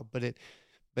came about. But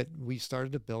we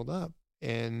started to build up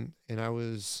and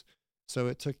so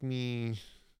it took me,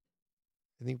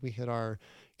 I think we hit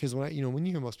because when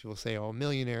you hear most people say, oh,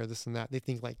 millionaire, this and that, they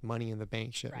think like money in the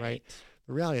bank shit, right?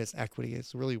 The reality is equity.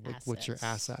 It's really what's your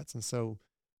assets. And so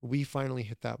we finally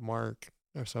hit that mark.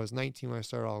 So I was 19 when I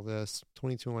started all this,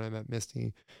 22 when I met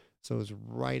Misty. So it was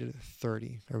right at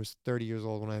 30. I was 30 years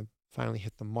old when I finally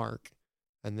hit the mark,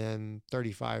 and then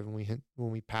 35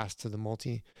 when we passed to the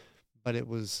multi. But it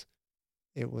was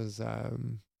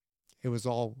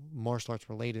all martial arts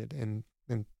related and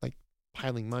like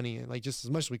piling money and like just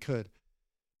as much as we could.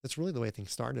 That's really the way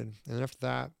things started. And then after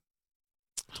that,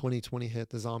 2020 hit,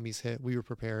 the zombies hit, we were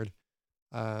prepared.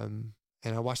 And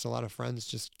I watched a lot of friends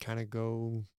just kind of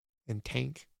go and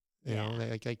tank, you know,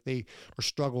 like they or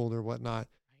struggled or whatnot.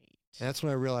 Right. And that's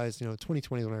when I realized,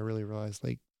 2020 is when I really realized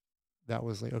like, that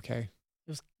was like, okay. It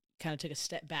was kind of took a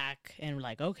step back and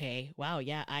like, okay, wow.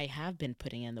 Yeah. I have been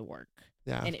putting in the work.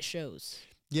 Yeah. And it shows.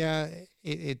 Yeah.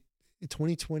 It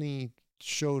 2020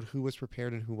 showed who was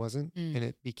prepared and who wasn't. And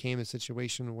it became a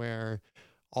situation where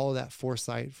all of that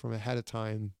foresight from ahead of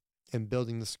time and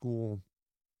building the school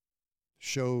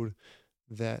showed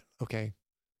that, okay,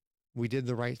 we did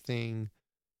the right thing.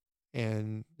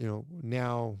 And,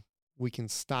 now we can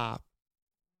stop.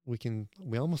 We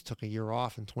almost took a year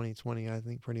off in 2020, I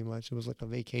think pretty much. It was like a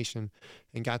vacation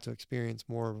and got to experience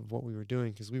more of what we were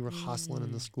doing because we were hustling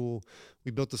in the school.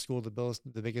 We built the school the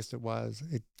biggest it was.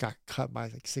 It got cut by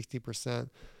like 60%.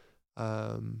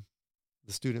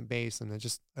 The student base. And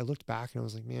I looked back and I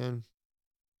was like, man,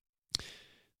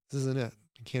 this isn't it.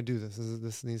 I can't do this.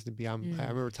 This needs to be, I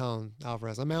remember telling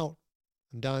Alvarez, I'm out,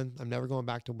 I'm done. I'm never going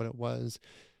back to what it was.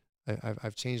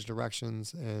 I've changed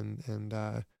directions and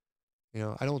I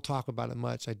don't talk about it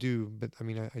much. I do, but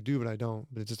I do, but I don't,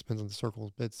 but it just depends on the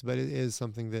circles. But it is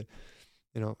something that,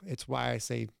 it's why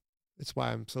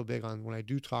I'm so big on when I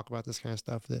do talk about this kind of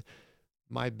stuff, that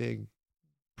my big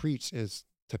preach is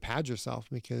to pad yourself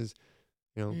because,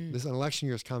 this election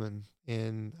year is coming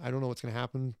and I don't know what's going to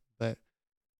happen, but,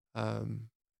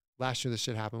 last year this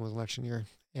shit happened was election year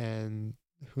and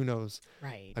who knows?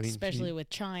 Right. Especially with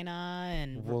China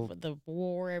and the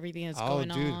war, everything that's going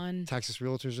on. Texas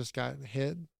realtors just got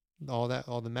hit. All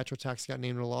the Metro Tax got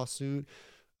named in a lawsuit.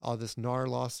 All this NAR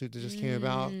lawsuit that just came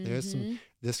about.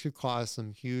 This could cause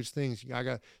some huge things.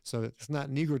 So it's not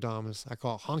Negrodamus. I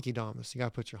call it Honky-Damus. You got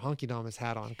to put your Honky-Damus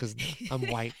hat on because I'm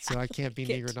white, so I can't be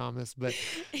Negrodamus.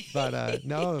 But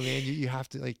no, man, you have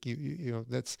to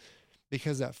that's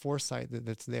because that foresight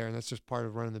that's there, and that's just part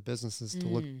of running the business is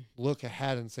to look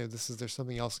ahead and say, there's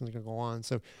something else going to go on.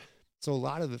 So a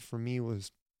lot of it for me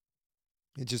was,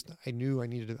 I knew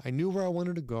where I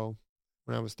wanted to go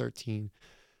when I was 13.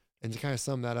 And to kind of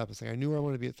sum that up, it's like, I knew where I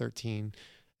wanted to be at 13.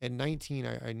 At 19,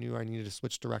 I knew I needed to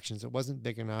switch directions. It wasn't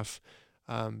big enough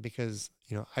because,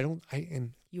 you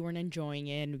weren't enjoying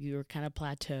it and you were kind of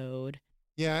plateaued.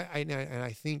 Yeah. And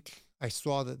I think I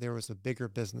saw that there was a bigger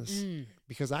business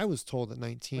because I was told at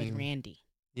 19. With Randy.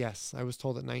 Yes. I was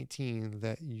told at 19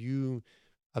 that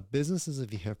a business is a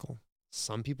vehicle.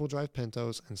 Some people drive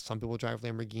Pintos and some people drive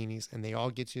Lamborghinis and they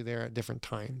all get you there at different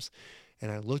times.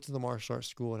 And I looked at the martial arts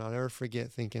school and I'll never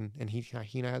forget thinking, and he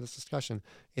and I had this discussion,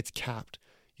 it's capped.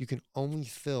 You can only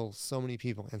fill so many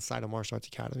people inside a martial arts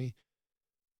academy.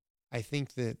 I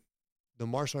think that the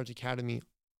martial arts academy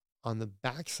on the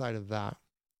backside of that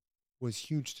was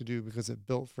huge to do because it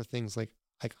built for things like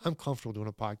I'm comfortable doing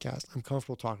a podcast. I'm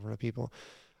comfortable talking to people.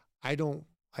 I don't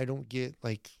get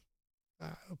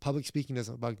public speaking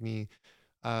doesn't bug me.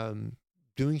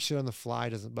 Doing shit on the fly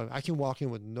doesn't bug me. I can walk in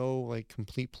with no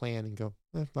complete plan and go,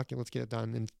 fuck it, let's get it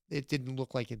done. And it didn't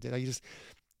look like it did.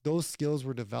 Those skills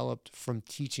were developed from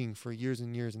teaching for years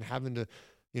and years and having to,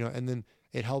 and then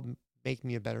it helped make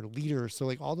me a better leader.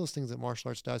 So all those things that martial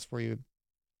arts does for you,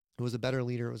 it was a better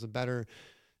leader. It was a better,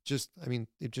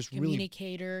 it just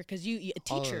communicator, because you a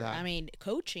teacher,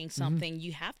 coaching something,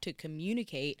 you have to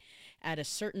communicate at a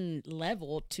certain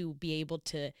level to be able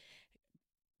to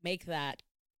make that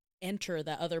enter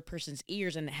the other person's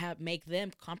ears and make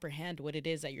them comprehend what it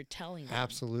is that you're telling them.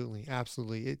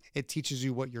 Absolutely. It teaches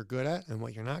you what you're good at and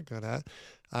what you're not good at,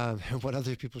 and what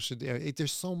other people should do.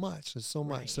 There's so much.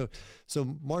 Right.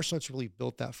 So martial arts really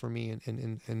built that for me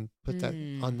and put that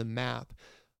on the map.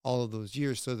 all of those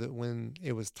years, so that when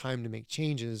it was time to make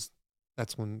changes,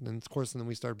 that's when, and of course, and then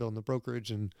we started building the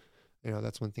brokerage, and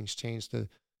that's when things changed to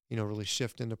really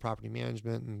shift into property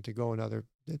management and to go another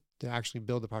to actually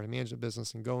build the property management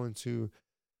business and go into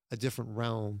a different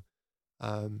realm.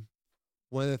 Um,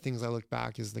 One of the things I look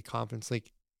back is the confidence. Like,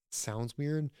 it sounds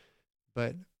weird,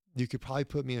 but you could probably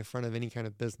put me in front of any kind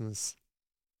of business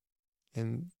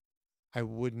and I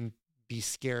wouldn't be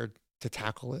scared to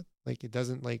tackle it. Like, it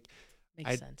doesn't like,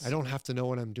 Makes sense. I don't have to know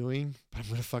what I'm doing, but I'm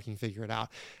going to fucking figure it out.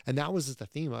 And that was just the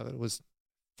theme of it, was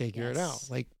figure it out. Yes.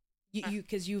 Like,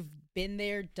 Because you've been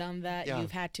there, done that. Yeah.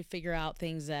 You've had to figure out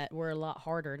things that were a lot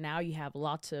harder. Now you have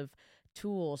lots of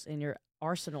tools in your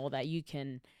arsenal that you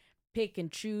can pick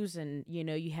and choose, and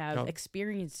you have Yep.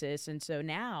 experiences. And so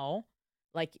now,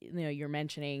 like you're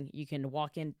mentioning, you can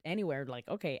walk in anywhere. Like,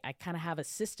 okay, I kind of have a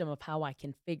system of how I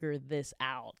can figure this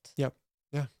out. Yep.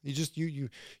 Yeah. You just, you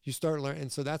start learning.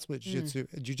 And so that's what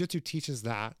jujitsu teaches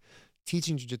that.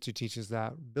 Teaching jujitsu teaches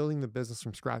that. Building the business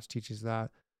from scratch teaches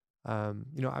that.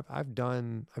 I've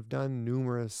done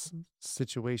numerous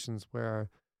situations where,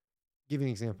 give you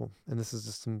an example, and this is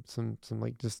just some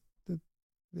like, just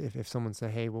if someone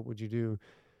said, hey, what would you do?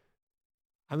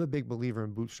 I'm a big believer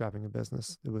in bootstrapping a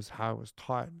business. It was how I was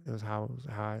taught. It was how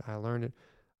I learned it.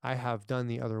 I have done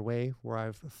the other way, where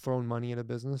I've thrown money at a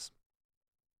business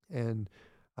and,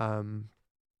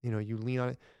 you lean on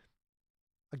it.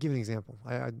 I'll give you an example.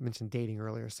 I mentioned dating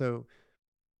earlier. So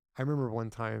I remember one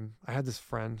time I had this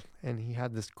friend and he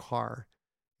had this car.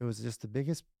 It was just the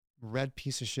biggest red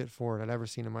piece of shit Ford I'd ever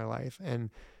seen in my life. And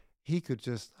he could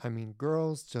just,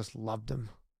 girls just loved him.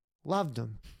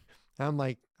 And I'm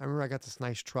like, I remember I got this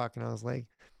nice truck and I was like,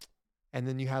 and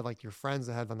then you had like your friends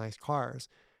that had the nice cars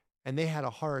and they had a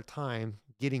harder time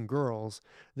getting girls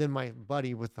than my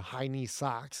buddy with the high knee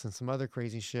socks and some other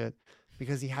crazy shit,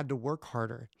 because he had to work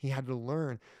harder. He had to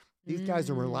learn. These guys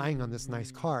are relying on this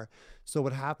nice car. So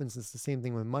what happens is the same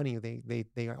thing with money. They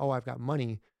oh, I've got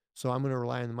money, so I'm going to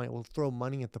rely on the money. We'll throw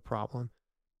money at the problem.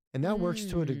 And that works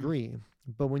to a degree.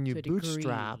 But when you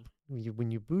bootstrap,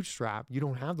 when you bootstrap, you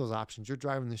don't have those options. You're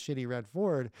driving the shitty red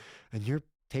Ford and you're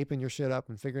taping your shit up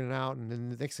and figuring it out. And then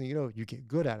the next thing you know, you get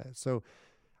good at it. So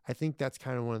I think that's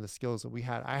kind of one of the skills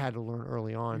that I had to learn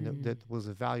early on, that was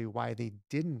a value why they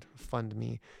didn't fund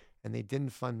me. And they didn't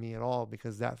fund me at all,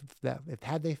 because that if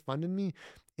had they funded me,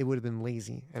 it would have been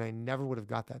lazy and I never would have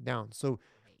got that down. So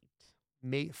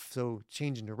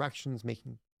changing directions,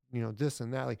 making, this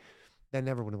and that, like that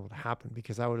never would have happened,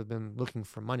 because I would have been looking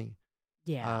for money.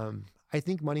 Yeah. I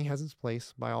think money has its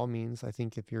place by all means. I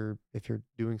think if you're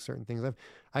doing certain things,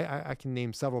 I can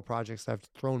name several projects I've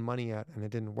thrown money at and it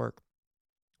didn't work,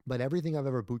 but everything I've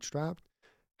ever bootstrapped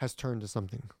has turned to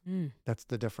something. That's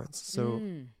the difference. So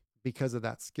because of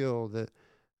that skill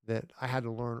that I had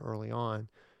to learn early on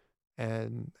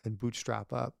and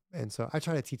bootstrap up. And so I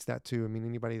try to teach that too.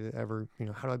 Anybody that ever,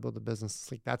 how do I build a business?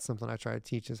 It's like, that's something I try to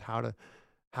teach, is how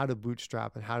to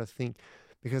bootstrap and how to think.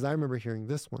 Because I remember hearing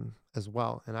this one as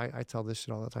well. And I tell this shit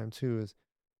all the time too, is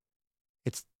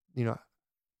it's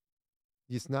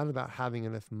not about having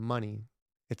enough money.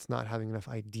 It's not having enough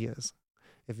ideas.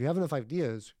 If you have enough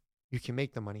ideas, you can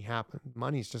make the money happen.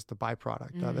 Money is just the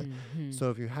byproduct of it. So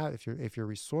if you're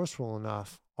resourceful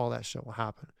enough, all that shit will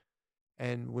happen.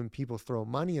 And when people throw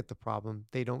money at the problem,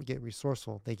 they don't get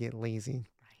resourceful. They get lazy.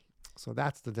 Right. So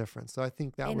that's the difference. So I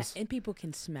think and people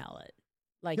can smell it.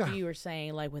 Like you were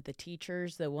saying, like with the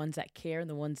teachers, the ones that care and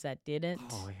the ones that didn't.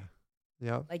 Oh yeah.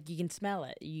 Yeah. Like you can smell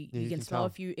it. You can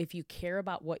smell if you care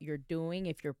about what you're doing,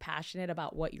 if you're passionate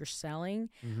about what you're selling,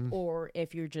 or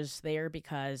if you're just there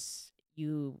because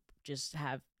you just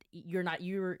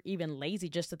you're even lazy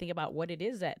just to think about what it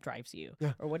is that drives you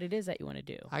or what it is that you want to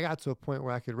do. I got to a point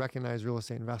where I could recognize real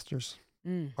estate investors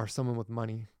or someone with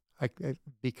money.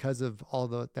 Because of all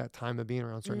that time of being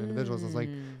around certain individuals, it's like,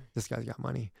 this guy's got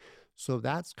money. So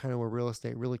that's kind of where real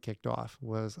estate really kicked off.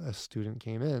 Was a student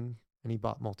came in and he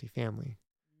bought multifamily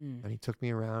and he took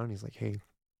me around. He's like, hey,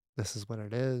 this is what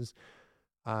it is.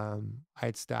 I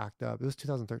had stacked up. It was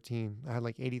 2013. I had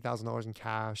like $80,000 in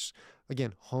cash.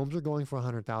 Again, homes were going for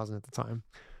 $100,000 at the time.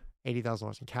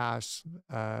 $80,000 in cash.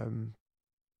 And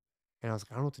I was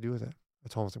like, I don't know what to do with it. I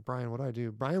told him, I was like, Brian, what do I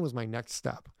do? Brian was my next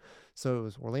step. So it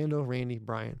was Orlando, Randy,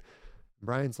 Brian.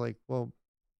 Brian's like, well,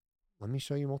 let me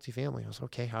show you multifamily. I was like,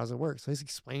 okay, how does it work? So he's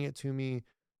explaining it to me.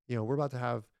 We're about to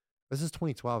have, this is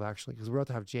 2012 actually, because we're about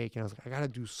to have Jake. And I was like, I got to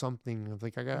do something. I was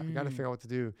like, I got to figure out what to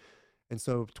do. And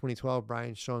so 2012,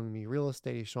 Brian's showing me real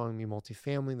estate. He's showing me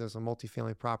multifamily. There's a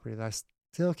multifamily property that I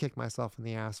still kick myself in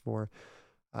the ass for.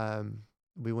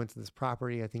 We went to this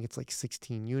property. I think it's like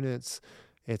 16 units.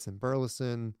 It's in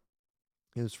Burleson.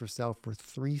 It was for sale for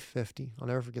 350. I'll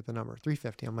never forget the number,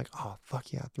 350. I'm like, oh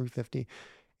fuck yeah, 350.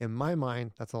 In my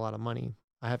mind, that's a lot of money.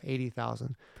 I have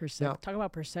 80,000. Now Talk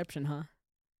about perception, huh?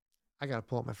 I got to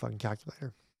pull up my fucking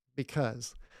calculator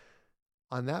because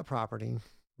on that property,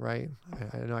 right?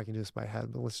 I know I can do this by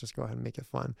head, but let's just go ahead and make it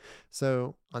fun.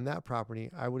 So on that property,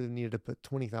 I would have needed to put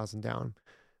 20,000 down.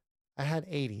 I had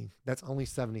 80. That's only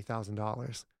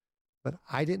 $70,000. But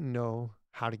I didn't know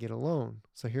how to get a loan.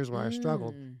 So here's where I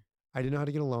struggled. I didn't know how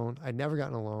to get a loan. I'd never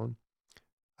gotten a loan.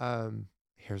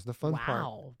 Here's the fun part.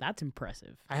 Wow, that's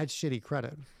impressive. I had shitty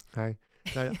credit. Okay.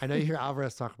 Now, I know you hear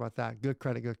Alvarez talk about that. Good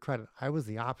credit, good credit. I was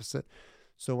the opposite.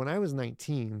 So when I was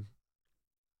 19,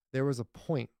 there was a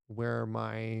point where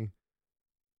I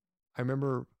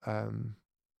remember I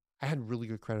had really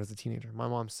good credit as a teenager. My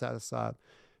mom set us up.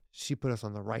 She put us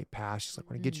on the right path. She's like,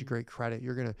 when I get you great credit,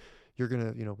 you're gonna,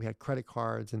 we had credit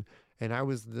cards and I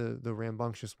was the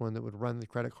rambunctious one that would run the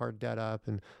credit card debt up,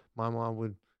 and my mom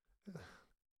would,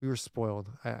 we were spoiled.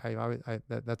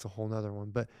 That's a whole nother one,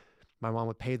 but my mom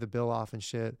would pay the bill off and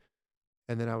shit.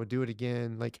 And then I would do it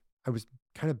again. Like I was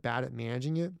kind of bad at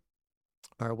managing it,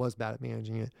 or I was bad at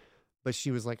managing it, but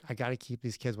she was like, I got to keep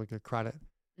these kids with good credit.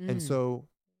 And so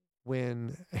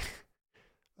when,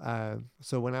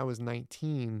 when I was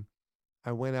 19,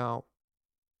 I went out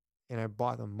and I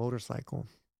bought a motorcycle.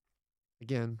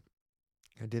 Again,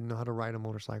 I didn't know how to ride a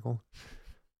motorcycle.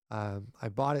 I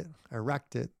bought it, I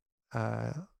wrecked it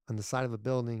on the side of a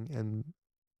building, and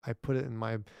I put it in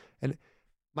and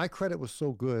my credit was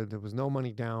so good. There was no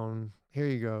money down. Here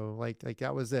you go. Like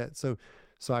that was it. So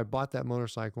I bought that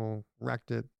motorcycle,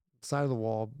 wrecked it, side of the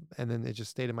wall, and then it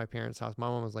just stayed in my parents' house. My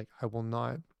mom was like,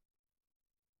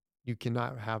 you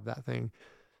cannot have that thing.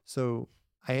 So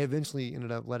I eventually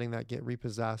ended up letting that get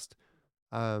repossessed.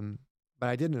 But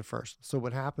I didn't at first. So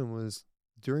what happened was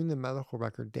during the medical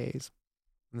record days,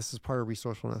 and this is part of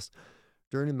resourcefulness,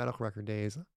 during the medical record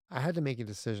days, I had to make a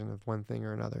decision of one thing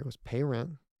or another. It was pay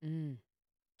rent,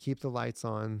 keep the lights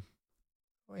on,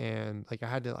 and like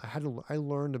I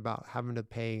learned about having to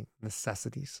pay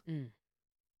necessities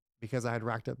because I had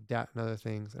racked up debt and other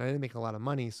things, and I didn't make a lot of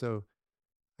money. So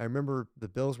I remember the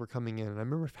bills were coming in, and I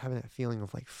remember having that feeling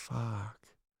of like, fuck,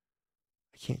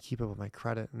 I can't keep up with my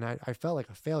credit. And I felt like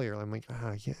a failure. I'm like,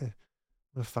 I can't, I'm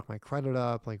gonna fuck my credit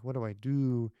up. Like, what do I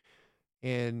do?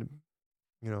 And,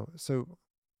 so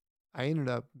I ended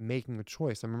up making a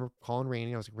choice. I remember calling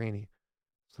Randy. I was like, Randy,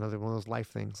 it's another one of those life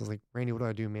things. I was like, Randy, what do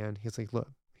I do, man? He's like, look,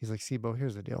 Sibo,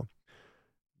 here's the deal.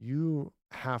 You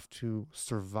have to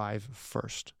survive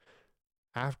first.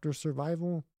 After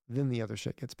survival, then the other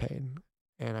shit gets paid.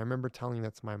 And I remember telling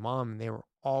that to my mom, and they were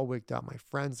all wigged out. My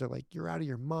friends, they're like, you're out of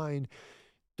your mind.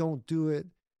 Don't do it.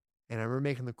 And I remember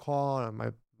making the call to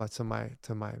my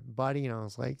buddy, and I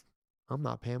was like, I'm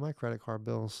not paying my credit card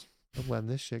bills. I'm letting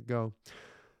this shit go.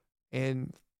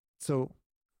 And so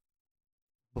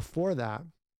before that,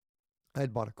 I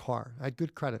had bought a car. I had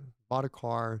good credit, bought a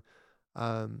car.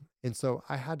 And so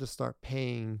I had to start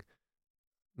paying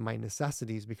my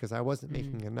necessities because I wasn't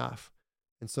making enough.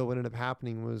 And so what ended up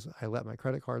happening was I let my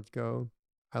credit cards go.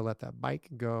 I let that bike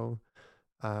go.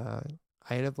 I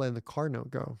ended up letting the car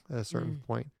note go at a certain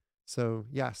point. So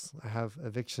yes, I have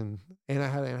eviction, and I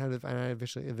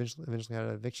eventually had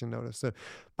an eviction notice. So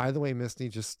by the way, Misty,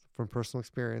 just from personal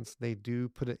experience, they do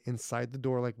put it inside the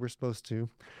door like we're supposed to.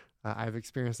 I've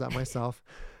experienced that myself.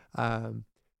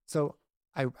 So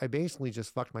I basically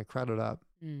just fucked my credit up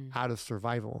out of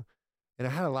survival. And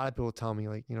I had a lot of people tell me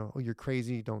like, oh, you're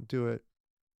crazy, don't do it.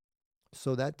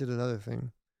 So that did another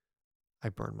thing. I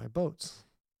burned my boats.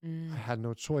 I had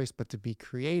no choice but to be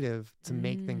creative to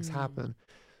make things happen.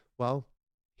 Well,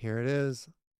 here it is.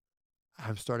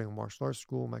 I'm starting a martial arts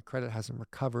school. My credit hasn't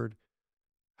recovered.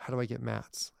 How do I get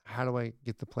mats? How do I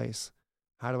get the place?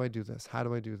 How do I do this? How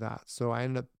do I do that? So I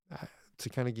ended up, to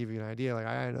kind of give you an idea, like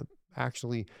I ended up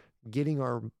actually getting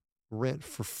our rent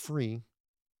for free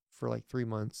for like 3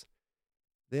 months.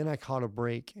 Then I caught a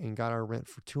break and got our rent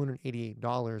for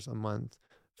 $288 a month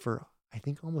for, I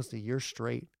think, almost a year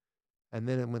straight. And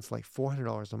then it went to like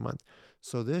 $400 a month.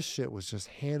 So this shit was just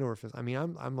hand over fist. I mean,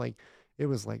 I'm like, it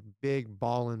was like big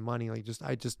ballin' money. Like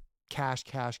I just cash.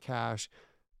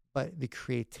 But the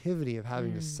creativity of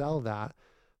having to sell that,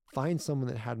 find someone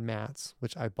that had mats,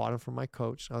 which I bought them from my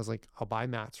coach. I was like, I'll buy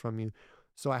mats from you.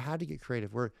 So I had to get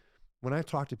creative. When I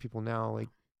talk to people now,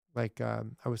 I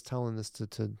was telling this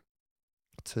to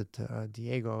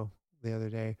Diego the other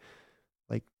day,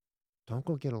 like, don't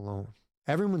go get a loan.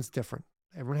 Everyone's different.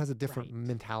 Everyone has a different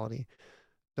mentality.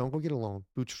 Don't go get a loan.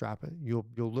 Bootstrap it. You'll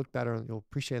look better and you'll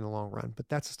appreciate it in the long run. But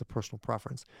that's just a personal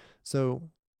preference. So,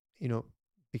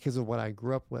 because of what I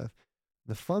grew up with,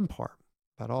 the fun part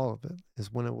about all of it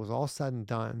is when it was all said and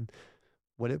done,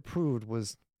 what it proved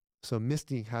was, so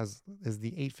Misty is the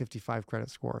 855 credit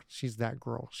score. She's that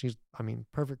girl. She's, I mean,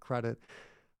 perfect credit.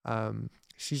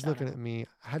 She's Shout looking out. at me.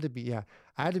 I had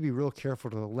to be real careful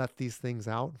to let these things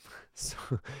out, so,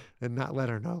 and not let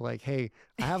her know, like, hey,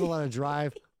 I have a lot of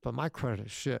drive, but my credit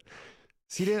is shit.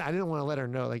 I didn't want to let her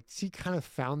know. Like, she kind of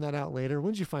found that out later.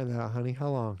 When did you find that out, honey? How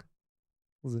long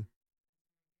was it?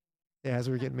 Yeah, as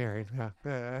we were getting married. Yeah, I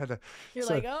had to. You're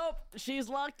So like, oh, she's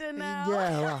locked in now.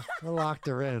 yeah, I locked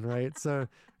her in, right? So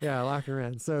yeah, I locked her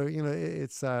in. So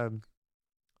it's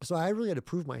so I really had to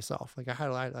prove myself. Like I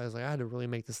was like I had to really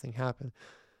make this thing happen.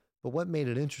 But what made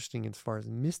it interesting as far as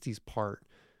Misty's part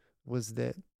was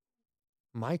that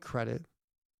my credit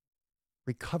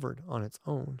recovered on its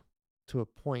own to a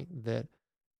point that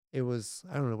it was,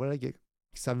 I don't know, what did I get?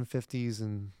 750s,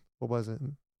 and what was it?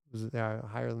 Was it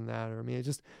higher than that? Or I mean, it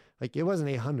just, like, it wasn't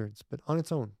 800s, but on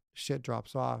its own, shit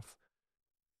drops off.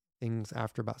 Things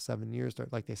after about 7 years,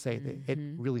 like they say, it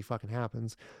really fucking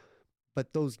happens.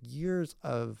 But those years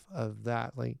of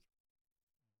that, like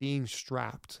being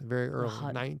strapped very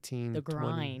early, 19, the 20,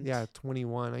 grind. yeah,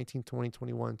 21, 19, 20,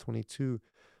 21, 22,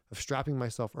 of strapping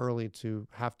myself early to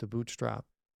have to bootstrap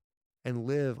and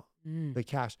live the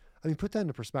cash. I mean, put that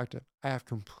into perspective. I have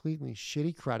completely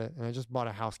shitty credit and I just bought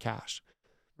a house cash.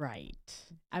 Right.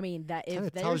 I mean, that Kinda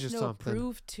if tells there's you no something.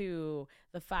 proof to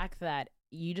the fact that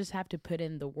you just have to put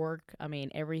in the work. I mean,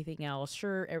 everything else,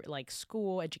 sure, like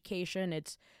school, education,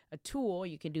 it's a tool.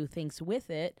 You can do things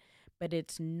with it, but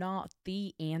it's not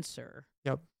the answer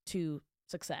Yep. to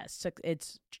success. So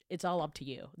it's all up to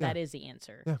you. Yeah. That is the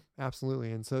answer. Yeah,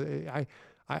 absolutely. And so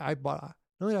I bought, not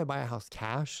only did I buy a house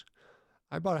cash,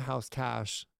 I bought a house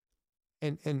cash,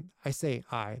 and I say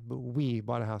but we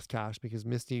bought a house cash because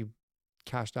Misty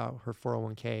cashed out her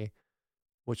 401k,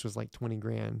 which was like 20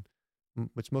 grand,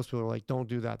 which most people are like, don't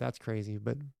do that. That's crazy.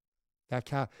 But that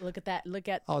Look at that. Look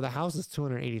at the house is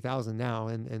 280,000 now.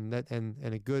 And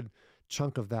a good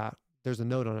chunk of that, there's a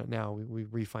note on it now. We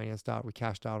refinanced out, we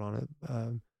cashed out on it.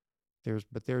 There's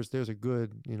a good, there's a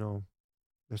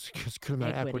good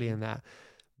amount of equity in that.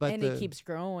 But and it keeps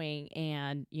growing,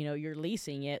 and you're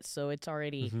leasing it, so it's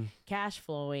already cash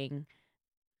flowing.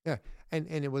 Yeah, and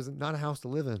it was not a house to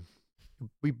live in.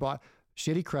 We bought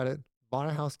shitty credit, bought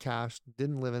a house cash,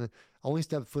 didn't live in it. Only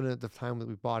stepped foot in it at the time that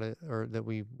we bought it, or that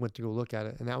we went to go look at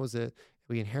it, and that was it.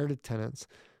 We inherited tenants,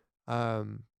 but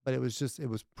it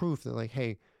was proof that, like,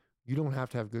 hey, you don't have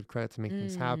to have good credit to make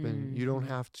things happen. You don't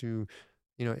have to,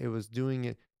 it was doing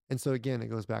it. And so again, it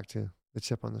goes back to the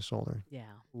chip on the shoulder. Yeah.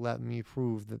 Let me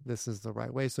prove that this is the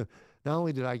right way. So not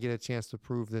only did I get a chance to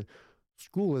prove that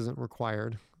school isn't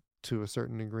required to a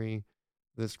certain degree,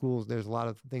 the schools, there's a lot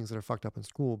of things that are fucked up in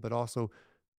school, but also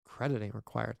credit ain't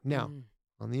required. Now,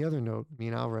 on the other note, me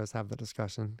and Alvarez have the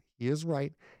discussion. He is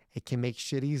right. It can make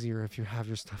shit easier if you have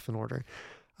your stuff in order.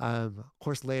 Of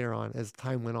course, later on, as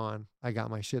time went on, I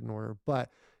got my shit in order. But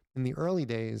in the early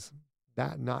days,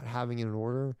 that not having it in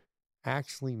order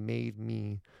actually made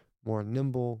me more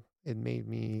nimble. It made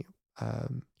me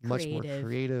much more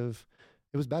creative.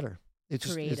 It was better.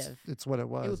 It's creative. It's what it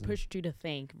was. It would push you to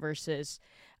think versus,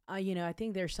 I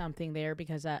think there's something there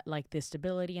because that, like the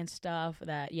stability and stuff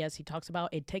that, yes, he talks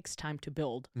about, it takes time to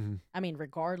build. I mean,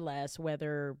 regardless,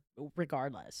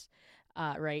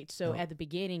 right? So at the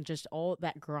beginning, just all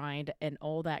that grind and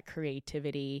all that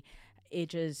creativity,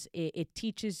 it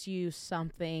teaches you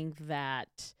something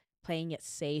that playing it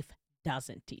safe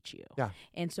doesn't teach you. Yeah.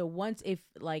 And so once, if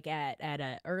like at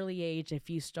an early age, if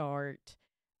you start,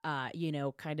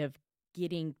 kind of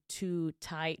getting too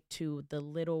tight to the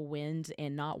little wins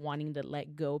and not wanting to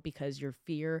let go because you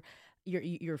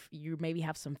maybe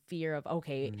have some fear of,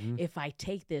 okay, if I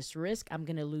take this risk, I'm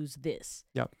going to lose this.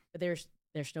 Yep. But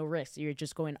there's no risk. You're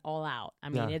just going all out. I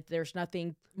mean, there's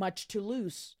nothing much to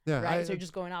lose, right? So you're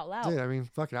just going out loud. Dude, I mean,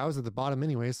 fuck it. I was at the bottom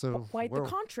anyway, so quite the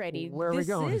contrary. Where are we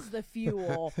going? This is the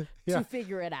fuel to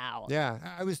figure it out. Yeah,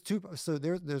 I was too. So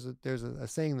there's a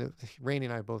saying that Rainey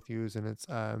and I both use, and it's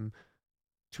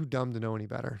too dumb to know any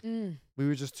better. We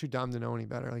were just too dumb to know any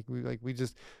better.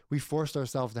 We forced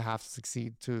ourselves to have to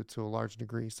succeed to a large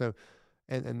degree. So,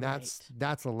 and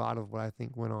that's a lot of what I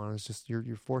think went on. Is just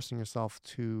you're forcing yourself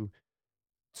to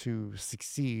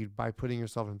succeed by putting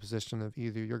yourself in a position of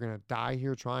either you're going to die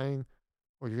here trying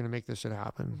or you're going to make this shit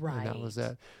happen. Right. And that was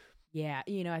it. Yeah.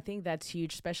 I think that's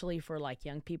huge, especially for like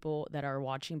young people that are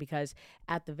watching, because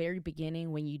at the very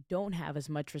beginning, when you don't have as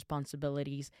much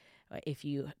responsibilities, if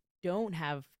you don't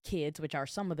have kids, which are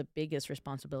some of the biggest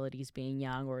responsibilities being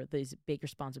young, or these big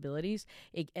responsibilities,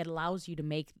 it allows you to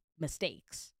make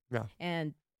mistakes. Yeah.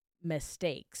 And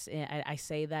mistakes. And I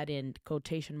say that in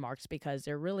quotation marks because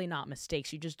they're really not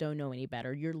mistakes. You just don't know any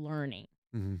better. You're learning.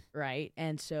 Mm-hmm. Right.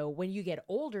 And so when you get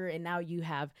older and now you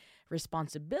have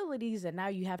responsibilities and now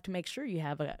you have to make sure you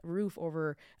have a roof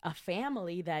over a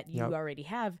family that you Yep. already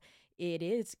have,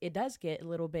 it does get a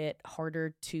little bit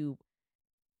harder to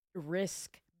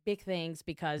risk big things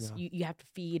because Yeah. you have to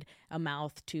feed a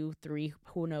mouth, 2, 3,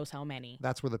 who knows how many.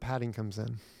 That's where the padding comes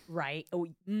in. Right. Oh,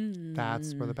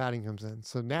 That's where the padding comes in.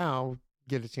 So now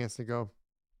get a chance to go,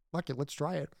 fuck it, let's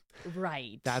try it.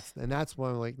 right. That's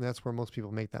where most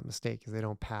people make that mistake, is they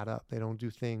don't pad up. They don't do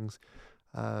things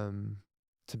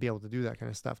to be able to do that kind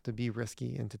of stuff, to be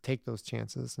risky and to take those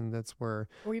chances. And that's where,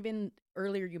 or even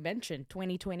earlier you mentioned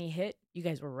 2020 hit, you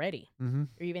guys were ready. mm-hmm.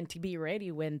 Or even to be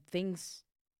ready when things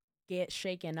get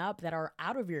shaken up that are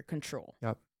out of your control.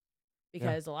 Yep.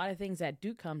 Because a lot of things that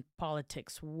do come,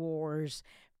 politics, wars,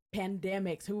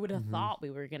 pandemics, who would have Mm-hmm. thought we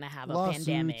were going to have Lawsuits.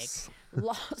 a pandemic?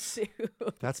 Lawsuit.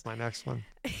 That's my next one.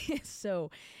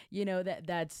 So, you know,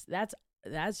 that's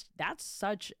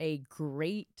such a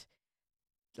great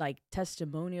like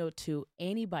testimonial to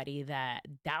anybody that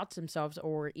doubts themselves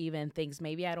or even thinks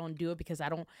maybe I don't do it because I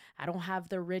don't have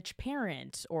the rich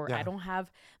parents, or I don't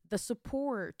have the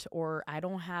support, or I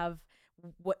don't have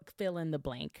what, fill in the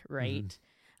blank, right?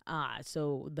 Mm-hmm.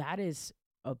 So that is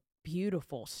a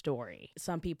beautiful story.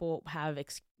 Some people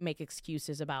make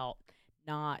excuses about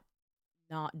not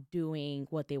doing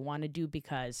what they want to do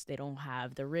because they don't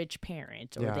have the rich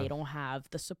parents, or they don't have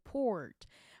the support,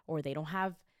 or they don't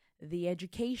have the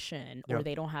education, or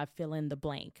they don't have fill in the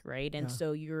blank, right? And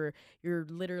so you're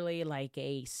literally like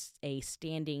a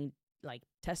standing like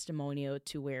testimonial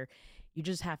to where you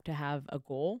just have to have a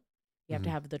goal. You have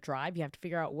to have the drive. You have to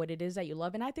figure out what it is that you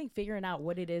love. And I think figuring out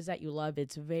what it is that you love,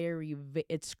 it's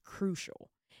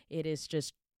crucial.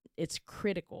 It's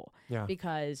critical. Yeah.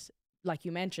 Because like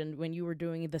you mentioned, when you were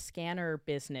doing the scanner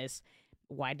business,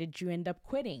 why did you end up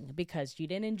quitting? Because you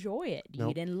didn't enjoy it. Nope.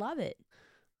 You didn't love it.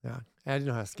 Yeah. And I didn't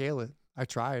know how to scale it. I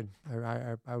tried.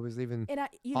 I was even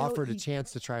offered a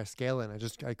chance to try to scale it. And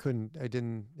I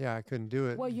couldn't do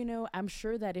it. Well, you know, I'm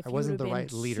sure that if you would have been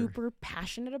super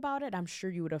passionate about it, I'm sure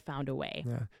you would have found a way.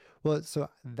 Yeah. Well, so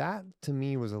that to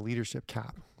me was a leadership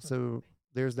cap. So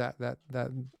there's that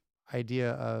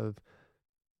idea of,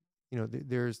 you know,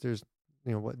 there's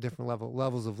you know, what different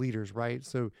levels of leaders, right?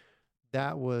 So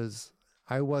I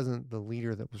wasn't the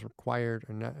leader that was required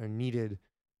or needed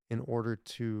in order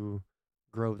to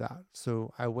grow that.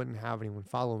 So I wouldn't have anyone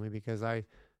follow me because I'd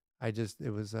hit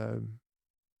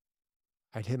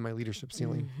my leadership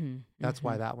ceiling. That's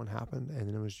why that one happened. And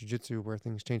then it was jiu-jitsu where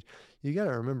things changed. You got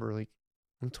to remember, like,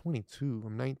 I'm 22,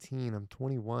 I'm 19, I'm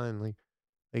 21.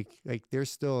 Like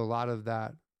there's still a lot of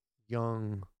that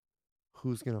young,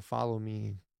 who's going to follow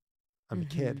me? I'm a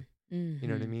kid. You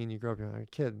know what I mean? You grow up, you're like a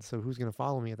kid. So who's going to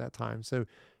follow me at that time? So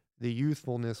the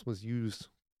youthfulness was used.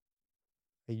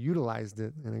 I utilized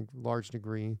it in a large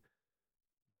degree,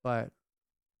 but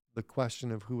the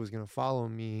question of who was going to follow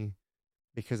me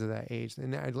because of that age.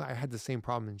 And I had the same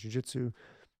problem in jiu-jitsu,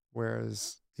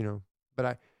 whereas, you know,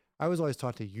 but I was always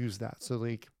taught to use that. So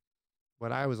like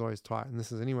what I was always taught, and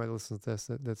this is anyone that listens to this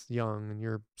that's young and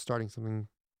you're starting something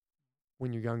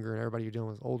when you're younger and everybody you're dealing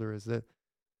with is older, is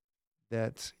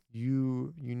that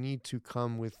you need to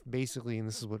come with basically, and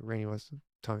this is what Rainey was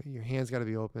telling me, your hands got to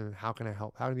be open. How can I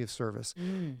help? How can I be of service?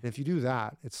 And if you do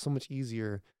that, it's so much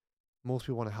easier. Most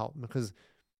people want to help because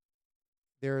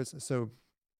there's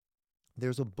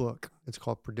a book. It's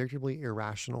called Predictably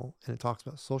Irrational, and it talks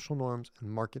about social norms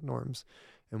and market norms.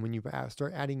 And when you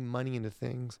start adding money into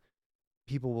things,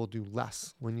 people will do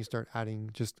less. When you start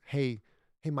adding just, hey,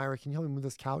 Myra, can you help me move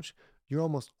this couch? You're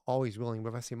almost always willing. But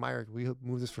if I say, Myra, we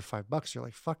move this for $5, you're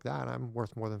like, fuck that. I'm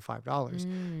worth more than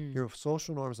 $5. Your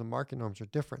social norms and market norms are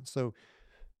different. So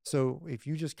if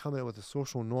you just come in with a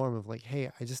social norm of like,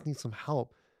 hey, I just need some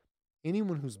help,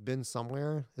 anyone who's been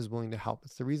somewhere is willing to help.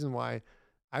 It's the reason why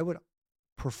I would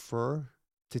prefer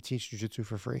to teach jiu-jitsu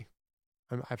for free.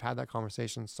 I've had that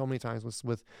conversation so many times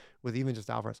with even just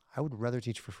Alvarez. I would rather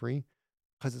teach for free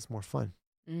because it's more fun.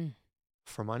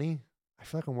 For money, I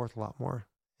feel like I'm worth a lot more.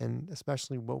 And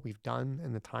especially what we've done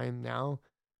and the time now,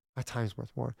 my time's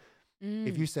worth more.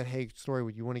 If you said, hey, Story,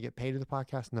 would you want to get paid to the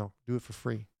podcast? No, do it for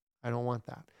free. I don't want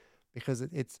that because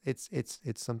it's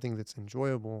something that's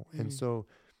enjoyable. And so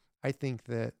I think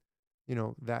that, you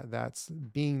know, that's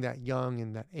being that young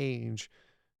and that age,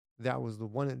 that was the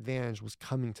one advantage, was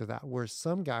coming to that. Whereas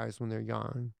some guys, when they're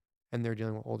young and they're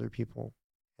dealing with older people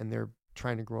and they're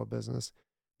trying to grow a business,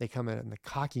 they come at it in the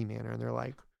cocky manner and they're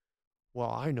like,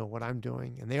 well, I know what I'm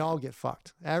doing. And they all get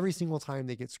fucked. Every single time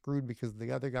they get screwed because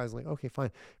the other guy's like, okay,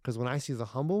 fine. Because when I see the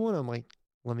humble one, I'm like,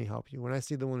 let me help you. When I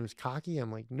see the one who's cocky,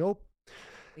 I'm like, nope.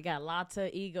 We got lots of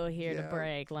ego here to Yeah.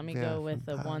 break. Let me Yeah. go with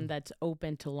the one that's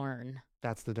open to learn.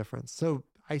 That's the difference. So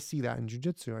I see that in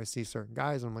jujitsu. I see certain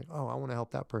guys and I'm like, oh, I want to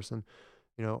help that person,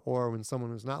 or when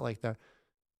someone who's not like that,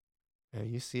 and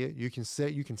you see it, you can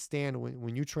sit, you can stand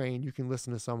when you train, you can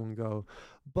listen to someone go,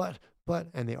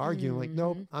 and they argue. I'm like,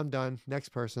 nope, I'm done. Next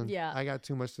person. Yeah. I got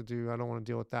too much to do. I don't want to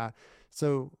deal with that.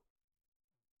 So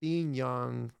being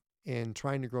young and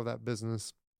trying to grow that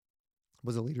business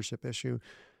was a leadership issue.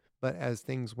 But as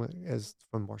things went, as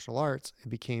from martial arts, it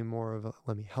became more of a,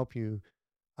 let me help you.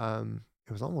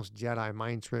 It was almost Jedi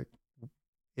mind trick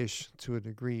ish to a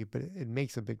degree, but it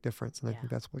makes a big difference. And I think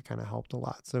that's what kind of helped a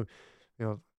lot. So,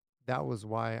 that was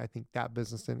why I think that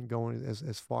business didn't go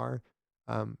as far.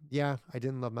 I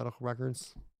didn't love medical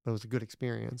records, but it was a good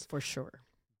experience. For sure.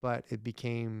 But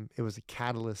it was a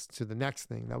catalyst to the next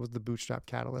thing. That was the bootstrap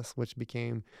catalyst, which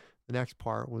became the next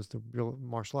part was the real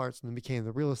martial arts, and then became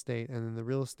the real estate. And then the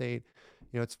real estate,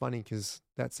 it's funny because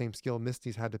that same skill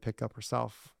Misty's had to pick up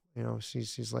herself.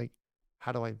 She's like,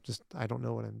 how do I don't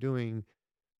know what I'm doing.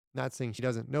 Not saying she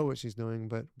doesn't know what she's doing,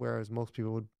 but whereas most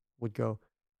people would go,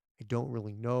 I don't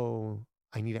really know.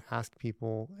 I need to ask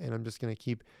people, and I'm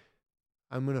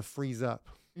going to freeze up.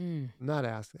 Not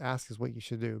ask is what you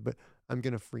should do, but I'm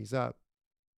going to freeze up.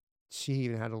 She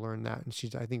even had to learn that.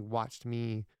 And I think, watched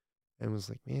me and was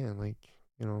like, man,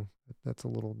 that's a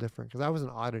little different. Cause I was an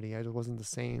oddity. I just wasn't the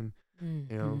same,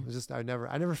 it was just, I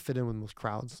never fit in with most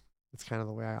crowds. It's kind of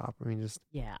the way I operate.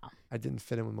 I didn't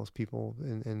fit in with most people.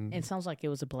 And it sounds like it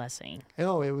was a blessing.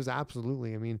 No, it was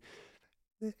absolutely.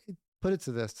 Put it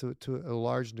to this, to a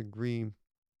large degree,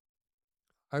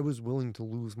 I was willing to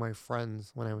lose my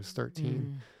friends when I was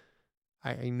 13.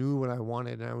 I knew what I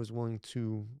wanted, and I was willing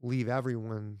to leave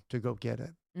everyone to go get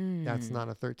it. That's not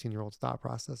a 13-year-old's thought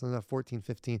process. And at 14,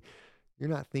 15, you're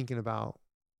not thinking about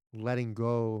letting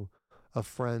go of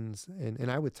friends. And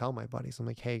I would tell my buddies, I'm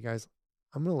like, hey guys,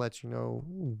 I'm going to let you know,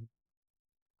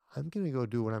 I'm going to go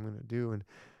do what I'm going to do. And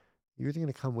you're either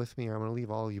going to come with me or I'm going to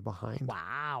leave all of you behind.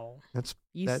 Wow.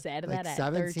 You said that at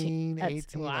 17, 13.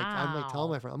 18. Wow. I'm like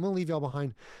telling my friend, I'm going to leave y'all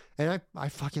behind. And I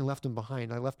fucking left them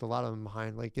behind. I left a lot of them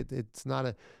behind. It's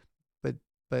not but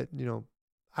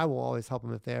I will always help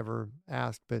them if they ever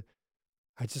ask, but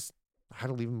I had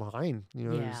to leave them behind. It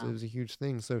was a huge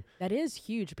thing. So that is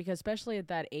huge, because especially at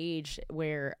that age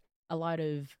where a lot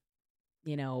of,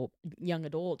 young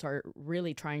adults are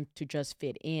really trying to just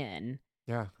fit in.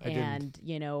 Yeah.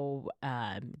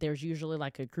 There's usually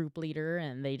like a group leader,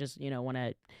 and they just, want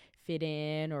to fit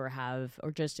in or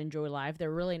just enjoy life. They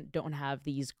really don't have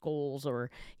these goals or,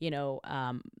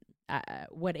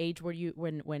 what age were you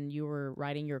when you were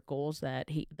writing your goals that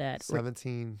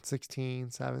 17,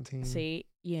 16, 17. See,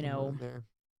 there.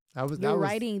 You're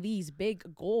writing these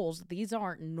big goals. These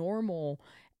aren't normal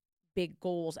big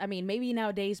goals. I mean, maybe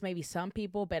nowadays, maybe some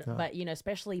people, but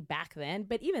especially back then.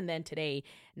 But even then, today,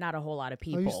 not a whole lot of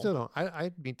people. Oh, you still don't.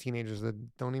 I meet teenagers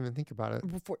that don't even think about it.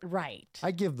 Right.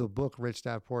 I give the book Rich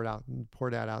Dad Poor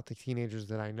Dad out to teenagers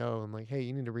that I know. I'm like, hey,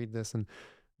 you need to read this, and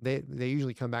they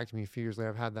usually come back to me a few years later.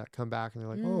 I've had that come back, and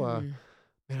they're like, oh,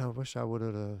 man, I wish I would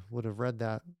have read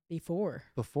that before.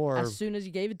 As soon as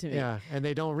you gave it to me. Yeah, and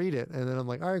they don't read it, and then I'm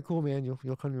like, all right, cool, man,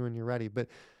 you'll come to me when you're ready. But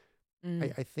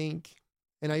I think.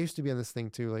 And I used to be on this thing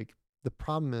too. Like, the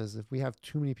problem is if we have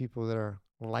too many people that are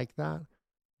like that,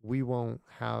 we won't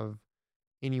have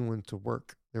anyone to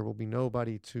work. There will be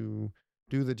nobody to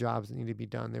do the jobs that need to be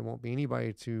done. There won't be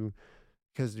anybody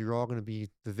because you're all going to be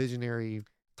the visionary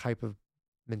type of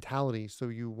mentality. So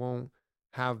you won't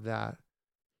have that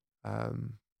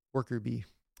worker bee.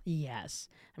 Yes.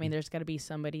 I mean, there's got to be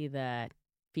somebody that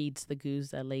feeds the goose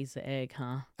that lays the egg,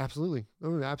 huh? Absolutely.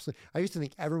 Oh, absolutely. I used to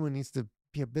think everyone needs to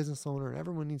be a business owner and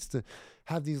everyone needs to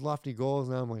have these lofty goals.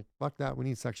 Now I'm like, fuck that. We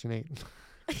need Section 8.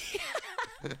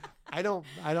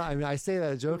 I say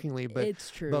that jokingly, but it's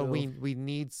true. But we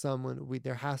need someone.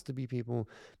 There has to be people,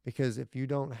 because if you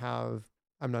don't have,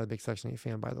 I'm not a big Section 8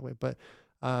 fan, by the way, but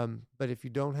if you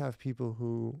don't have people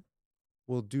who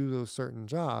will do those certain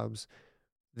jobs,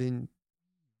 then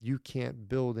you can't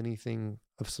build anything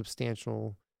of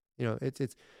substantial.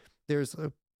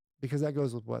 Because that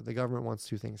goes with what the government wants: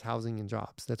 two things: housing and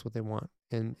jobs. That's what they want.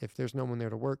 And if there's no one there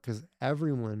to work, because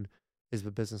everyone is a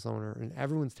business owner and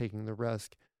everyone's taking the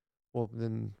risk, well,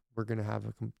 then we're going to have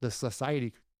the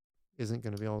society isn't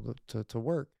going to be able to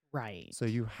work. Right. So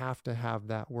you have to have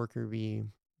that worker bee,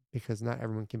 because not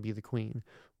everyone can be the queen,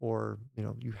 or,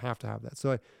 you have to have that.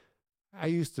 So I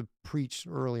used to preach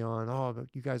early on, oh, but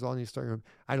you guys all need to start your own.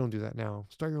 I don't do that now.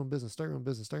 Start your own business, start your own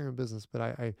business, start your own business. But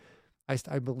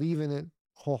I believe in it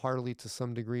wholeheartedly to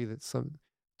some degree, that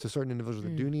to certain individuals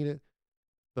that Mm. do need it.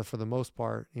 But for the most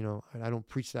part, I don't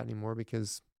preach that anymore,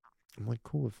 because I'm like,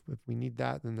 cool, if we need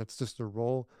that, then that's just their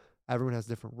role. Everyone has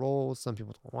different roles. Some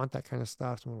people don't want that kind of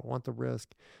stuff. Some people don't want the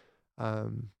risk.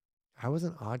 Um, I was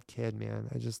an odd kid, man.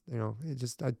 I just,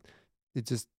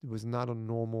 it was not a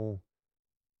normal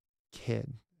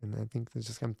kid. And I think that's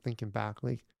just, I'm thinking back,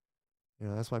 like,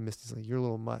 that's why Misty's like, you're a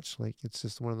little much. Like, it's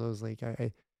just one of those, like,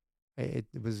 it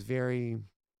was very,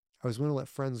 I was willing to let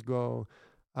friends go.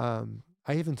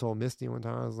 I even told Misty one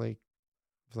time,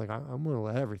 I'm going to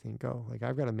let everything go. Like,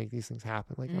 I've got to make these things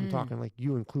happen. Like, I'm Mm. talking like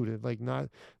you included, like, not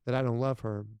that I don't love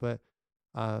her, but,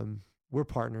 we're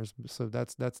partners. So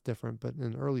that's different. But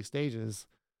in early stages,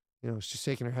 she's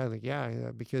shaking her head like,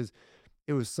 yeah, because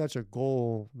it was such a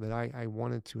goal that I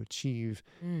wanted to achieve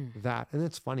Mm. that. And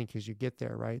it's funny because you get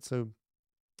there, right? So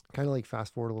kind of like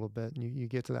fast forward a little bit, and you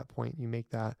get to that point, you make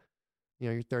that,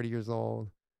 you're 30 years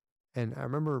old. And I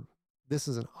remember, this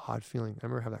is an odd feeling. I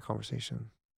remember having that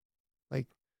conversation, like,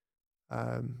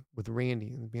 with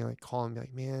Randy, and being like, calling me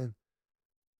like, man,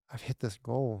 I've hit this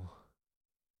goal.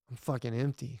 I'm fucking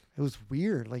empty. It was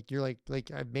weird. Like, you're like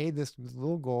I made this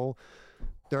little goal.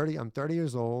 I'm 30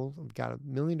 years old. I've got $1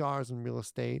 million in real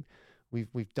estate.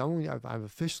 We've done. I'm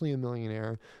officially a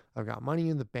millionaire. I've got money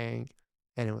in the bank,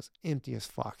 and it was empty as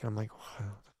fuck. And I'm like, what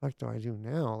the fuck do I do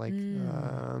now? Like,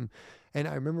 Mm. and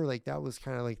I remember, like, that was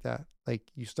kind of like that.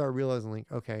 Like, you start realizing, like,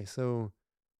 okay, so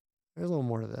there's a little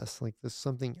more to this. Like, there's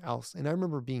something else. And I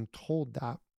remember being told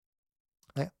that.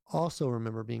 I also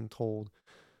remember being told,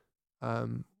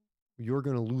 um, you're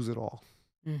gonna lose it all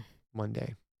Mm. one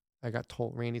day.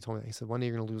 Randy told me that. He said, one day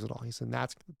you're going to lose it all. He said,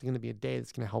 that's going to be a day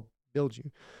that's going to help build you.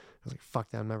 I was like,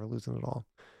 fuck that. I'm never losing it all.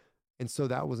 And so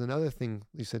that was another thing,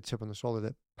 you said, chip on the shoulder,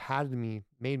 that patted me,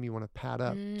 made me want to pad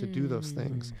up to do those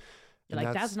things. Mm. You're And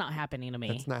like, that's not happening to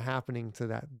that's me not happening to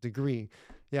that degree.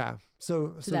 Yeah. So,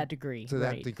 to that degree. to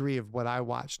that Right. degree of what I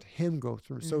watched him go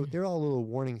through. So Mm. they're all little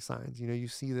warning signs. You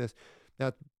see this.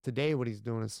 Now, today, what he's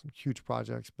doing is huge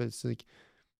projects, but it's like,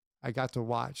 I got to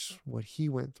watch what he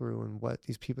went through and what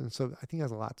these people, and so I think it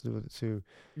has a lot to do with it too.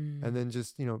 And Mm. then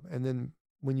just, and then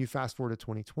when you fast forward to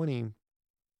 2020,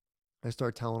 I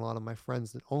started telling a lot of my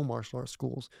friends that own martial arts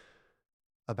schools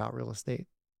about real estate.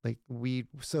 Like,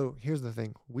 so here's the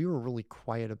thing, we were really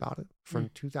quiet about it from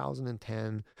Mm.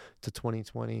 2010 to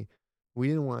 2020. We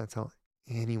didn't want to tell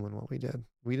anyone what we did.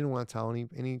 We didn't want to tell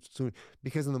any student,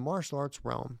 because in the martial arts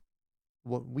realm,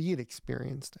 what we had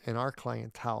experienced and our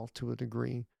clientele to a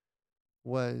degree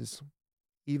was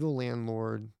evil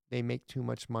landlord. They make too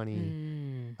much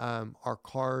money. Mm. Our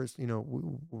cars,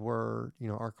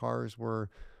 our cars were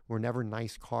never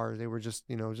nice cars. They were just,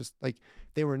 just like,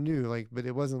 they were new, like, but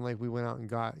it wasn't like we went out and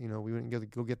got, we wouldn't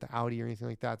go get the Audi or anything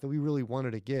like that we really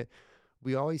wanted to get.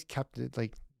 We always kept it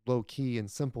like low key and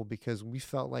simple, because we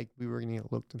felt like we were going to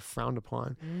get looked and frowned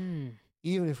upon, Mm.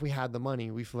 even if we had the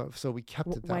money. So we kept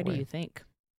it that Why do way. you think?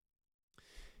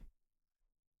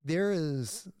 There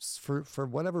is, for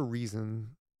whatever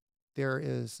reason, there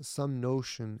is some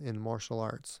notion in martial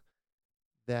arts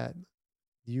that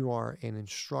you are an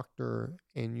instructor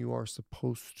and you are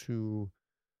supposed to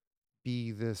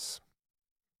be this,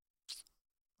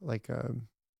 like, what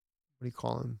do you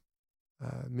call him,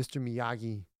 Mr.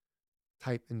 Miyagi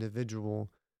type individual,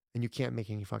 and you can't make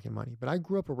any fucking money. But I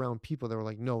grew up around people that were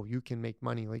like, no, you can make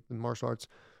money, like the martial arts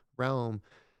realm.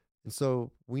 And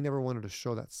so we never wanted to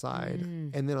show that side.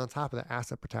 Mm. And then on top of that,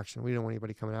 asset protection, we didn't want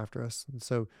anybody coming after us. And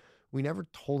so we never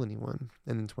told anyone.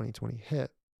 And then 2020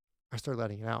 hit, I started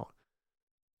letting it out.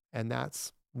 And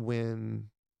that's when,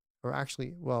 or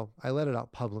actually, well, I let it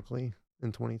out publicly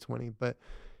in 2020, but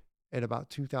at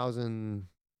about 2000,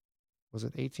 was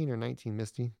it 18 or 19,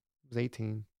 Misty? It was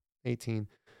 18.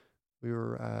 We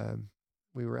were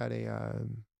at a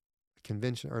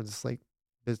convention, or this, like,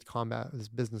 this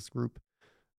business group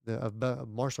of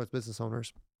martial arts business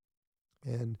owners.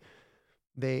 And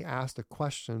they asked a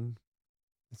question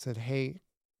and said, hey,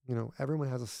 everyone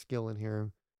has a skill in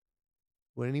here.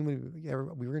 Would anyone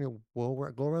we were going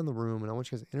to go around the room, and I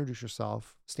want you guys to introduce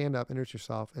yourself, stand up, introduce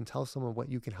yourself, and tell someone what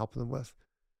you can help them with.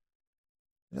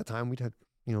 At that time, we'd had,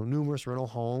 numerous rental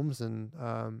homes. And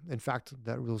in fact,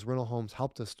 those rental homes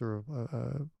helped us through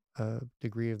a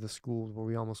degree of the schools where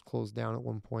we almost closed down at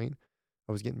one point.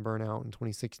 I was getting burnt out in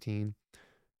 2016.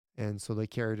 And so they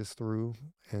carried us through.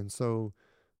 And so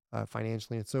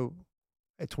financially, and so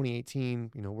at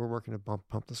 2018, we're working to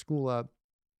pump the school up.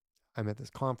 I'm at this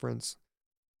conference.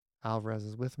 Alvarez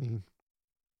is with me.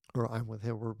 or I'm with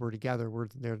him. We're together. We're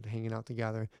there hanging out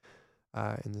together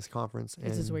in this conference.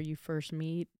 Is this And where you first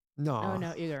meet? Oh, no,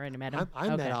 no, you already met him. I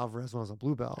met Okay. Alvarez when I was a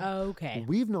blue belt. Okay.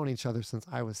 We've known each other since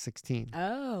I was 16.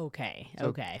 Okay. So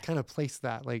Okay. kind of place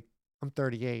that, like, I'm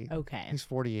 38. Okay. He's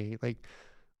 48. Like,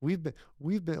 we've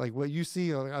been like, what you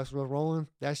see us rolling,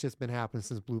 that shit's been happening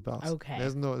since blue belts. Okay.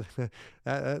 There's no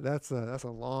that's a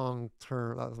long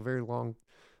term, that's a very long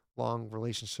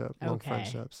relationship, long Okay.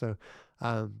 friendship. So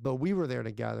but we were there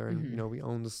together, and Mhm. we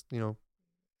owned this,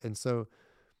 and so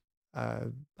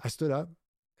I stood up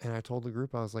and I told the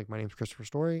group, I was like, my name's Christopher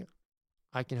Story.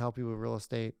 I can help you with real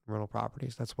estate, rental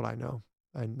properties. That's what I know,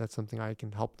 and that's something I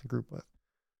can help the group with.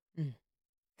 Mm.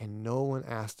 And no one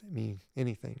asked me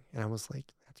anything. And I was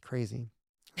like, that's crazy.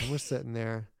 And we're sitting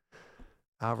there.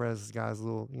 Alvarez got his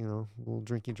little, little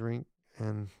drinky drink.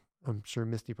 And I'm sure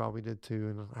Misty probably did too.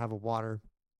 And I have a water.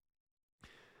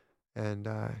 And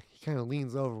he kind of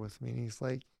leans over with me and he's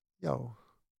like, yo,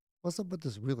 what's up with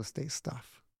this real estate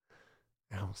stuff?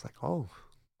 And I was like, oh,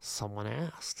 someone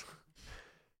asked.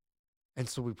 And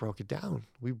so we broke it down.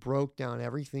 We broke down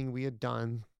everything we had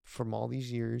done from all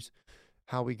these years,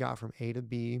 how we got from A to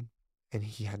B, and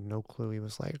he had no clue. He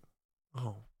was like,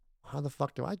 oh, how the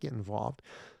fuck do I get involved?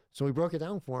 So we broke it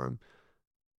down for him.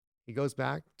 He goes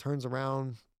back, turns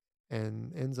around,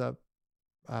 and ends up,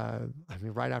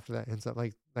 right after that, ends up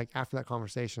like after that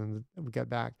conversation, we got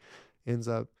back, ends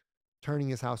up turning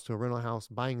his house to a rental house,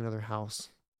 buying another house,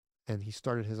 and he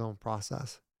started his own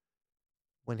process.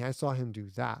 When I saw him do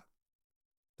that,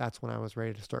 that's when I was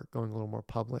ready to start going a little more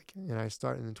public. And I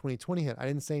started in 2020 hit. I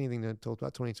didn't say anything until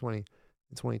about 2020. In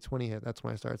 2020 hit, that's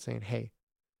when I started saying, hey,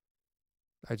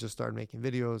 I just started making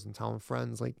videos and telling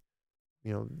friends, like,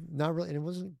 not really, and it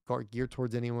wasn't geared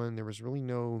towards anyone. There was really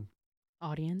no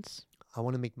audience. I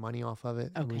want to make money off of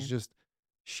it. Okay. It was just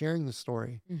sharing the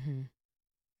story. Mm-hmm.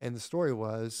 And the story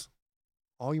was,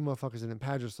 all you motherfuckers that didn't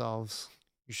pad yourselves,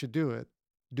 you should do it.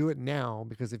 Do it now,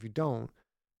 because if you don't,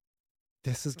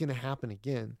 this is going to happen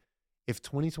again. If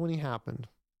 2020 happened,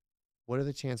 what are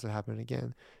the chances of happening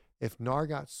again? If NAR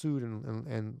got sued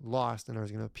and lost and I was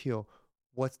going to appeal,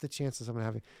 what's the chances of something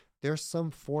happening? There's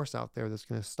some force out there that's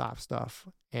going to stop stuff.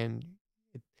 And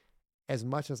as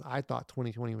much as I thought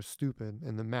 2020 was stupid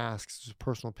and the masks, just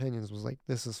personal opinions, was like,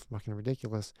 this is fucking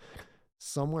ridiculous.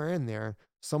 Somewhere in there,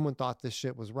 someone thought this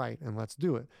shit was right and let's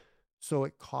do it. So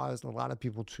it caused a lot of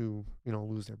people to,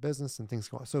 lose their business and things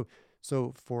go on.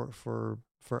 So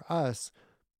for us,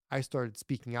 I started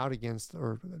speaking out against,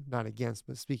 or not against,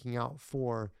 but speaking out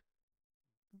for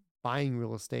buying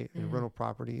real estate and rental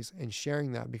properties and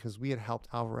sharing that, because we had helped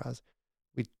Alvarez.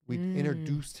 We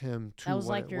introduced him to that was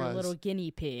what like it your was. little guinea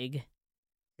pig.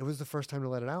 It was the first time to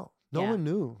let it out. No Yeah. one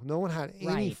knew. No one had any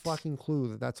Right. fucking clue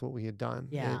that that's what we had done.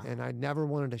 Yeah. And I never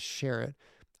wanted to share it.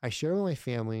 I shared with my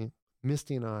family,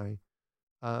 Misty and I.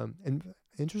 And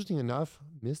interesting enough,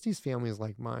 Misty's family is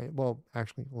like mine. Well,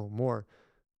 actually, a little more.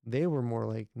 They were more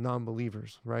like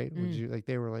non-believers, right?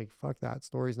 They were like, fuck that.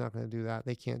 Story's not going to do that.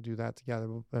 They can't do that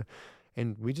together.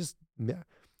 And we just,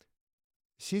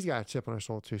 she's got a chip on her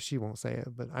shoulder too. She won't say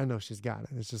it, but I know she's got it.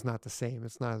 It's just not the same.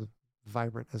 It's not as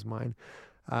vibrant as mine.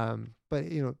 But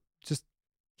just,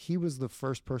 he was the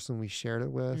first person we shared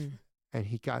it with, and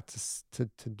he got to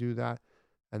do that.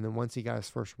 And then once he got his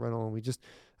first rental, and we just,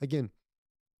 again,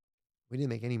 we didn't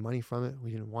make any money from it.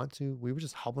 We didn't want to. We were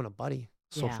just helping a buddy,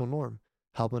 social norm,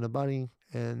 helping a buddy,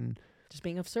 and just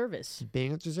being of service.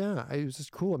 It was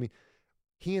just cool. I mean,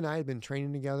 he and I had been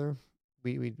training together.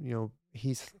 We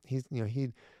he's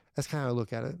that's kind of how I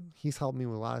look at it. He's helped me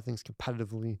with a lot of things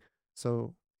competitively.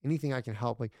 So anything I can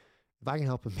help, like if I can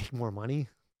help him make more money,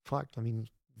 fuck, I mean,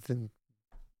 then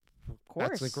of course,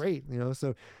 that's like great,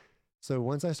 So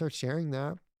once I start sharing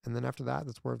that, and then after that,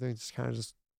 that's where everything just kind of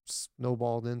just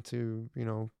snowballed into,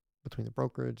 between the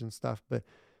brokerage and stuff. But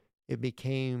it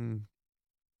became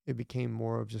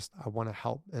more of just, I want to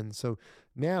help. And so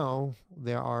now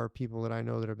there are people that I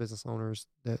know that are business owners,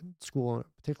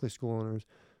 particularly school owners,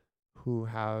 who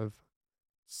have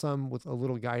some with a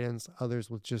little guidance, others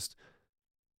with just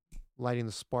lighting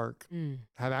the spark,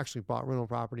 have actually bought rental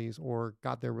properties or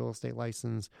got their real estate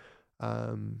license.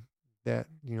 That,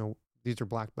 these are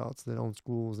black belts that own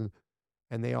schools,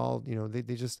 and they all,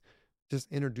 they just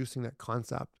introducing that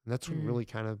concept. And that's what really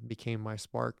kind of became my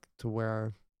spark to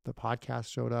where the podcast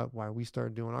showed up, why we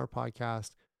started doing our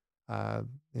podcast.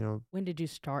 When did you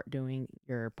start doing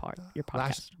your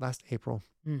podcast? Last April.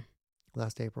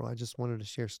 Last April. I just wanted to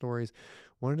share stories,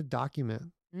 wanted to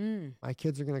document. My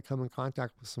kids are going to come in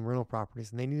contact with some rental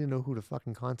properties, and they need to know who to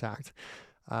fucking contact.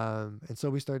 And so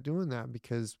we started doing that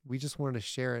because we just wanted to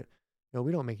share it.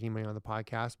 we don't make any money on the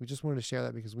podcast. We just wanted to share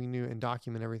that because we knew and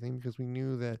document everything because we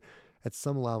knew that at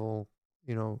some level,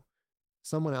 you know,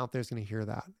 someone out there is going to hear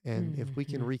that. And if we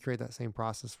can Mhm. recreate that same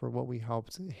process for what we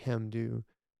helped him do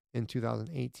in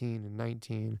 2018 and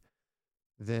 19,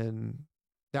 then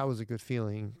that was a good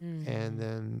feeling. And Mhm.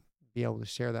 then be able to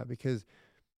share that because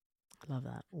Love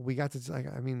that. we got to like,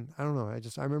 I mean, I don't know.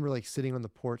 I remember like sitting on the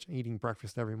porch eating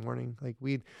breakfast every morning. Like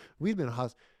we'd been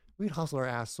we'd hustle our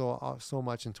ass so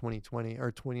much in 2020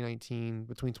 or 2019,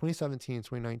 between 2017 and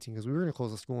 2019, because we were going to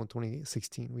close the school in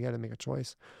 2016. We had to make a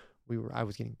choice. I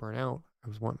was getting burnt out. I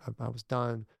was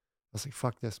done. I was like,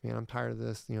 fuck this, man. I'm tired of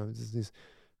this.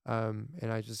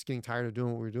 And I was just getting tired of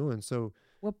doing what we were doing. So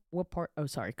What part? Oh,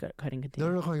 sorry. Couldn't no, continue.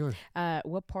 no, no, go ahead.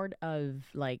 What part of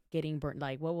like getting burnt?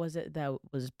 Like, what was it that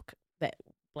was that?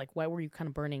 Like, why were you kind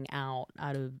of burning out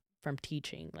of from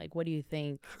teaching? Like, what do you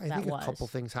think I that think a couple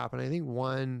was? things happened. I think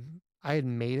one, I had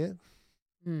made it.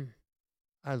 Mm.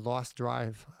 I lost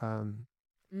drive.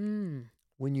 Mm.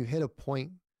 When you hit a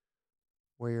point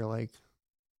where you're like,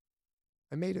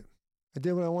 I made it. I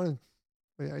did what I wanted.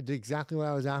 I did exactly what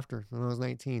I was after when I was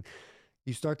 19.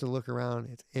 You start to look around,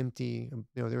 it's empty.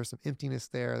 There was some emptiness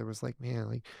there. There was like, man,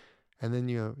 like, and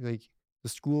then, like the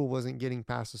school wasn't getting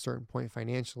past a certain point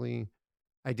financially.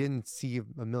 I didn't see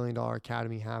 $1 million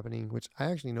academy happening, which I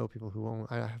actually know people who own,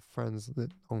 I have friends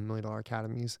that own $1 million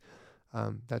academies.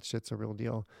 That shit's a real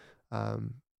deal.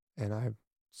 Um, and I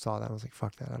saw that. I was like,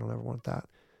 fuck that. I don't ever want that.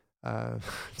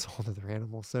 It's a whole other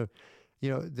animal. So,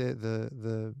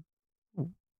 the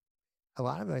a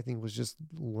lot of it I think was just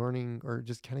learning or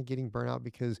just kind of getting burnt out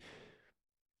because,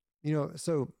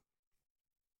 so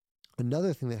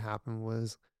another thing that happened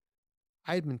was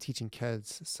I had been teaching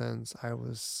kids since I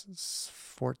was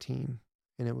 14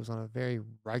 and it was on a very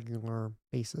regular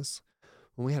basis.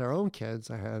 When we had our own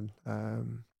kids, I had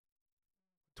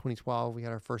 2012, we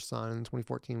had our first son. In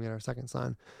 2014, we had our second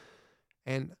son.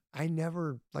 And I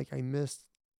never, like, I missed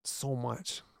so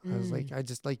much. I was like, Mm. I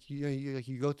just like,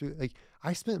 you go through, like,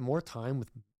 I spent more time with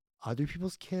other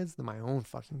people's kids than my own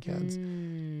fucking kids.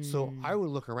 So I Mm. would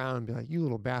look around and be like, you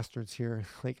little bastards here.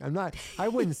 Like, I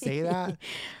wouldn't say that,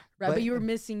 Right, but but you were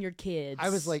missing your I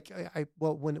was kids. like,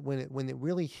 well, when it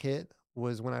really hit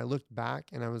was when I looked back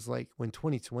and I was like, when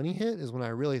 2020 hit is when I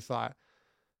really thought,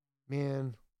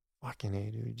 man, fucking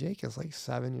A, dude. Jake is like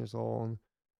 7 years old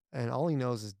and all he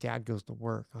knows is dad goes to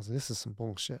work. I was like, this is some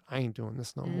bullshit. I ain't doing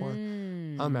this no more.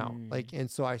 I'm out. Mm. Like, and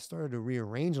so I started to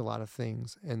rearrange a lot of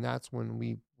things. And that's when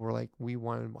we were like,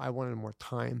 I wanted more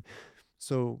time.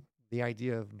 So the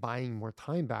idea of buying more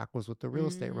time back was what the real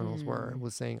estate rentals were. It Mm.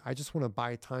 was saying, I just want to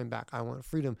buy time back. I want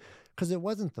freedom. Because it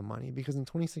wasn't the money. Because in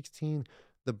 2016,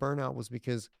 the burnout was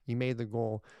because you made the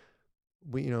goal.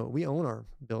 We own our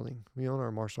building. We own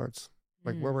our martial arts.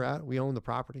 Like where we're Mm. at, we own the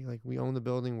property. Like we own the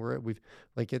building.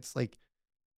 It's like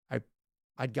I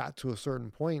I'd got to a certain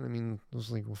point. I mean, it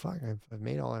was like, well, fuck, I've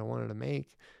made all I wanted to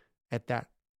make at that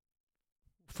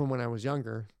from when I was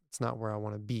younger. It's not where I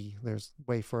want to be. There's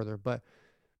way further. But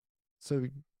so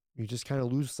you just kind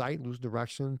of lose sight, lose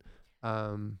direction.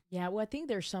 Yeah, well, I think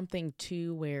there's something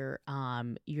too where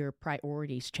your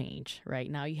priorities change, right?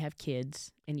 Now you have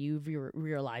kids and you've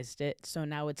realized it. So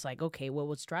now it's like, okay, well,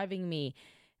 what's driving me,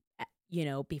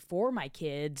 before my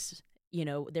kids,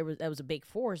 that was a big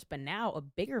force, but now a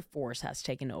bigger force has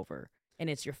taken over, and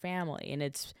it's your family, and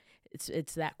it's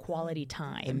that quality and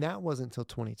time. that wasn't until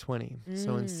 2020.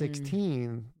 So in Mm.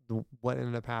 16, what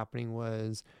ended up happening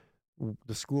was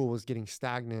the school was getting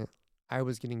stagnant. I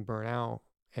was getting burnt out.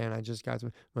 And I just got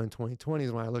to, when 2020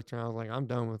 is when I looked around, I was like, I'm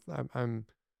done with,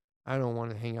 I don't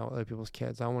want to hang out with other people's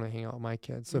kids. I want to hang out with my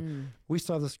kids. So Mm. we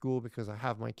still have the school because I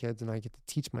have my kids and I get to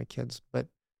teach my kids. But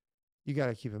you got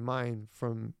to keep in mind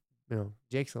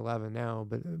Jake's 11 now,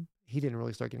 but he didn't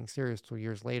really start getting serious till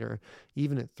years later.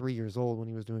 Even at 3 years old when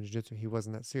he was doing jiu-jitsu, he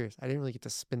wasn't that serious. I didn't really get to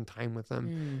spend time with him.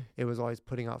 Mm. It was always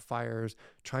putting out fires,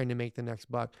 trying to make the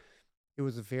next buck. It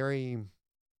was a very,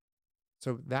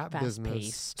 so that Fast business,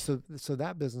 paced. so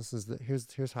that business is that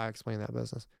here's how I explain that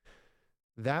business.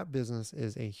 That business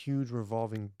is a huge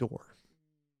revolving door.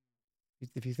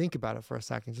 If you think about it for a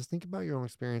second, just think about your own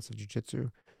experience of jiu-jitsu.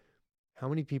 How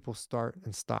many people start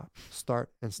and stop, start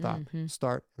and stop, Mm-hmm.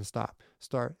 start and stop,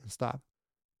 start and stop?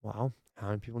 Well, how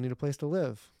many people need a place to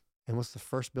live? And what's the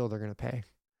first bill they're going to pay?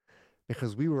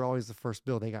 Because we were always the first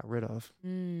bill they got rid of.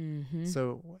 Mm-hmm.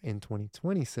 So in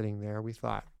 2020, sitting there, we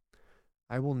thought,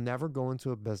 I will never go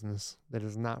into a business that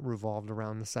is not revolved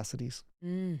around necessities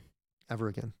Mm. ever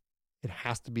again. It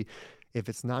has to be. If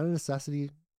it's not a necessity,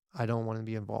 I don't want to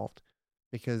be involved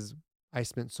because I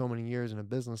spent so many years in a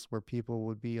business where people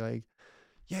would be like,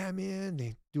 Yeah, man,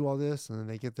 they do all this and then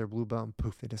they get their blue belt and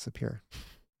poof, they disappear.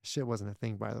 Shit wasn't a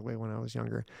thing, by the way, when I was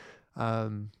younger.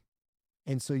 Um,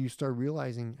 and so you start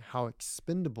realizing how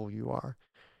expendable you are.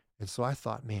 And so I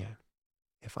thought, man,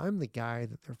 if I'm the guy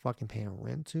that they're fucking paying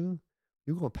rent to,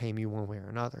 you're going to pay me one way or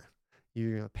another.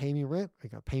 You're going to pay me rent, or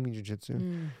you're going to pay me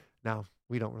jujitsu. Now,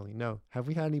 we don't really know. Have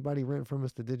we had anybody rent from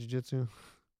us that did jujitsu?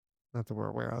 Not that we're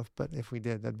aware of, but if we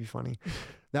did, that'd be funny.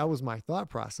 That was my thought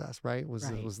process, right? Was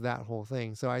that whole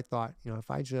thing. So I thought,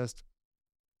 if I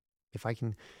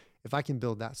can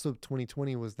build that. So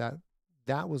 2020 was that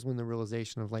was when the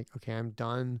realization of like, okay, I'm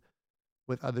done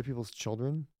with other people's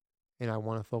children and I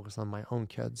want to focus on my own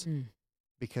kids.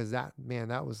 Because that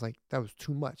was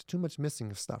too much missing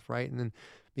of stuff, right? And then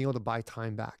being able to buy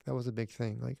time back, that was a big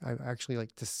thing. Like I actually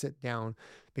like to sit down,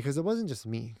 because it wasn't just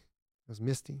me, it was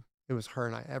Misty, it was her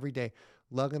and I every day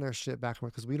lugging our shit back,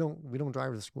 because we don't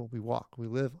drive to school, we walk, we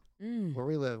live where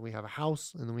we live, we have a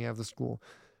house and then we have the school.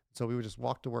 So we would just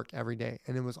walk to work every day,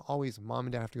 and it was always mom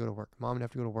and dad have to go to work, mom and dad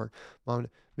have to go to work,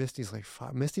 Misty's like,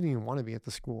 fuck. Misty didn't even want to be at the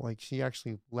school, like she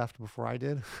actually left before I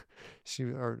did.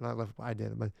 Or not left, I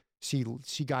did, but she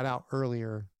got out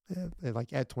earlier,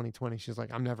 like at 2020. She's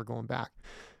like, I'm never going back.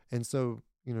 And so,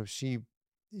 she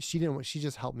didn't, she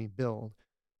just helped me build.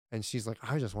 And she's like,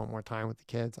 I just want more time with the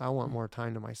kids. I want more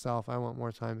time to myself. I want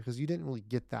more time, because you didn't really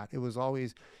get that. It was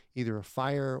always either a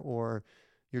fire or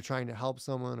you're trying to help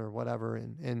someone or whatever.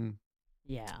 And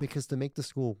yeah, because to make the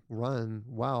school run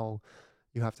well,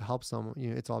 you have to help someone.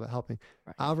 It's all about helping.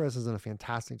 Right. Alvarez has done a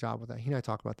fantastic job with that. He and I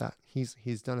talk about that.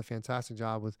 He's done a fantastic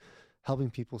job with helping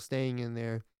people, staying in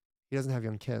there. He doesn't have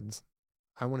young kids.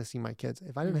 I want to see my kids.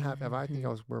 If I didn't have, if I think I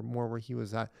was more where he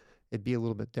was at, it'd be a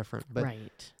little bit different. But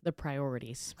right, the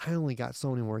priorities. I only got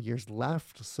so many more years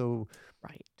left. So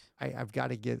right, I've got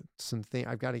to get something.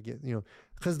 I've got to get,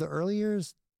 because the early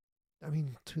years,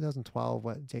 2012,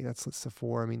 what, Jake, that's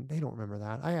Sephora. They don't remember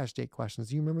that. I asked Jake questions.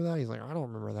 Do you remember that? He's like, I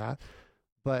don't remember that.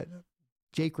 But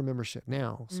Jake remembers shit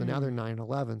now. So now they're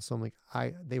 9-11. So I'm like,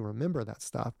 they remember that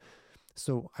stuff.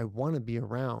 So I want to be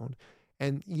around.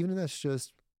 And even if that's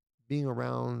just being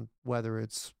around, whether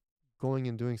it's going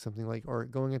and doing something like, or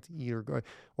going out to eat,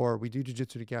 or we do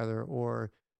jujitsu together,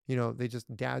 or, they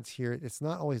just, dad's here. It's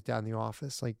not always dad in the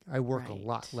office. Like I work a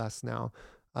lot less now.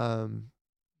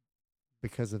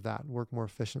 Because of that, work more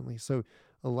efficiently. So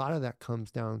a lot of that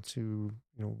comes down to,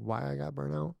 why I got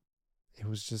burnout. It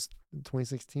was just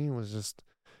 2016 was just,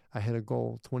 I hit a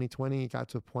goal. 2020 got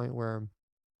to a point where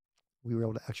we were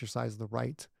able to exercise the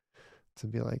right to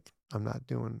be like,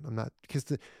 because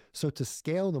to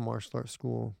scale the martial arts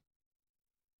school,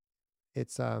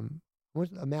 it's,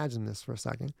 imagine this for a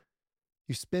second.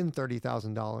 You spend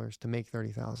 $30,000 to make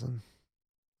 30,000.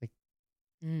 Like,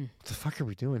 what the fuck are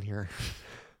we doing here?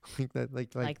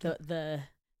 like the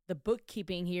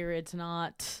bookkeeping here, it's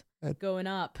not going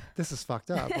up. This is fucked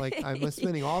up. Like I'm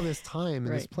spending all this time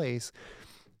in this place.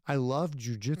 I love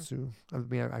jujitsu.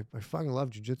 I fucking love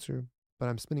jujitsu, but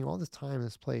I'm spending all this time in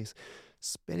this place,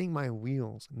 spinning my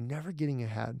wheels, never getting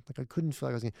ahead. Like I couldn't feel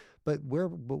like I was getting, but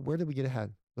where did we get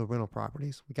ahead? The rental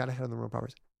properties. We got ahead on the rental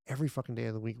properties. Every fucking day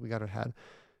of the week we got ahead,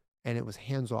 and it was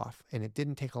hands off, and it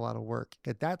didn't take a lot of work.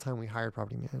 At that time we hired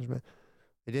property management.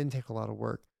 It didn't take a lot of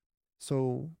work.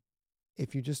 So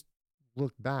if you just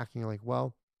look back and you're like,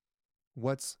 well,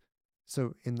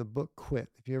 so in the book Quit,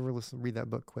 if you ever read that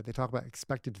book Quit, they talk about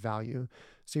expected value.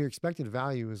 So your expected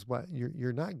value is what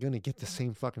you're not going to get the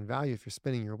same fucking value if you're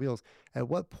spinning your wheels. At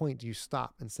what point do you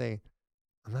stop and say,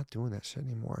 I'm not doing that shit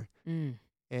anymore?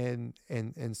 And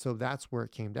so that's where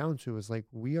it came down to, is like,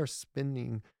 we are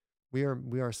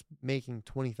making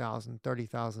 20,000,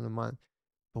 30,000 a month,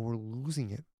 but we're losing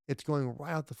it. It's going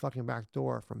right out the fucking back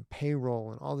door from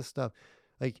payroll and all this stuff.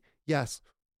 Like, yes,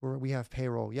 we have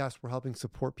payroll. Yes, we're helping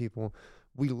support people.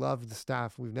 We love the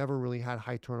staff. We've never really had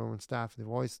high turnover in staff. They've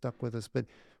always stuck with us. But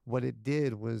what it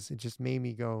did was it just made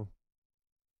me go,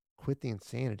 quit the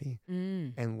insanity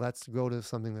and let's go to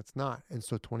something that's not. And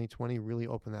so 2020 really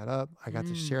opened that up. I got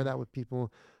to share that with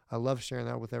people. I love sharing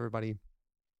that with everybody.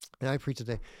 And I preach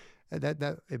today.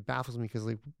 That it baffles me, because,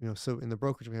 like, so in the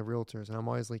brokerage we have realtors, and I'm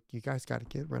always like, you guys got to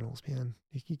get rentals, man.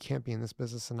 You can't be in this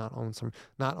business and not own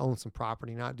some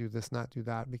property, not do this, not do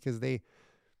that, because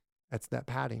that's that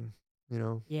padding,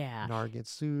 Yeah. NAR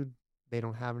gets sued. They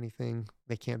don't have anything.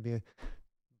 They can't be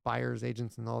buyers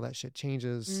agents, and all that shit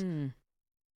changes.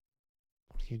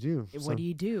 What do you do? What do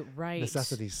you do? Right.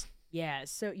 Necessities. Yeah.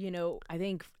 So, I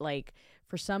think, like,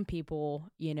 for some people,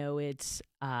 it's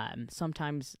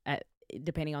sometimes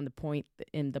depending on the point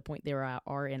they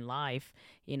are in life,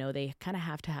 they kind of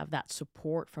have to have that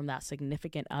support from that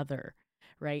significant other,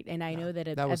 right? And I Yeah, know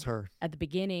that that was her. at the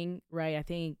beginning, right? I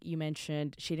think you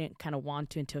mentioned she didn't kind of want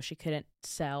to until she couldn't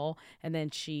sell, and then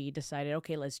she decided,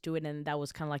 okay, let's do it, and that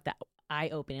was kind of like that eye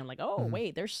opening. I'm like, oh Mhm.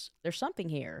 wait, there's something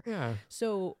here. Yeah.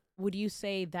 So would you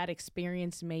say that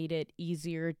experience made it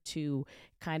easier to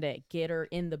kind of get her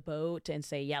in the boat and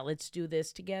say, yeah, let's do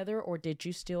this together, or did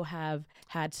you still have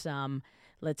had some,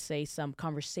 let's say, some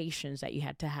conversations that you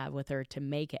had to have with her to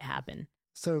make it happen?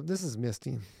 So this is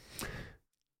Misty.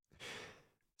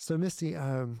 So Misty,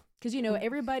 Because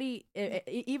everybody,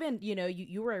 even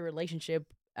you were in a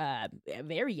relationship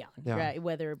very young, yeah. right?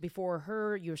 Whether before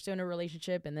her you were still in a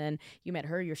relationship, and then you met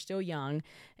her, you're still young,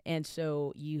 and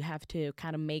so you have to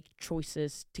kind of make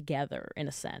choices together in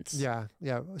a sense. Yeah.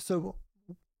 Yeah. So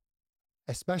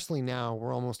especially now,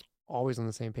 we're almost always on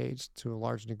the same page to a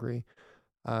large degree.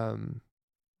 Um,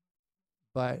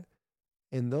 but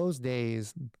in those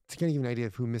days, to kind of give you an idea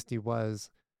of who Misty was,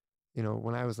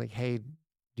 when I was like, hey,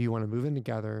 do you want to move in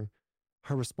together?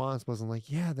 Her response wasn't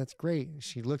like, yeah, that's great.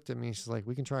 She looked at me and she's like,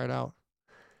 we can try it out.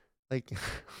 Like,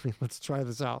 let's try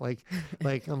this out. Like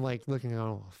I'm like looking,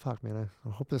 oh fuck, man, I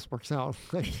hope this works out.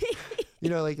 Like,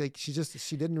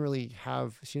 she didn't really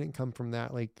she didn't come from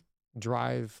that like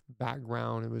drive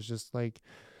background. It was just like,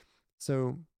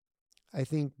 so I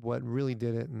think what really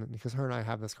did it, and because her and I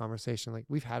have this conversation, like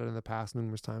we've had it in the past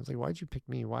numerous times, like, why'd you pick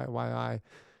me? Why I?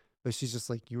 But she's just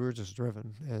like, you were just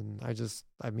driven. And I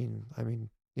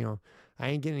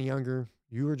ain't getting younger.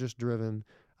 You were just driven.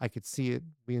 I could see it.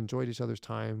 We enjoyed each other's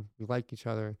time. We like each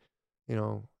other,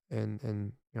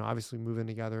 and obviously moving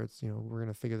together, it's, we're going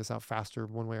to figure this out faster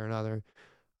one way or another.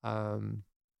 Um,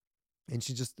 and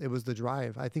it was the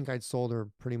drive. I think I'd sold her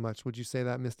pretty much. Would you say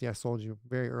that, Misty? I sold you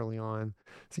very early on.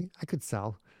 See, I could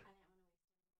sell.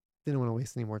 Didn't want to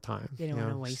waste any more time. Didn't want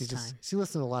to waste time. She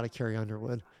listened to a lot of Carrie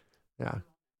Underwood. Yeah.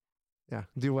 Yeah.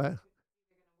 Do what?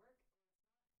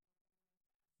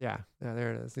 Yeah. Yeah.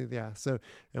 There it is. Yeah. So,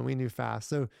 and we knew fast.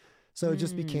 So it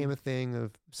just became a thing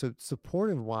of, so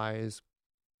supportive wise,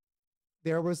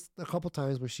 there was a couple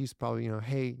times where she's probably,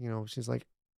 hey, she's like,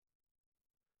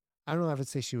 I don't know if I'd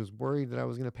say she was worried that I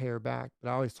was going to pay her back, but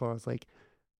I always told her, I was like,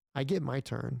 I get my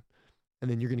turn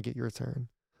and then you're going to get your turn.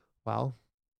 Well,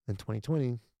 in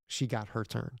 2020, she got her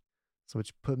turn. So it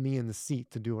put me in the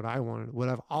seat to do what I wanted, what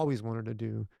I've always wanted to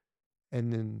do.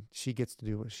 And then she gets to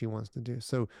do what she wants to do.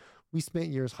 So we spent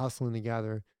years hustling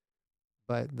together,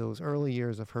 but those early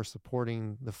years of her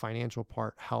supporting the financial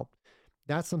part helped.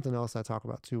 That's something else I talk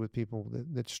about too with people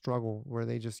that struggle, where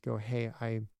they just go, hey,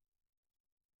 I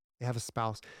have a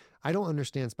spouse. I don't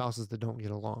understand spouses that don't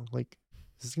get along. Like,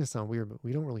 this is going to sound weird, but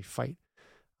we don't really fight.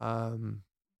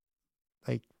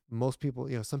 Like most people,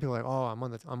 some people are like, oh, I'm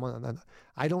on that.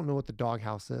 I don't know what the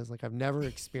doghouse is. Like, I've never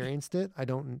experienced it.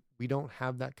 We don't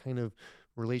have that kind of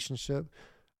relationship.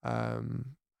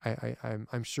 I'm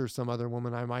sure some other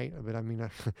woman I might, but I mean,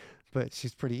 but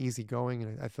she's pretty easygoing.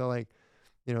 And I feel like,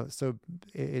 so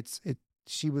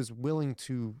she was willing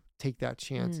to take that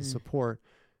chance and support.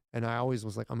 And I always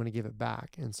was like, I'm going to give it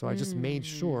back. And so I just made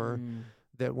sure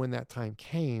that when that time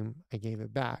came, I gave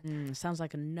it back. Sounds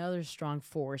like another strong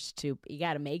force you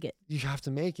got to make it. You have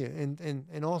to make it.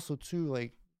 And also too,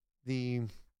 like it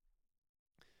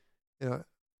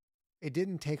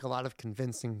didn't take a lot of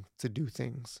convincing to do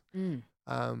things.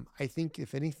 I think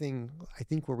if anything,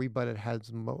 where we butted heads,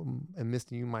 and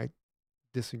Misty, you might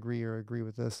disagree or agree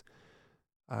with this.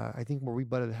 I think where we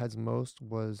butted heads most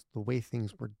was the way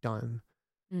things were done.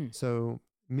 So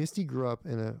Misty grew up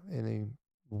in a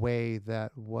way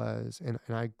that was, and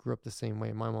I grew up the same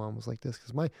way. My mom was like this,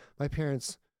 because my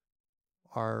parents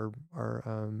are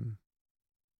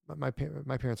my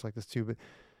parents are like this too, but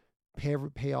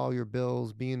pay all your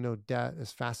bills, be in no debt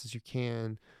as fast as you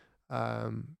can.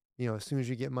 As soon as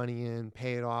you get money in,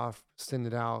 pay it off, send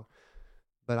it out.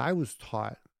 But I was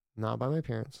taught, not by my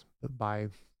parents, but by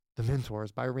the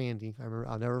mentors, by Randy.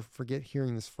 I'll never forget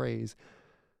hearing this phrase.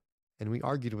 And we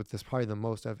argued with this probably the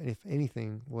most of, if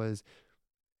anything, was,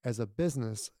 as a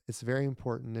business, it's very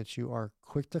important that you are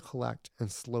quick to collect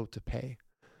and slow to pay.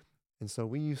 And so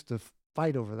we used to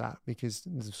fight over that, because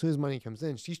as soon as money comes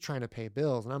in, she's trying to pay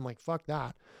bills. And I'm like, fuck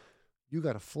that. You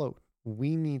got to float.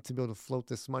 We need to be able to float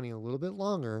this money a little bit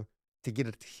longer to get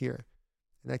it to here.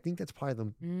 And I think that's probably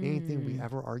the main thing we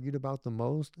ever argued about the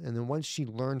most. And then once she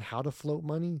learned how to float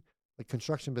money, like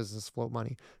construction business float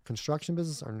money. Construction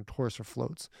business are notorious for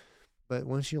floats. But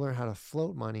once she learned how to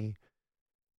float money,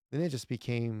 then it just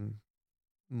became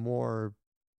more,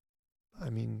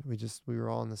 we were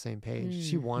all on the same page.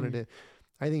 She wanted it.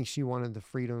 I think she wanted the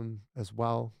freedom as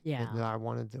well. Yeah.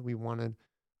 That we wanted.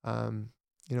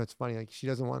 It's funny, like, she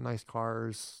doesn't want nice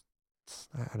cars,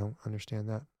 I don't understand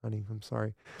that, honey. I'm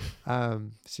sorry.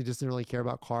 She just didn't really care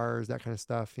about cars, that kind of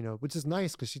stuff, you know, which is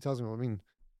nice because she tells me, well, I mean,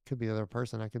 could be the other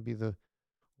person. I could be the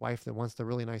wife that wants the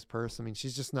really nice purse. I mean,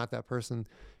 she's just not that person.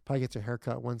 Probably gets her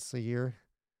haircut once a year.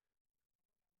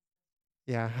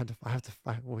 Yeah, I have to,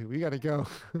 we got to go.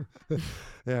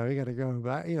 Yeah, we got to go.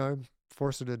 But, you know, I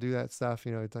force her to do that stuff.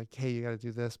 You know, it's like, hey, you got to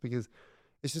do this because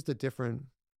it's just a different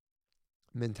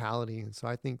mentality. And so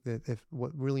I think that if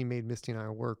what really made Misty and I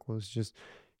work was just,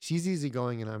 she's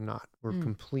easygoing and I'm not. We're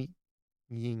complete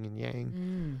yin and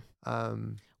yang.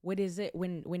 What is it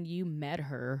when you met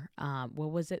her?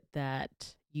 What was it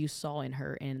that you saw in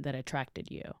her and that attracted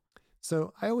you?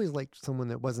 So I always liked someone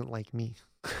that wasn't like me.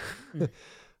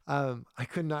 I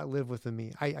could not live with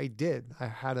me. I did. I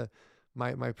had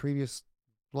my previous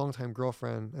longtime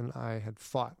girlfriend and I had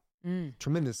fought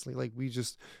tremendously. Like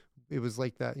it was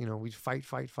like that, you know, we'd fight.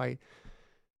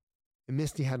 And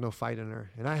Misty had no fight in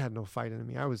her and I had no fight in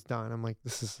me. I was done. I'm like,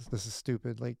 this is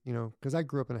stupid. Like, you know, cause I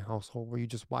grew up in a household where you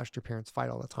just watched your parents fight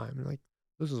all the time. And like,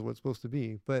 this is what it's supposed to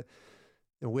be. But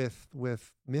with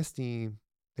Misty,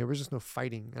 there was just no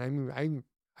fighting. And I mean,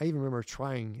 I even remember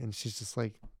trying and she's just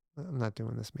like, I'm not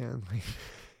doing this, man. Like,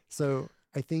 so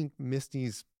I think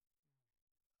Misty's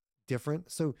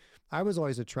different. So I was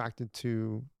always attracted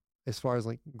to, as far as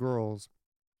like girls,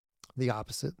 the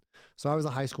opposite. So I was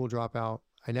a high school dropout.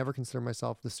 I never considered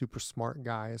myself the super smart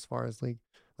guy as far as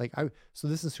so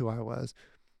this is who I was.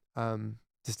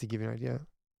 Just to give you an idea,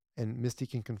 and Misty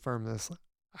can confirm this.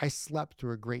 I slept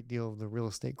through a great deal of the real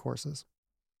estate courses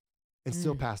and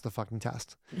still passed the fucking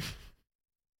test.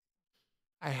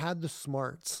 I had the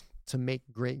smarts to make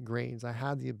great grades. I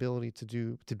had the ability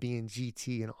to be in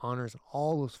GT and honors and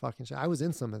all those fucking shit. I was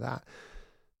in some of that,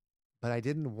 but I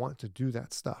didn't want to do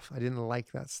that stuff. I didn't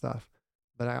like that stuff,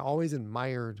 but I always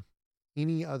admired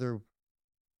any other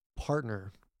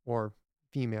partner or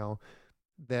female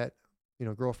that, you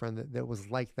know, girlfriend that was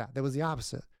like that. That was the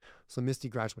opposite. So Misty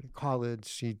graduated college.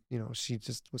 She, you know, she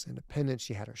just was independent.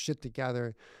 She had her shit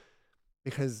together,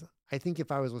 because I think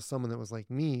if I was with someone that was like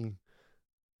me,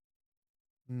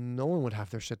 no one would have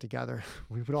their shit together.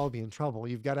 We would all be in trouble.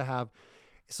 You've got to have.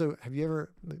 So have you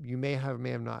ever, you may have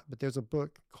not, but there's a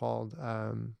book called,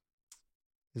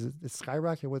 it's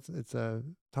Skyrocket?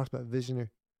 Talks about visionary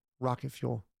rocket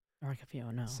fuel. Rocket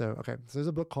fuel, no. So, okay. So there's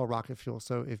a book called Rocket Fuel.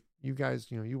 So if you guys,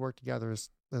 you know, you work together as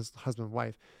husband and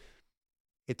wife,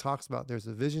 it talks about there's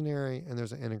a visionary and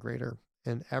there's an integrator,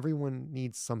 and everyone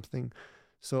needs something.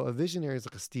 So a visionary is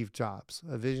like a Steve Jobs.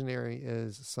 A visionary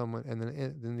is someone, and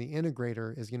then the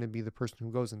integrator is going to be the person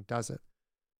who goes and does it.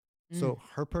 So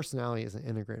her personality is an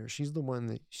integrator. She's the one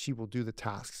that she will do the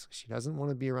tasks. She doesn't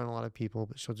want to be around a lot of people,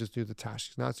 but she'll just do the tasks.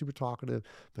 She's not super talkative,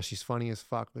 but she's funny as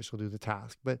fuck, but she'll do the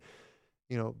task. But,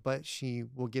 you know, but she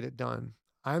will get it done.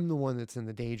 I'm the one that's in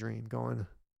the daydream going,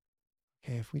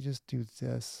 okay, if we just do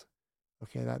this,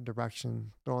 okay, that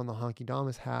direction, throw on the honky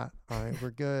domus hat. All right,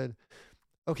 we're good.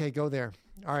 Okay, go there.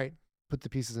 All right, put the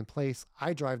pieces in place.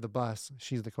 I drive the bus.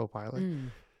 She's the co-pilot.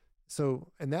 So,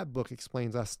 and that book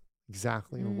explains us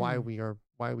exactly why we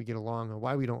get along and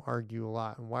why we don't argue a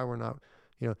lot and why we're not,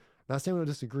 you know, not saying we don't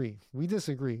disagree. We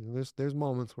disagree. There's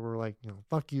moments where we're like, you know,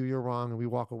 fuck you, you're wrong, and we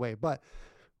walk away. But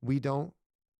we don't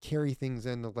carry things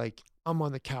into like, I'm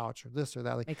on the couch or this or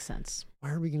that. Like, makes sense.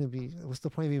 Why are we going to be, what's the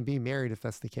point of even being married if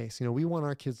that's the case? You know, we want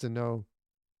our kids to know,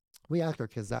 we ask our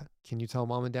kids that, can you tell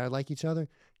mom and dad like each other?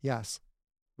 Yes.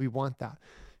 We want that.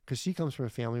 Because she comes from a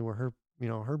family where her, you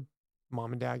know, her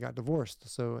mom and dad got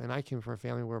divorced. So, and I came from a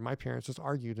family where my parents just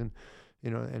argued, and, you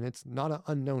know, and it's not an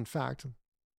unknown fact,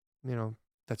 you know,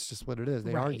 that's just what it is.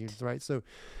 They argued, right?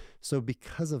 So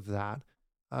because of that,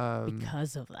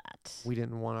 we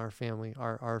didn't want our family,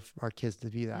 our kids to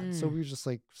be that. So we were just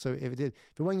like, so if it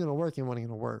wasn't going to work, it wasn't going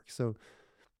to work. So,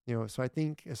 you know, so I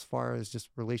think as far as just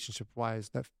relationship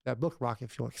wise, that book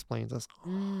Rocket Fuel explains us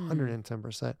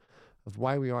 110% of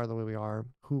why we are the way we are,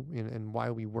 who, and why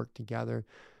we work together.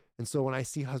 And so when I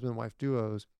see husband and wife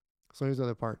duos, so here's the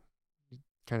other part,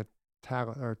 kind of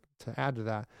to add to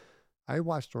that, I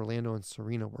watched Orlando and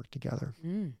Serena work together.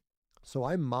 So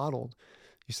I modeled.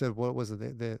 You said, what was it?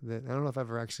 I don't know if I've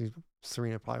ever actually,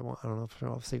 Serena probably won't, I don't know if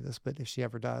I'll say this, but if she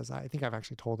ever does, I think I've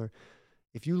actually told her,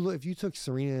 if you took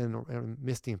Serena and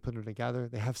Misty and put her together,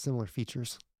 they have similar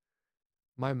features.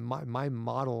 My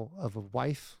model of a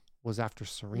wife was after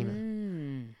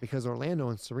Serena, because Orlando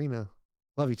and Serena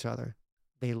love each other.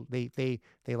 They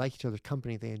like each other's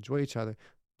company. They enjoy each other.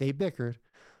 They bickered.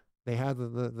 They had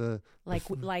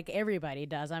like everybody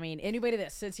does. I mean, anybody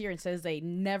that sits here and says they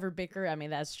never bicker, I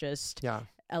mean, that's just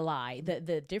a lie.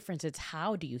 The difference is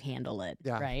how do you handle it,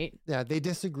 right? Yeah, they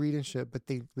disagreed and shit, but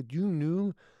you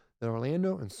knew that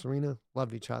Orlando and Serena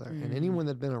loved each other. And Mm. anyone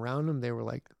that'd been around them, they were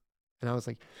like, and I was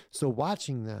like, so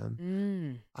watching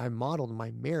them, I modeled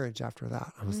my marriage after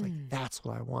that. I was like, that's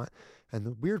what I want. And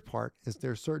the weird part is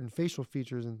there's certain facial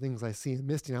features and things I see in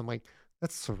Misty, and I'm like,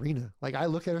 that's Serena. Like, I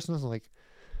look at her sometimes, I'm like,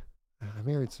 I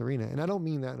married Serena. And I don't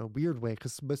mean that in a weird way,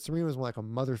 but Serena was like a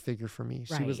mother figure for me.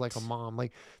 She was like a mom.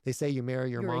 Like, they say you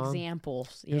marry your mom.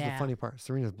 Examples. Here's the funny part.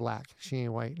 Serena's black. She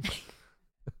ain't white.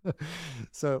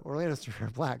 So Orlando and Serena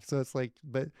are black. So it's like,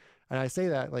 and I say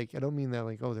that, like, I don't mean that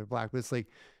like, oh, they're black, but it's like,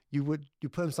 you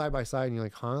put them side by side and you're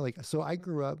like, huh? Like, so I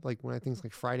grew up, like, when I things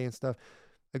like Friday and stuff,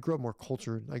 I grew up more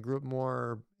cultured. I grew up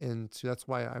more into, that's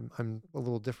why I'm a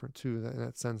little different too, in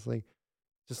that sense, like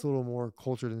just a little more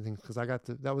cultured and things. Cause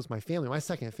that was my family. My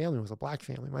second family was a black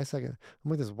family. I'm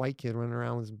like this white kid running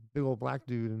around with this big old black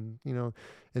dude. And,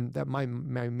 and that my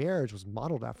marriage was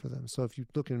modeled after them. So if you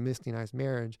look at Misty and I's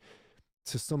marriage,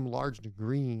 to some large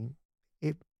degree,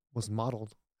 it was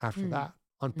modeled after that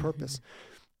on purpose.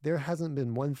 There hasn't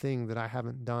been one thing that I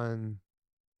haven't done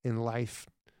in life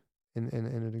in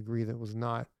a degree that was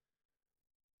not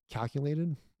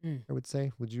calculated, I would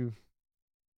say. Would you,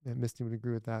 Misty would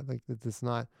agree with that? Like, that's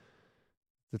not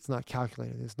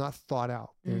calculated. It's not thought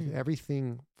out. There's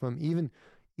everything from even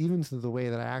to the way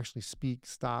that I actually speak,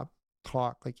 stop,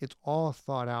 talk, like it's all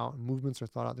thought out. Movements are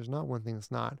thought out. There's not one thing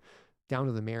that's not, down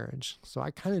to the marriage. So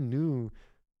I kind of knew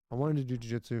I wanted to do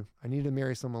jiu-jitsu. I needed to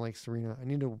marry someone like Serena. I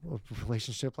needed a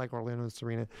relationship like Orlando and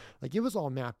Serena. Like, it was all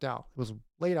mapped out. It was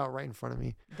laid out right in front of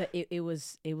me. It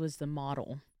was the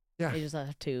model. Yeah. You just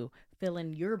have to fill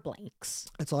in your blanks.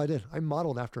 That's all I did. I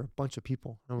modeled after a bunch of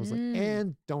people. I was like,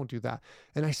 and don't do that.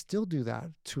 And I still do that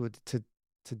to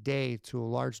today, to a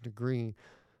large degree.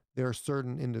 There are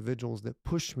certain individuals that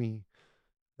push me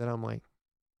that I'm like,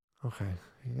 okay,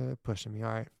 you're pushing me.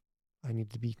 All right. I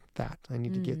need to be that. I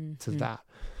need to get to that.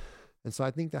 And so I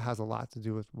think that has a lot to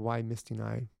do with why Misty and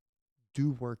I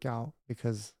do work out,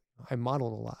 because I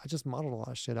modeled a lot. I just modeled a lot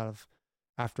of shit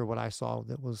after what I saw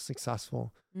that was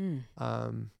successful. To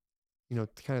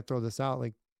kind of throw this out,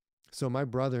 like, so my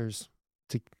brothers,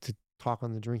 to talk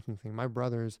on the drinking thing, my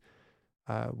brothers,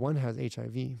 one has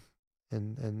HIV,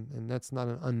 and that's not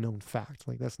an unknown fact.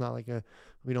 Like, that's not like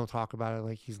we don't talk about it.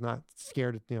 Like, he's not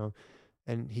scared,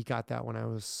 and he got that when I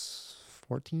was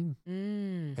 14,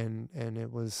 and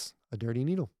it was a dirty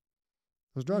needle.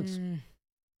 It was drugs.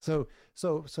 So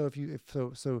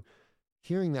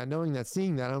hearing that, knowing that,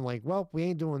 seeing that, I'm like, well, we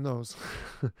ain't doing those.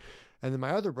 And then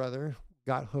my other brother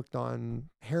got hooked on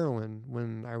heroin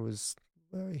when I was,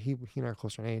 he and I are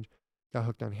closer in age, got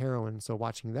hooked on heroin. So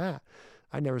watching that,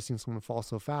 I'd never seen someone fall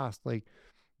so fast. Like,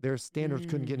 their standards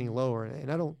couldn't get any lower.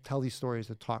 And I don't tell these stories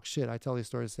to talk shit. I tell these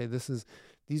stories to say,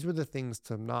 these were the things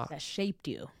that shaped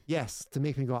you. Yes. To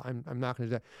make me go, I'm not going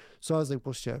to do that. So I was like,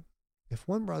 well, shit, if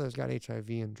one brother's got HIV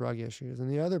and drug issues and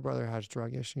the other brother has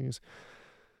drug issues.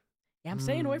 Yeah, I'm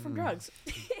staying away from drugs.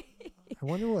 I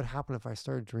wonder what would happen if I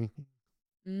started drinking.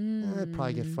 I'd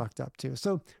probably get fucked up too.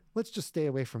 So let's just stay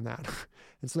away from that.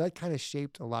 And so that kind of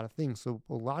shaped a lot of things. So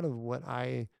a lot of what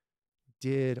I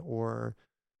did or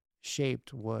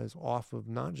shaped was off of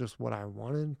not just what I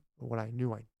wanted, but what I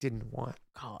knew I didn't want.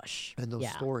 Gosh. And those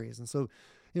stories. And so,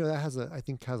 that I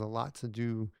think has a lot to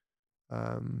do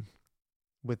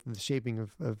with the shaping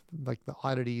of like the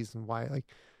oddities and why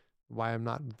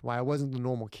I wasn't the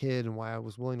normal kid and why I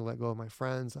was willing to let go of my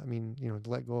friends. I mean, to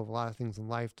let go of a lot of things in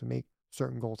life to make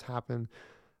certain goals happen.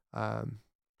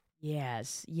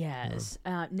 Yes.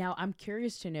 Now I'm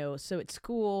curious to know, so at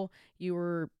school, you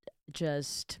were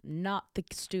just not the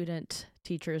student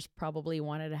teachers probably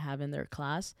wanted to have in their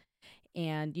class.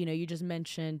 And, you just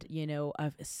mentioned,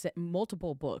 of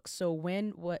multiple books. So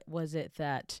what was it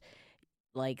that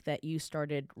you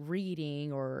started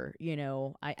reading, or, you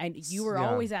were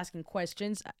always asking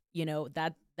questions,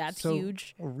 that's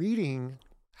huge. Reading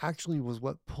actually was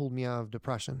what pulled me out of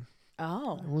depression.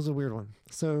 Oh, it was a weird one.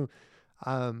 So,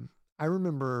 I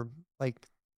remember, like,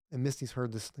 and Misty's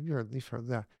heard this. You've heard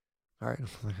that. All right.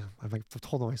 I've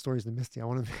told all my stories to Misty. I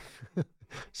want to,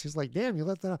 she's like, damn, you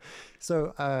let that out.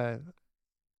 So,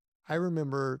 I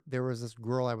remember there was this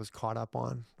girl I was caught up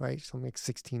on, right? So I'm like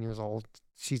 16 years old.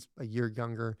 She's a year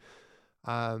younger.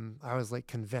 I was like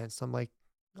convinced. I'm like,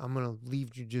 I'm going to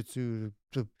leave jiu-jitsu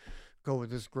to go with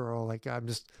this girl. Like, I'm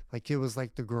just like, it was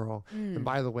like the girl. And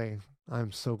by the way,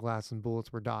 I'm so glad some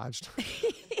bullets were dodged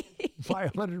by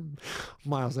 100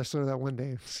 miles. I saw her that one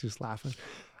day. She was laughing.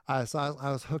 So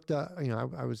I was hooked up,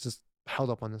 I was just held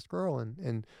up on this girl,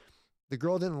 and the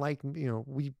girl didn't like me.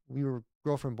 We were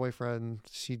girlfriend, boyfriend.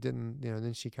 She didn't,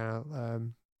 then she kind of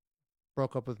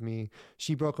broke up with me.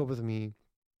 She broke up with me.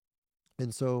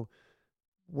 And so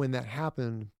when that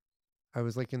happened, I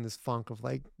was like in this funk of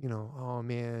like, oh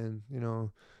man,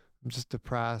 I'm just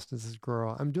depressed. This is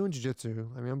girl. I'm doing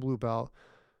jujitsu. I mean, I'm blue belt.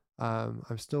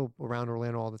 I'm still around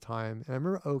Orlando all the time. And I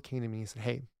remember O came to me and said,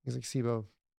 hey, he's like, Sibo,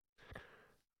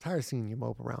 tired of seeing you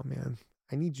mope around, man.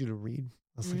 I need you to read.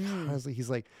 I was like, he's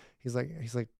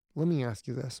like, let me ask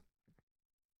you this.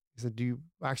 He said,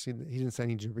 he didn't say I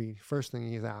need you to read. First thing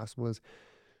he asked was,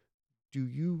 do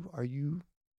you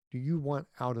want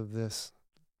out of this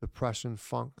depression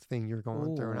funk thing you're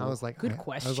going through? And I was like, good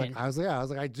question. I was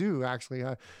like, I do actually.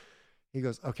 He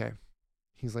goes, okay.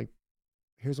 He's like,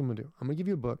 here's what I'm gonna do. I'm gonna give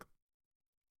you a book.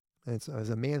 And it's As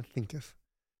a Man Thinketh.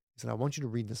 He said, I want you to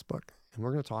read this book and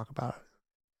we're gonna talk about it.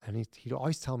 And he'd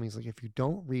always tell me, he's like, if you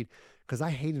don't read, because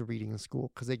I hated reading in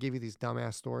school because they gave you these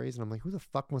dumbass stories. And I'm like, who the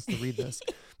fuck wants to read this?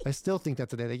 I still think that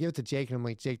today. They give it to Jake and I'm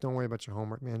like, Jake, don't worry about your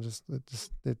homework, man.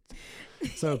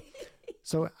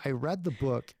 So I read the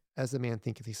book As a Man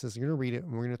Thinketh. He says, you're going to read it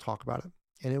and we're going to talk about it.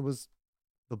 And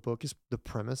the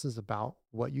premise is about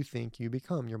what you think you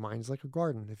become. Your mind is like a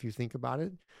garden. If you think about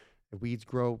it, the weeds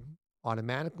grow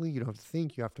automatically. You don't have to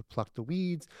think, you have to pluck the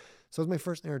weeds. So it was my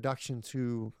first introduction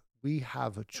to, we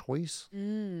have a choice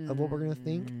of what we're going to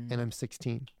think. And I'm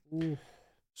 16. Ooh.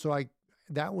 So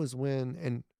that was when,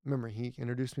 and remember, he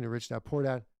introduced me to Rich Dad Poor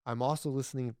Dad. I'm also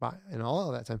listening and all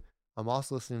of that time, I'm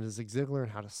also listening to Zig Ziglar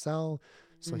and how to sell.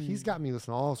 So he's got me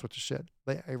listening to all sorts of shit.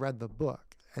 But I read the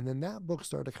book, and then that book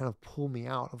started to kind of pull me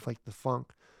out of like the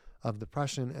funk of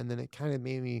depression. And then it kind of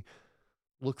made me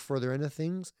look further into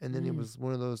things. And then it was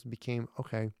one of those became,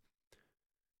 okay,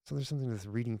 so there's something to this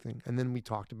reading thing. And then we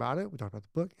talked about it. We talked about the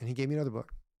book, and he gave me another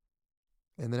book.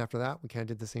 And then after that, we kind of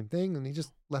did the same thing, and he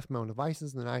just left my own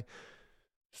devices. And then I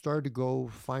started to go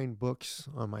find books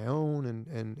on my own,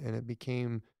 and it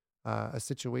became a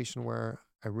situation where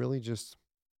I really just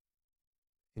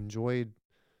enjoyed.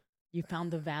 You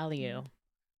found the value.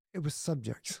 It was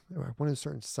subjects. I wanted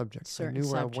certain subjects. I knew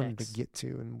where I wanted to get to,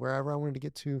 and wherever I wanted to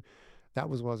get to, that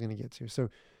was what I was going to get to.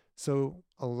 So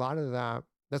a lot of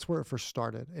that's where it first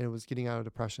started. And it was getting out of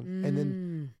depression. And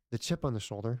then the chip on the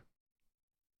shoulder,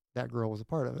 that girl was a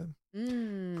part of it.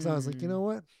 Because I was like, you know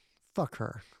what? Fuck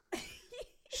her.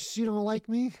 She don't like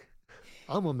me.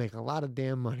 I'm going to make a lot of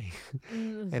damn money.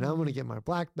 And I'm going to get my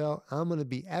black belt. I'm going to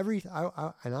be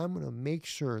and I'm going to make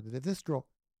sure that if this girl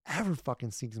ever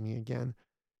fucking sees me again,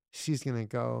 she's going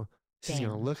to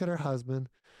look at her husband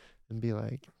and be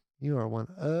like, you are one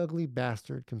ugly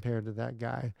bastard compared to that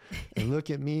guy. And look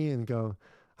at me and go,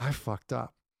 I fucked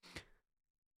up.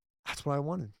 That's what I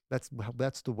wanted.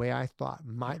 That's the way I thought.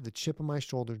 The chip on my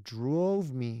shoulder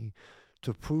drove me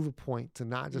to prove a point to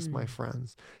not just my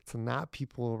friends, to not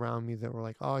people around me that were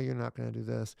like, oh, you're not going to do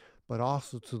this, but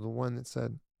also to the one that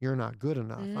said, you're not good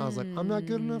enough. I was like, I'm not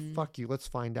good enough? Fuck you. Let's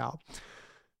find out.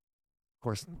 Of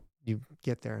course, you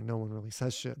get there and no one really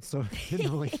says shit. So it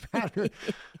didn't really matter.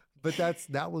 But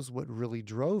that was what really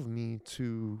drove me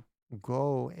to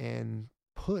go and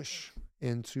push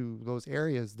into those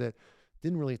areas that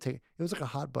didn't really take. It was like a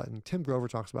hot button. Tim Grover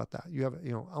talks about that. You have,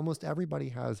 almost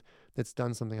everybody that's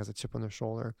done something has a chip on their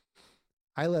shoulder.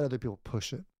 I let other people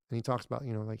push it. And he talks about,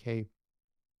 like, hey,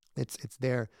 it's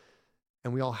there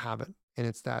and we all have it. And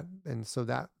it's that. And so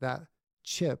that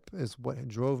chip is what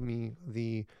drove me,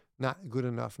 the not good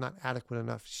enough, not adequate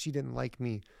enough. She didn't like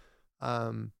me.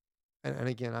 And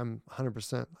again, I'm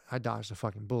 100%, I dodged a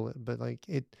fucking bullet, but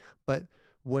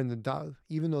when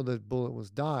even though the bullet was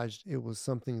dodged, it was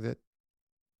something that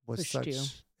was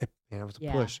it was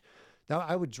a push. Now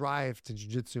I would drive to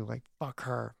jiu-jitsu like, fuck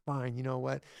her, fine. You know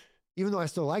what? Even though I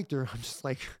still liked her, I'm just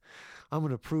like, I'm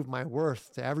going to prove my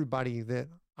worth to everybody that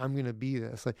I'm going to be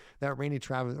this. Like that Randy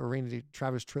Travis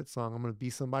Tritt song, I'm going to be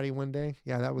somebody one day.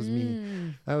 Yeah, that was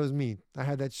me. That was me. I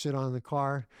had that shit on in the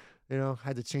car.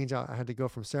 Had to change out. I had to go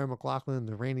from Sarah McLachlan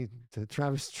to Randy to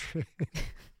Travis Tritt.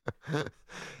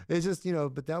 It's just,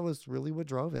 but that was really what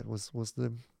drove it was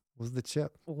the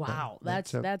chip. Wow.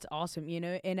 That's awesome.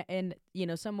 And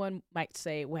someone might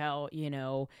say, well,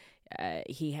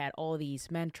 he had all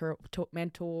these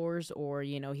mentors, or,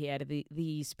 he had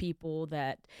these people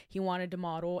that he wanted to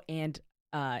model, and,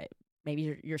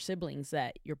 maybe your siblings,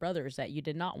 your brothers that you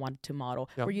did not want to model.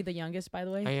 Yep. Were you the youngest, by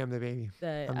the way? I am the baby.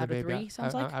 I'm out of baby. Three,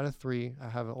 sounds like? Out of three. I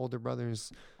have an older brother.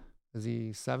 Is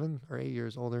he 7 or 8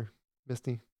 years older?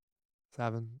 Misty,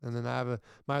 7. And then I have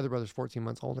my other brother's 14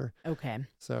 months older. Okay.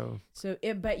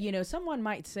 But someone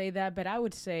might say that, but I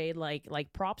would say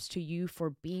like props to you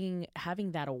for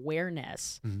having that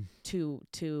awareness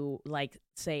to like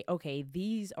say, okay,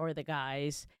 these are the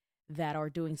guys that are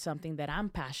doing something that I'm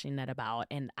passionate about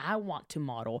and I want to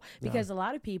model. Yeah. Because a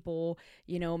lot of people,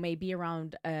 may be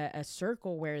around a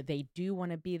circle where they do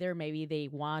want to be there. Maybe they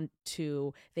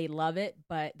love it,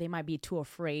 but they might be too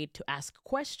afraid to ask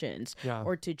questions Yeah.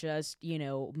 or to just,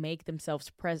 make themselves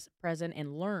present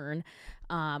and learn,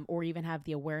 or even have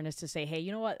the awareness to say, hey,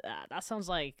 you know what, that sounds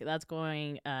like that's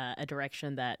going a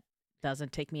direction that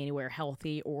doesn't take me anywhere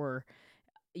healthy, or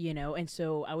and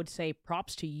so I would say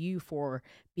props to you for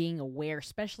being aware,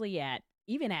 especially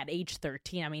even at age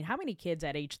 13. I mean, how many kids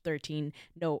at age 13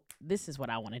 know this is what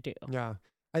I want to do? Yeah.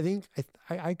 I think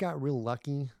I got real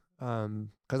lucky,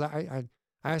 because I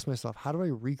asked myself, how do I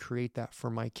recreate that for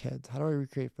my kids? How do I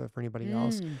recreate that for anybody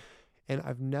else? And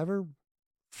I've never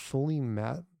fully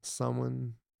met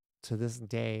someone to this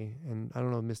day, and I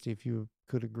don't know, Misty, if you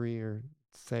could agree or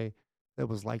say that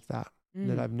was like that,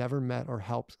 that I've never met or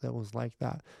helped that was like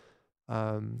that.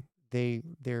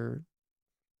 They're,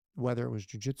 whether it was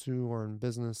jujitsu or in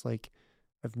business, like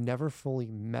I've never fully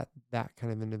met that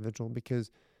kind of individual,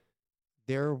 because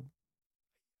you gotta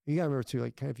remember too,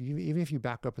 like kind of even if you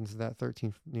back up into that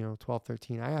 13, 12,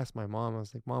 13, I asked my mom, I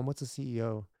was like, Mom, what's a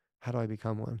CEO? How do I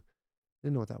become one?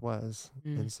 Didn't know what that was.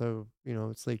 And so,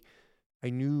 it's like, I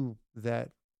knew that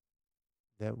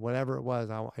whatever it was,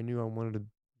 I knew I wanted to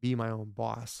be my own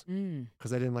boss,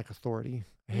 because I didn't like authority.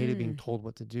 I hated being told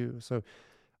what to do. So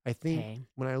I think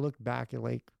when I look back at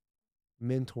like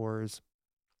mentors,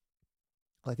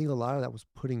 I think a lot of that was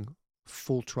putting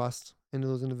full trust into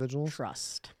those individuals.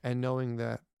 Trust. And knowing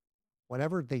that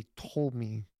whatever they told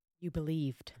me, you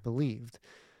believed.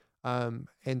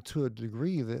 And to a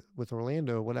degree that with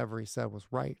Orlando, whatever he said was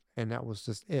right. And that was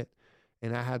just it.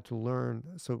 And I had to learn.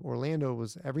 So Orlando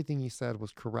was, everything he said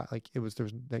was correct. Like it was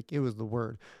the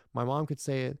word. My mom could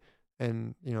say it,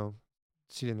 and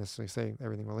she didn't necessarily say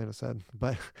everything Orlando said,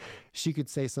 but she could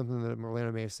say something that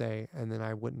Orlando may say, and then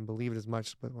I wouldn't believe it as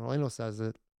much. But when Orlando says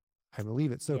it, I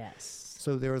believe it. So yes.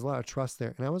 So there was a lot of trust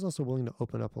there, and I was also willing to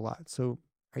open up a lot. So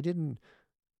I didn't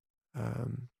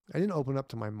open up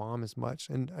to my mom as much.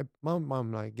 And mom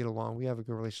and I get along. We have a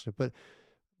good relationship, but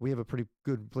we have a pretty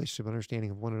good relationship, understanding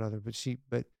of one another.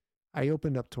 But I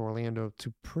opened up to Orlando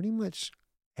to pretty much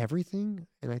everything.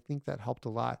 And I think that helped a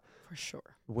lot. For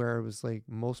sure. Where it was like,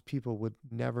 most people would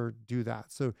never do that.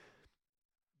 So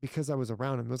because I was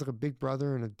around him, it was like a big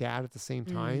brother and a dad at the same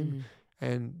time.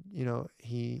 And,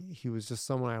 he was just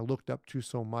someone I looked up to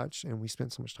so much, and we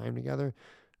spent so much time together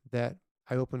that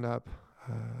I opened up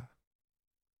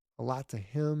a lot to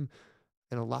him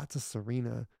and a lot to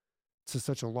Serena, to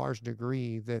such a large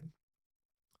degree that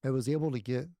I was able to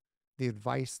get the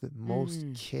advice that most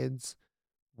kids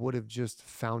would have just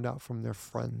found out from their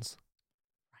friends.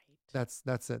 Right.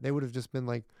 That's it. They would have just been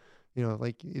like,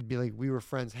 like it'd be like we were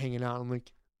friends hanging out. I'm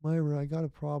like, Myra, I got a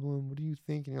problem. What do you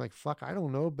think? And you're like, fuck, I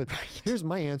don't know, but here's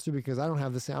my answer, because I don't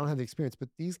have the experience. But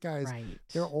these guys,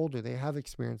 they're older, they have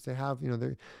experience, they have,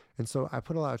 and so I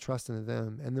put a lot of trust into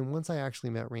them. And then once I actually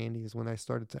met Randy is when I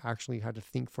started to actually had to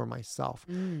think for myself.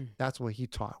 That's what he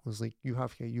taught, was like,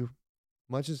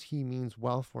 much as he means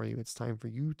well for you, it's time for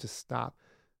you to stop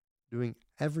doing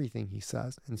everything he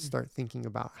says and start thinking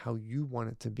about how you want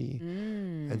it to be.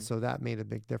 And so that made a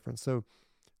big difference. So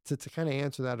to kind of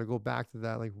answer that, or go back to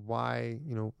that, like why,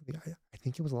 I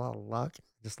think it was a lot of luck,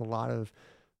 just a lot of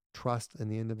trust in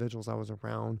the individuals I was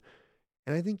around.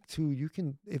 And I think too, you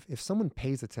can, if someone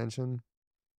pays attention,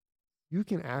 you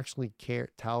can actually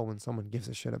tell when someone gives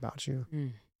a shit about you.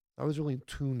 I was really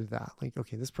tuned to that. Like,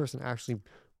 okay, this person actually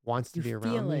wants to be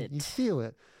around me. You feel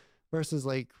it, versus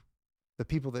like the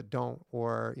people that don't,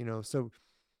 or, so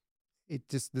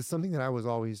there's something that I was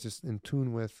always just in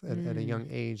tune with at a young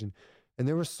age. And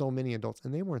there were so many adults,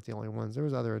 and they weren't the only ones. There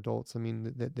was other adults, I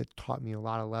mean, that taught me a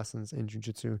lot of lessons in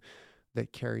jiu-jitsu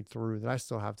that carried through, that I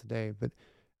still have today. But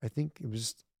I think it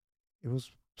was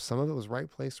some of it was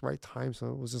right place, right time. Some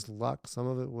of it was just luck. Some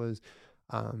of it was,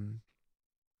 and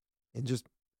just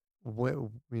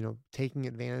taking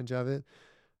advantage of it,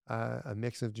 a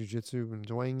mix of jiu-jitsu,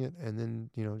 enjoying it, and then,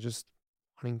 just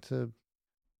wanting to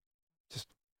just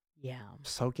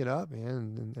soak it up,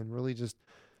 man, and really just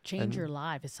change your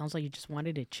life. It sounds like you just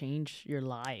wanted to change your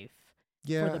life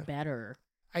for the better.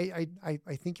 I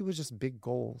think it was just big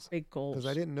goals. Because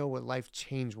I didn't know what life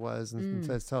change was. And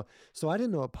so I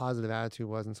didn't know what positive attitude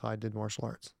was until I did martial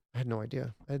arts. I had no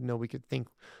idea. I didn't know we can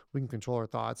control our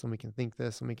thoughts, and we can think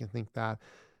this and we can think that.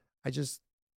 I just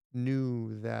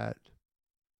knew that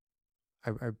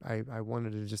I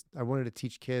wanted to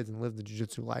teach kids and live the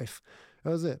jiu-jitsu life. That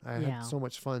was it. I had so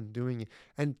much fun doing it.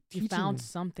 And you found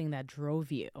something that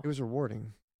drove you. It was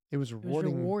rewarding.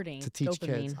 To teach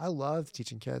kids. I love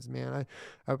teaching kids, man.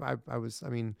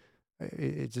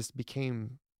 it just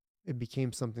became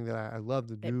something that I loved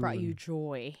to It do. brought you And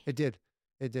joy. it did.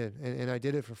 It did. And I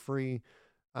did it for free.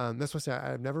 That's why I say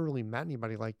I've never really met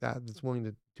anybody like that that's willing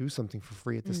to do something for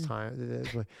free at this Mm.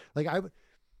 time. Like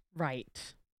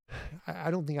Right.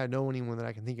 I don't think I know anyone that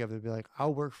I can think of that'd be like,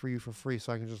 I'll work for you for free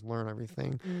so I can just learn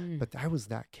everything. Mm. But I was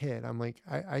that kid. I'm like,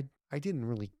 I didn't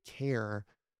really care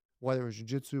whether it was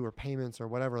jujitsu or payments or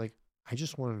whatever. Like, I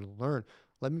just wanted to learn.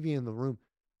 Let me be in the room.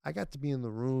 I got to be in the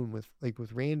room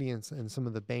with Randy and some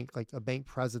of the bank, like a bank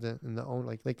president and the own,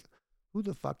 like who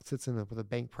the fuck sits in with a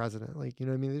bank president? Like, you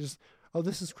know what I mean? They just, oh,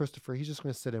 this is Christopher. He's just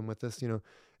going to sit in with us, you know?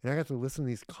 And I got to listen to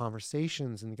these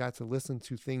conversations and got to listen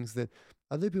to things that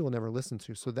other people never listen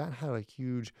to. So that had a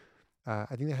huge, I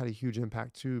think that had a huge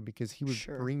impact too, because he would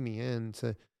Sure. bring me in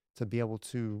to be able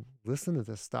to listen to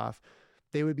this stuff.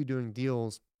 They would be doing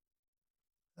deals.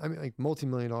 I mean, like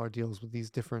multi-million-dollar deals with these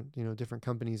different, you know, different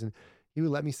companies. And he would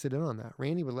let me sit in on that.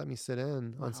 Randy would let me sit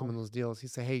in on some Wow. of those deals.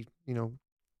 He'd say, hey, you know,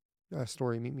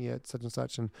 Story, meet me at such and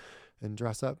such and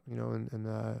dress up, you know, and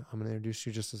I'm going to introduce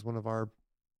you just as one of our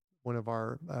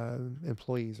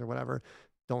employees or whatever.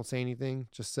 Don't say anything,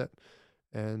 just sit.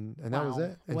 And that was Wow.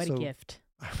 it. And What so a gift.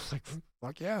 I was like,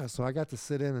 fuck yeah. So I got to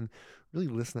sit in and really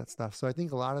listen to that stuff. So I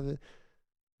think a lot of it,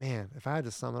 man, if I had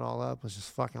to sum it all up, was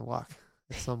just fucking luck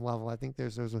at some level. I think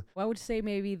there's a, Well, I would say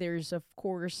maybe there's, of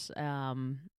course,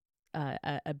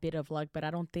 a bit of luck, but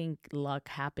I don't think luck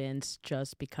happens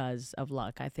just because of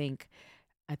luck. I think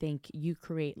you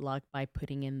create luck by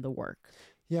putting in the work.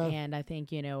 yeah, And I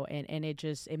think, you know, and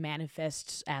it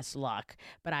manifests as luck,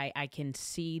 but I can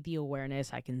see the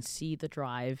awareness. I can see the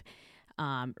drive.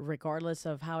 Regardless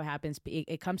of how it happens,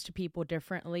 it comes to people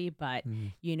differently, but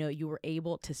you know, you were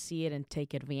able to see it and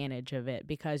take advantage of it,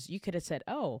 because you could have said,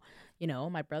 oh, you know,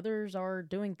 my brothers are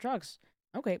doing drugs.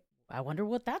 Okay. I wonder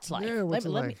what that's like. Yeah, what's it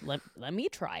like? Let me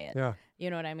try it. yeah, You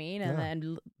know what I mean? And Yeah.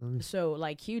 then, Mm. so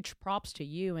like huge props to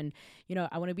you. And, you know,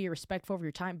 I want to be respectful of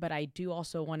your time, but I do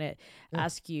also want to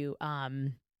ask you,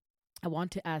 I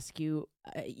want to ask you,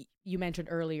 you mentioned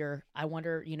earlier, I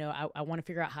wonder, you know, I want to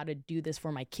figure out how to do this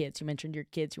for my kids. You mentioned your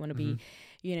kids, you want to be,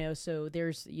 you know, so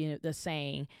there's, you know, the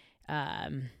saying,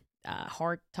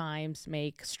 hard times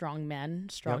make strong men,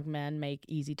 strong men make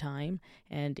easy time,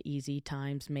 and easy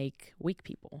times make weak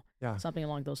people. Yeah. Something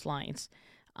along those lines.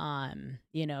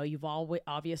 You know, you've always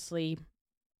obviously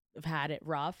have had it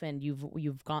rough, and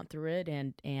you've gone through it,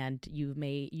 and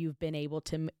you've been able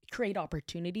to create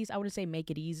opportunities. I wouldn't say make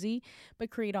it easy,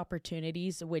 but create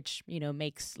opportunities, which, you know,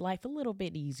 makes life a little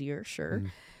bit easier. Sure.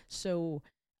 So,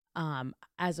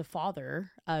 as a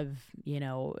father of, you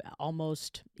know,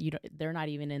 almost, you know, they're not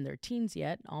even in their teens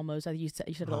yet. Almost, you said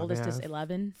the oldest is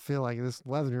 11. Feel like this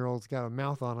 11-year-old's got a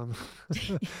mouth on him.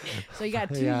 So you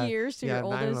got 2 years to your 9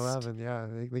 oldest. and 11. Yeah,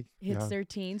 Hits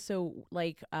 13. So,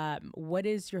 like, what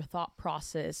is your thought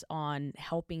process on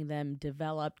helping them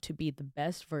develop to be the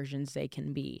best versions they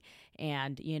can be?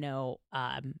 And, you know,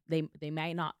 they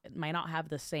might not have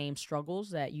the same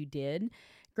struggles that you did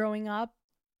growing up,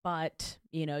 but,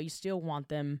 you know, you still want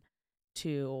them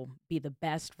to be the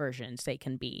best versions they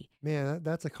can be. Man,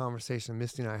 that's a conversation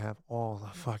Misty and I have all the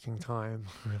fucking time.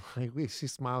 Like she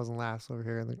smiles and laughs over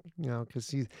here, like, you know,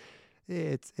 because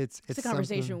it's a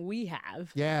conversation we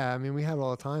have. Yeah, I mean, we have it all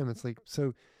the time. It's like,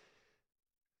 so,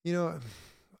 you know,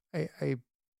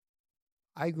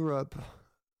 I grew up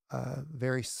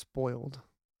very spoiled,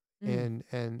 and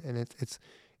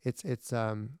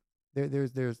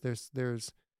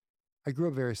there's I grew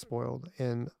up very spoiled,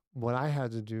 and what I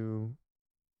had to do.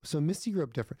 So Misty grew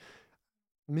up different.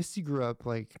 Misty grew up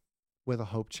like with a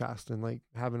hope chest and like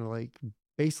having to like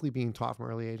basically being taught from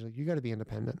an early age, like you got to be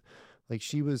independent. Like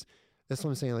that's what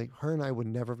I'm saying. Like her and I would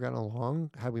never have gotten along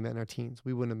had we met in our teens.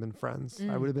 We wouldn't have been friends.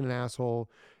 I would have been an asshole,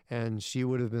 and she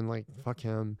would have been like, fuck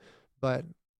him. But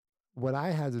what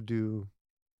I had to do,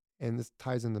 and this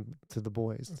ties into the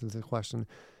boys, to the question,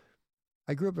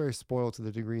 I grew up very spoiled to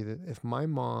the degree that if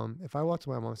I walked to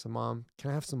my mom and said, Mom, can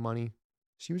I have some money?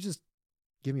 She would just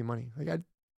give me money. Like, I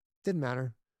didn't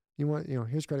matter. You want, you know,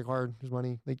 here's credit card, here's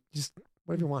money. Like, just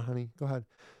whatever you want, honey, go ahead.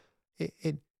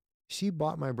 She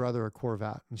bought my brother a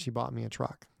Corvette, and she bought me a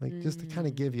truck. Like, just to kind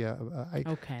of give you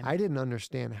I didn't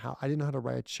understand I didn't know how to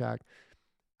write a check.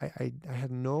 I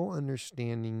had no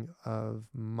understanding of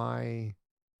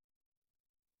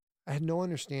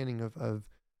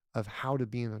of how to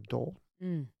be an adult.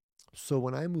 So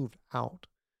when I moved out,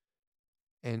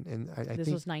 and I this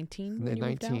think was 19 when you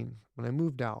 19 when I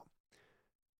moved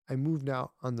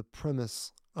out on the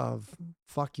premise of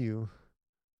fuck you,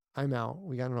 I'm out.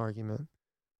 We got an argument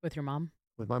with your mom,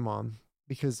 with my mom,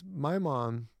 because my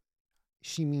mom,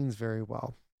 she means very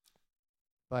well,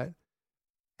 but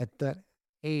at that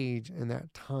age and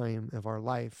that time of our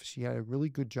life, she had a really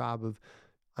good job of,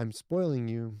 I'm spoiling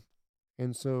you.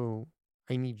 And so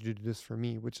I need you to do this for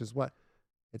me, which is what?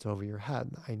 It's over your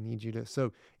head. I need you to,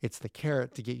 so it's the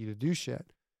carrot to get you to do shit.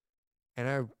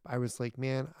 And I was like,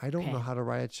 man, I don't know Okay. how to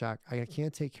write a check. I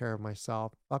can't take care of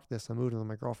myself. Fuck this. I'm moving with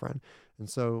my girlfriend. And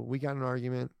so we got in an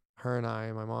argument, her and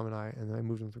I, my mom and I, and then I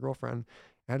moved in with the girlfriend.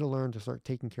 I had to learn to start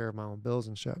taking care of my own bills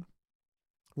and shit.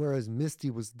 Whereas Misty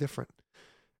was different.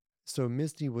 So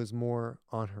Misty was more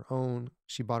on her own.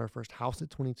 She bought her first house at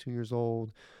 22 years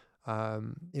old.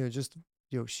 Just,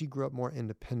 she grew up more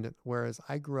independent. Whereas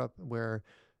I grew up where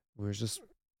it was just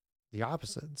the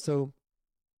opposite. So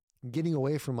getting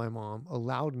away from my mom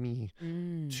allowed me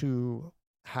to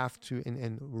have to,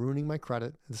 and ruining my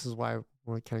credit. This is why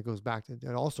when it kind of goes back to,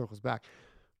 it all circles back,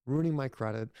 ruining my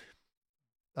credit,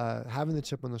 having the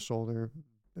chip on the shoulder,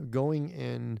 going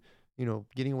in,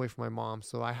 getting away from my mom.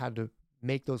 So I had to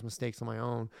make those mistakes on my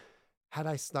own. Had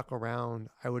I stuck around,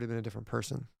 I would have been a different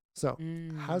person. So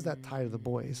how's that tie to the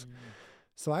boys?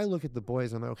 So I look at the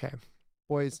boys and I'm like, okay,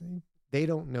 boys, they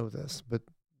don't know this, but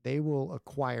they will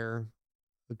acquire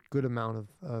a good amount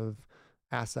of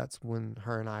assets when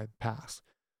her and I pass.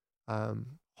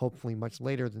 Hopefully much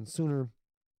later than sooner.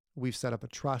 We've set up a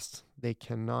trust. They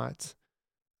cannot,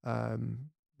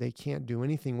 they can't do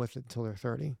anything with it until they're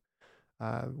 30.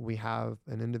 We have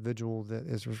an individual that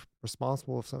is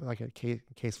responsible if something like a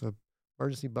case of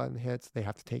emergency button hits, they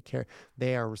have to take care.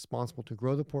 They are responsible to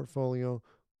grow the portfolio.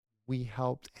 We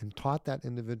helped and taught that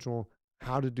individual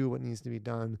how to do what needs to be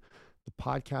done. The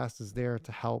podcast is there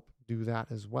to help do that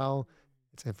as well.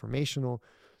 It's informational.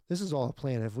 This is all a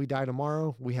plan. If we die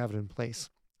tomorrow, we have it in place.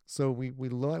 So we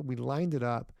lined it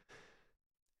up,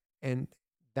 and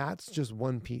that's just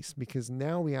one piece, because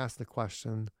now we ask the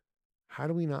question, how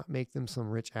do we not make them some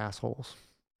rich assholes?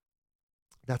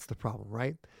 That's the problem,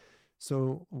 right?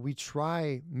 So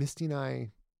Misty and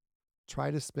I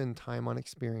try to spend time on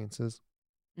experiences.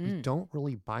 We don't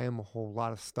really buy them a whole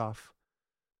lot of stuff.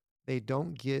 They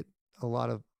don't get a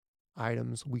lot of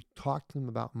items. We talk to them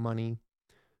about money.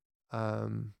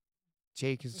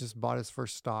 Jake has just bought his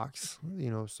first stocks,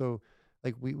 so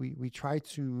like we try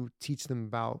to teach them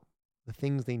about the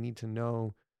things they need to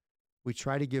know. We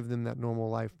try to give them that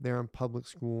normal life. They're in public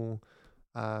school,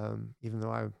 even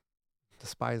though I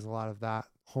despise a lot of that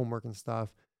homework and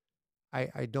stuff.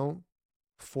 I don't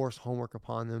force homework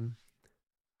upon them.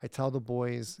 I tell the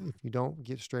boys, if you don't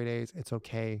get straight A's, it's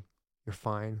okay. You're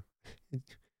fine.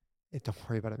 Don't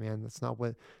worry about it, man. That's not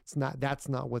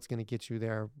what's going to get you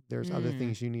there. There's other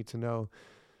things you need to know.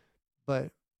 But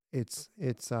it's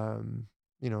a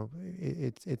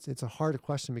hard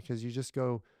question, because you just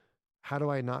go, how do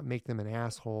I not make them an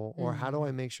asshole? Or how do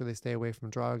I make sure they stay away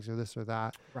from drugs or this or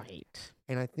that? Right.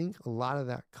 And I think a lot of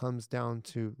that comes down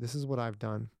to, this is what I've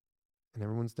done, and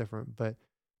everyone's different, but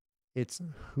it's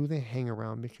who they hang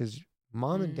around, because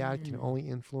mom and dad can only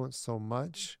influence so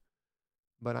much,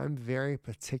 but I'm very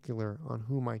particular on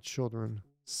who my children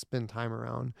spend time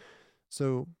around.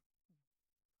 So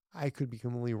I could be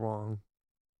completely wrong,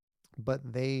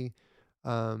 but they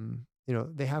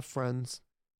have friends,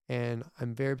 and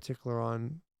I'm very particular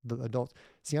on the adults.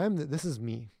 See, this is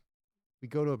me. We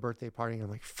go to a birthday party and I'm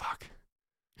like, fuck,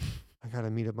 I got to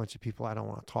meet a bunch of people I don't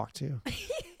want to talk to.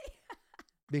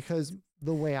 Because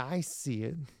the way I see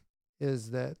it is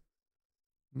that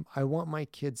I want my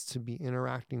kids to be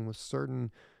interacting with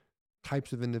certain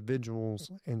types of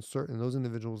individuals, and those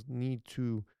individuals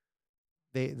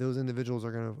those individuals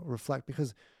are going to reflect,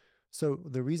 because so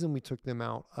the reason we took them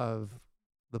out of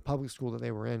the public school that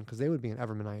they were in, because they would be in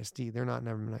Everman ISD. They're not in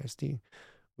Everman ISD.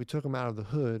 We took them out of the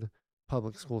hood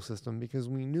public school system because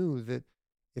we knew that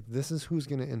if this is who's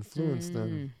going to influence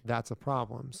them, that's a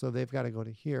problem. So they've got to go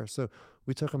to here. So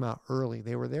we took them out early.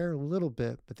 They were there a little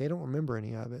bit, but they don't remember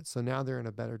any of it. So now they're in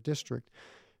a better district.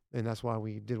 And that's why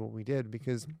we did what we did,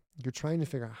 because you're trying to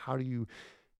figure out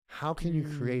how can you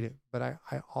create it? But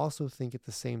I also think at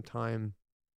the same time,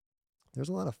 there's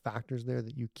a lot of factors there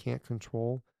that you can't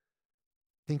control.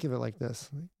 Think of it like this.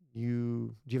 Do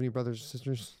you have any brothers or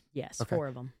sisters? Yes, Okay. 4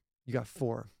 of them. You got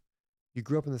 4. You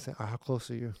grew up in the same, how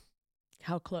close are you?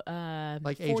 How close?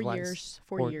 Like 4 age-wise? years.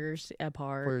 4 4 years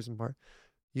apart. 4 years apart.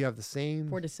 You have the same.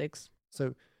 4 to 6.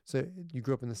 So you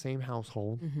grew up in the same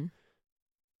household. Mm-hmm.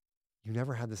 You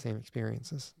never had the same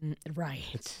experiences.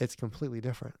 Right. It's completely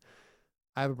different.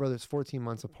 I have a brother that's 14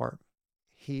 months apart.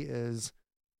 He is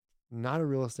not a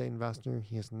real estate investor.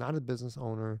 He is not a business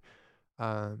owner.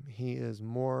 He is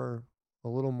a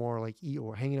little more like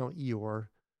Eeyore, hanging out with Eeyore,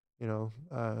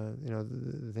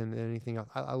 than anything else.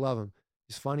 I love him.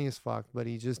 He's funny as fuck, but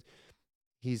he's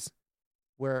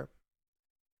where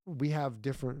we have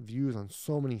different views on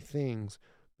so many things,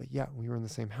 but yet we were in the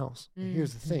same house. And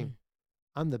here's the thing.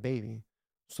 I'm the baby.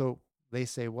 So they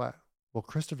say what? Well,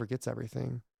 Christopher gets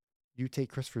everything. You take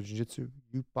Christopher jiu-jitsu,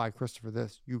 you buy Christopher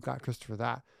this, you got Christopher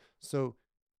that. So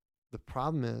the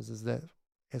problem is that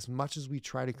as much as we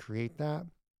try to create that,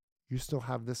 you still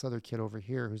have this other kid over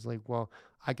here who's like, well,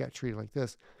 I got treated like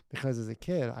this because as a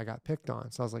kid, I got picked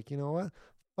on. So I was like, you know what?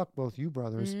 Fuck both you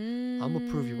brothers. I'm gonna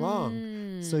prove you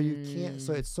wrong. So you can't,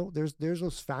 so it's so, there's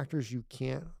those factors you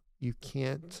can't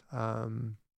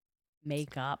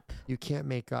make up. You can't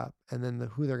make up. And then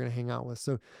who they're going to hang out with.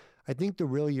 So I think the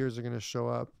real years are going to show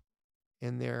up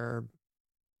in their,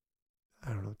 I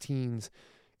don't know, teens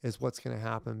is what's going to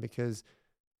happen, because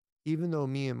even though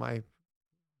me and my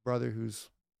brother, who's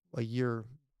a year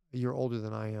older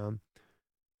than I am,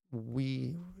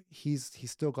 he's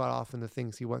still got off into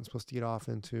things he wasn't supposed to get off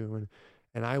into.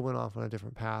 And I went off on a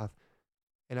different path,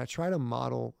 and I try to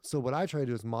model. So what I try to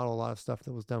do is model a lot of stuff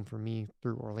that was done for me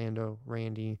through Orlando,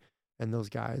 Randy, and those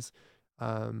guys.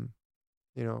 You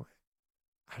know,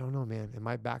 I don't know, man, it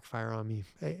might backfire on me.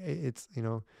 It's, you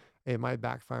know, it might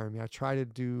backfire on me. I try to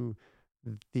do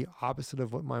the opposite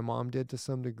of what my mom did to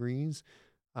some degrees.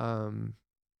 You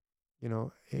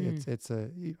know,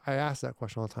 I ask that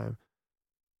question all the time.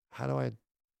 How do I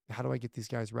get these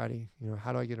guys ready? You know,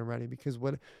 how do I get them ready? Because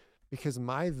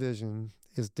my vision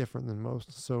is different than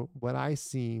most. So what I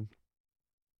see,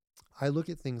 I look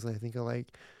at things and I think of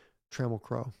like Trammell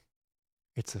Crow.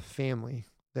 It's a family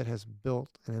that has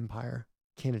built an empire.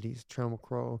 Kennedy's, Trammell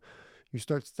Crow. You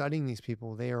start studying these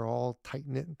people, they are all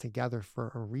tight-knit together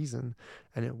for a reason,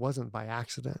 and it wasn't by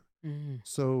accident.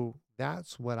 So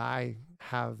that's what I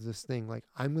have this thing, like,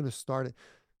 I'm going to start it.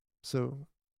 So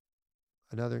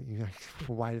another, you know,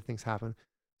 why did things happen?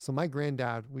 So my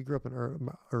granddad, we grew up in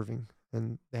Irving,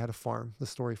 and they had a farm, the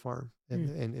Story Farm.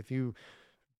 And if you,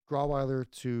 Grawweiler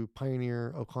to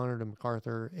Pioneer, O'Connor to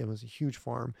MacArthur, it was a huge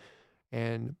farm.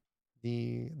 And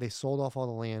they sold off all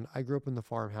the land. I grew up in the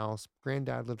farmhouse.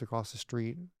 Granddad lived across the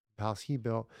street, the house he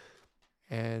built.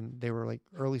 And they were like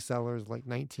early settlers, like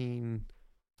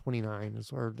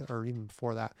 1929 or even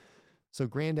before that. So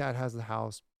Granddad has the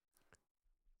house.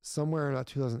 Somewhere in about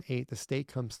 2008, the state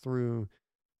comes through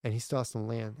and he still has some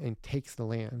land and takes the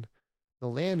land. The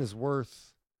land is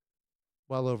worth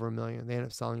well over $1 million. They end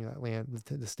up selling that land.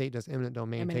 The state does eminent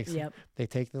domain. They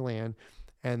take the land.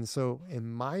 And so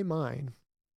in my mind,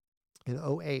 in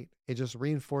 2008, it just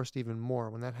reinforced even more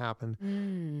when that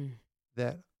happened,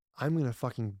 that I'm going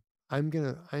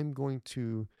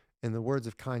to, in the words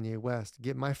of Kanye West,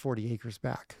 get my 40 acres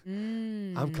back.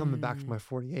 I'm coming back for my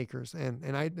 40 acres. And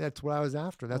that's what I was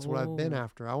after. That's what I've been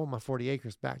after. I want my 40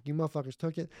 acres back. You motherfuckers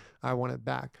took it. I want it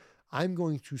back. I'm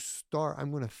going to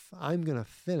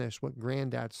finish what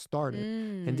Granddad started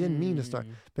and didn't mean to start,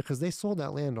 because they sold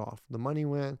that land off. The money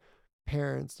went,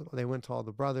 parents, they went to all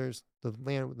the brothers,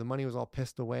 the money was all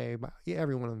pissed away, but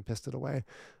every one of them pissed it away,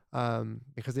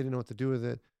 because they didn't know what to do with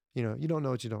it. You know, you don't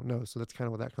know what you don't know. So that's kind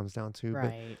of what that comes down to.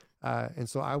 Right. But, and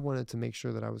so I wanted to make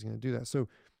sure that I was going to do that. So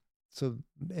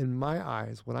in my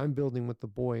eyes, what I'm building with the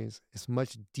boys is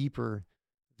much deeper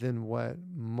than what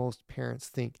most parents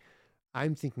think.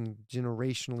 I'm thinking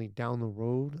generationally down the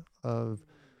road of,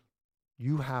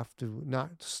 you have to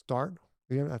not start,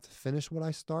 you don't have to finish what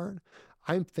I start.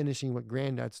 I'm finishing what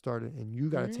Granddad started, and you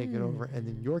got to take it over. And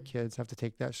then your kids have to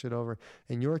take that shit over,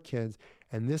 and your kids.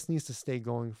 And this needs to stay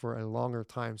going for a longer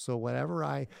time. So whatever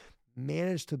I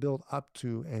manage to build up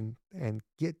to and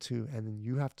get to, and then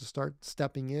you have to start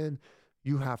stepping in,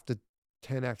 you have to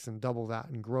 10x and double that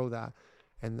and grow that.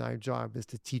 And my job is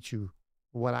to teach you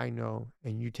what I know,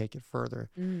 and you take it further.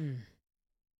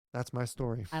 That's my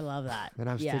story. I love that. And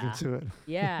I'm sticking to it.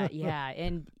 Yeah.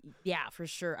 And yeah, for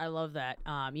sure. I love that.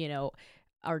 You know,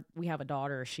 we have a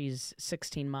daughter, she's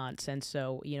 16 months. And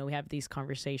so, you know, we have these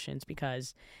conversations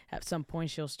because at some point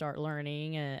she'll start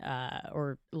learning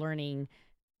or learning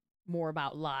more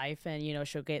about life. And, you know,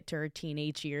 she'll get to her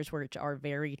teenage years, which are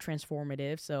very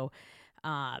transformative. So,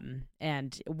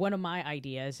 and one of my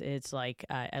ideas, it's like,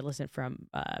 I listened from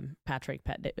Patrick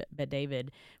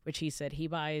Bet-David, which he said he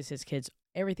buys his kids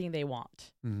everything they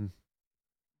want.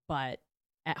 But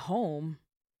at home,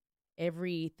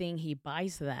 everything he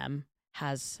buys them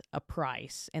has a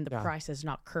price, and the price is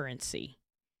not currency.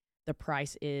 The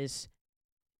price is,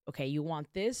 okay, you want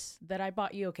this that I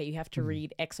bought you? Okay, you have to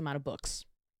read X amount of books,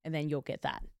 and then you'll get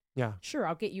that. Yeah. Sure,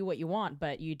 I'll get you what you want,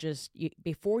 but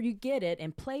before you get it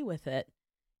and play with it,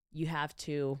 you have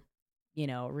to, you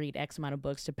know, read X amount of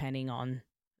books depending on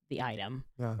the item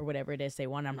Yeah. or whatever it is they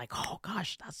want. I'm like, oh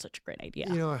gosh, that's such a great idea.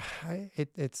 You know,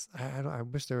 I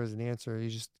wish there was an answer. You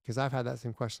just, because I've had that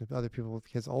same question with other people with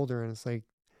kids older, and it's like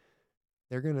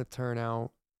they're gonna turn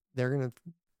out, they're gonna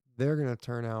they're gonna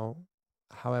turn out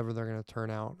however they're gonna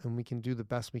turn out, and we can do the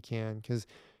best we can. Because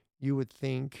you would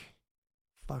think,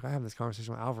 fuck, I have this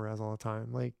conversation with Alvarez all the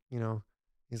time. Like, you know,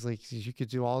 he's like, you could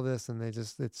do all this, and it's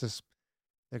just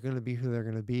they're gonna be who they're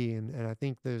gonna be, and I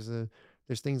think there's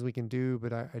things we can do,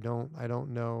 but I don't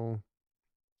know.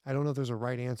 I don't know if there's a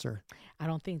right answer. I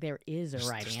don't think there is a There's-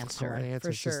 right there's not a answer, right answer. for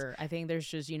It's just- sure. I think there's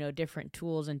just, different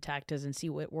tools and tactics and see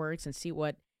what works and see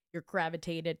what you're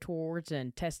gravitated towards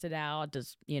and test it out. But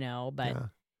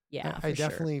yeah, I for sure.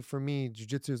 definitely, for me,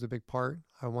 jujitsu is a big part.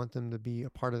 I want them to be a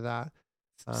part of that.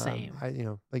 Same.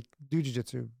 Like do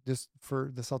jujitsu just for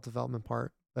the self-development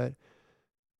part. But,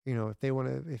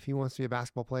 if he wants to be a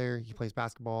basketball player, he plays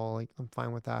basketball. Like, I'm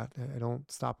fine with that. I don't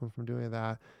stop him from doing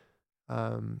that.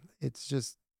 It's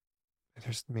just,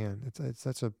 it's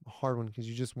such a hard one because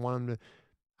you just want him to,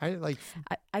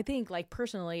 I think, like,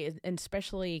 personally, and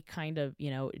especially kind of,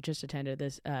 just attended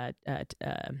this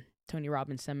Tony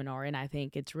Robbins seminar, and I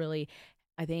think it's really,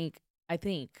 I think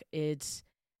it's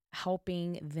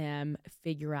helping them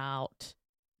figure out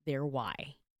their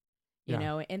why.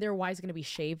 And their why is going to be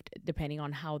shaped depending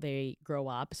on how they grow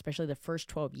up, especially the first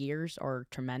 12 years are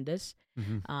tremendous.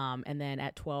 Mhm. And then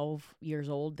at 12 years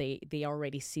old, they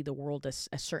already see the world a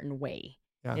certain way.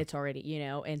 Yeah. It's already,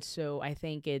 and so I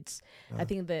think I Yeah.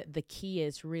 think the key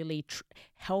is really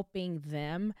helping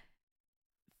them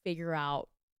figure out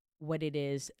what it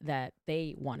is that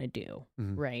they want to do,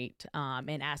 Mhm. right?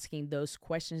 And asking those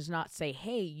questions, not say,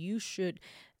 hey, you should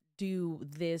do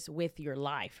this with your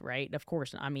life, right? Of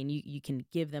course, I mean, you can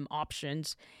give them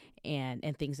options and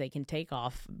things they can take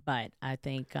off, but I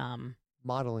think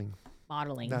Modeling.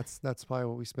 That's That's probably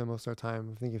what we spend most of our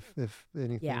time. I think if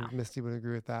anything, Yeah. Misty would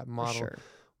agree with that. for Model. sure.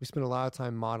 We spend a lot of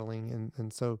time modeling,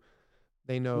 and so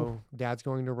they know dad's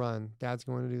going to run, dad's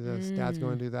going to do this, dad's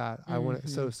going to do that. I want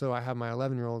to, so I have my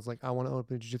 11-year-olds, like, I want to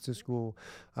open a jiu-jitsu school.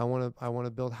 I want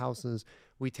to build houses.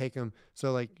 We take them.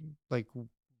 So like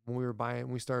when we were buying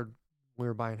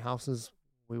houses,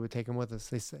 we would take them with us.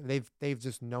 They've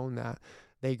just known that.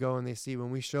 They go and they see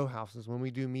when we show houses, when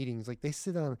we do meetings, like they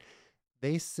sit on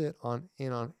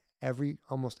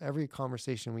almost every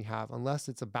conversation we have, unless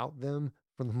it's about them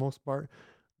for the most part.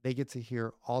 They get to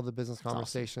hear all the business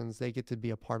conversations. Awesome. They get to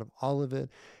be a part of all of it.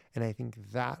 And I think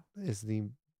that is the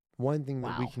one thing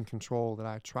that we can control, that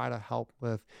I try to help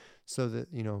with, so that,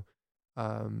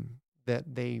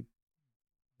 that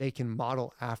they can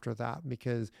model after that,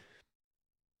 because,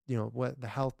 what the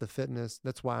health, the fitness,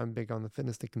 that's why I'm big on the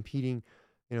fitness, the competing,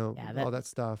 all that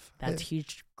stuff. That's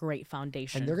huge, great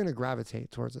foundation. And they're going to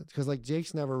gravitate towards it. Because like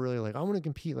Jake's never really like, I want to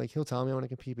compete. Like, he'll tell me I want to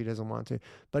compete, but he doesn't want to.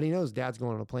 But he knows dad's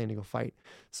going on a plane to go fight.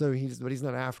 So he's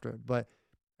not after it. But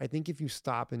I think if you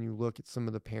stop and you look at some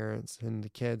of the parents and the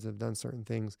kids have done certain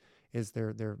things, is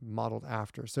they're modeled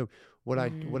after. So what I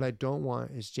don't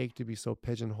want is Jake to be so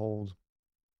pigeonholed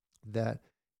that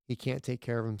he can't take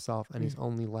care of himself and he's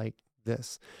only like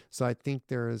this. So I think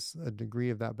there is a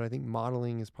degree of that, but I think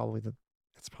modeling is probably the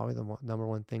number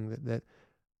one thing that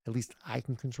at least I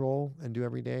can control and do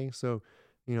every day. So,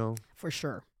 for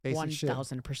sure,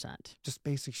 1000%. Just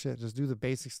basic shit. Just do the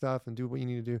basic stuff and do what you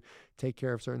need to do. Take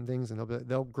care of certain things, and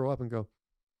they'll grow up and go,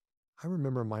 I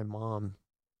remember my mom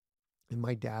and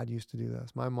my dad used to do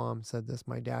this. My mom said this.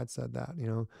 My dad said that.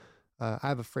 I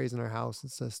have a phrase in our house that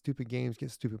says, "Stupid games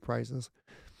get stupid prices."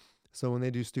 So when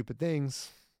they do stupid things,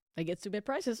 they get stupid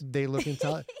prices. They look and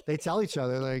they tell each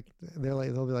other,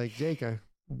 they'll be like, Jake,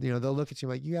 they'll look at you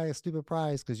like, you got a stupid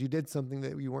prize because you did something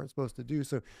that you weren't supposed to do.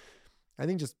 So I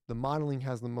think just the modeling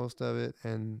has the most of it.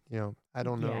 And, I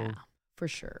don't know. Yeah, for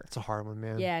sure. It's a hard one,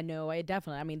 man. Yeah, no,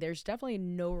 there's definitely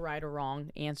no right or wrong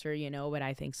answer, but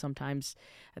I think sometimes,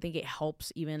 it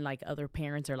helps, even like other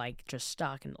parents are like just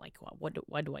stuck and like, well,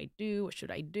 what do I do? What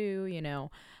should I do?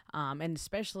 And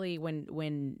especially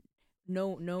when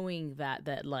knowing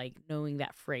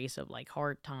that phrase of like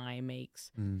hard time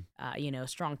makes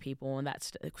strong people, and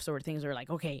that sort of things are like,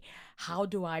 okay, how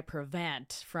do I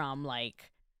prevent from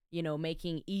like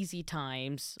making easy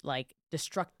times like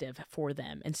destructive for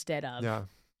them, instead of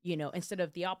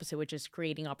the opposite, which is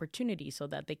creating opportunities so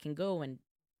that they can go and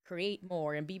create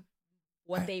more and be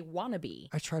what they want to be.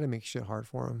 I try to make shit hard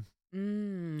for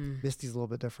them. Misty's a little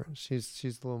bit different. She's a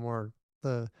little more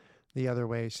the other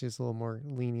way. She's a little more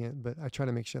lenient, but I try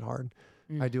to make shit hard.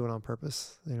 I do it on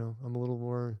purpose. I'm a little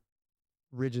more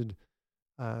rigid.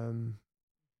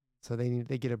 So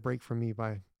they get a break from me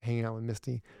by hanging out with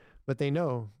Misty, but they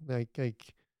know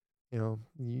like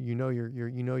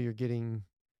you're getting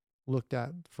looked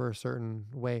at for a certain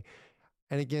way.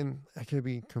 And again, I could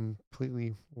be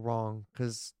completely wrong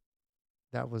because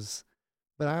that was,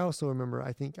 but I also remember,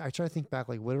 I try to think back,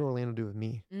 like, what did Orlando do with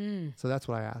me? Mm, So that's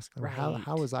what I ask. How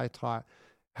right. was I taught?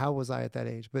 How was I at that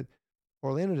age? But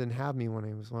Orlando didn't have me when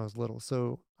I was little.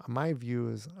 So my view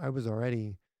is I was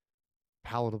already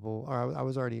palatable, or I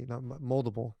was already not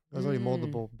moldable. I was already Mm,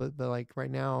 moldable, but like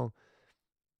right now,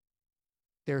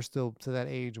 they're still to that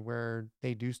age where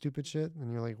they do stupid shit,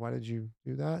 and you're like, why did you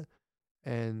do that?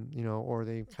 And or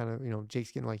they kind of,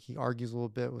 Jake's getting, like, he argues a little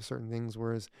bit with certain things,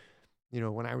 whereas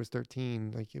when I was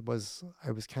 13, like,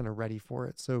 I was kind of ready for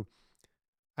it. So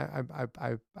I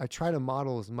try to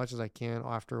model as much as I can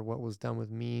after what was done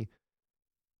with me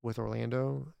with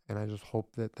Orlando, and I just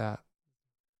hope that's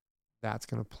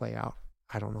going to play out.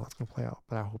 I don't know what's going to play out,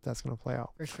 but I hope that's going to play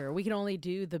out. for sure. We can only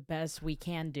do the best we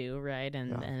can do, right?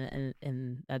 And Yeah.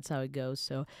 and that's how it goes.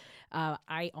 So,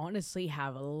 I honestly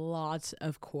have lots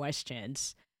of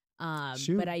questions, but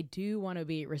Shoot. I do want to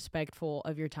be respectful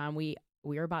of your time. We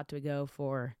are about to go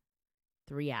for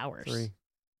 3 hours. 3.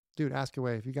 Dude, ask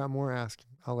away. If you got more, ask.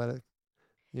 I'll let it.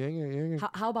 You ain't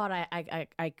gonna, How about I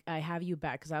have you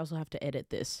back because I also have to edit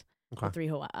this for okay. 3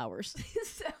 whole hours.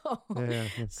 Yeah.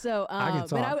 So I can but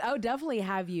talk. I would definitely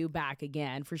have you back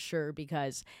again for sure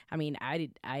because I mean I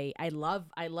love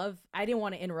I didn't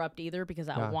want to interrupt either because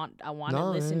I Yeah. want to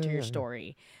No, listen to your yeah.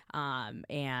 story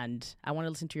and I want to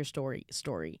listen to your story.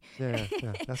 Yeah.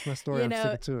 That's my story. You I'm know,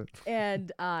 sticking to it.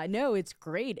 and no, it's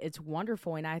great, it's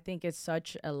wonderful, and I think it's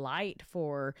such a light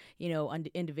for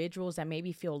individuals that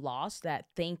maybe feel lost, that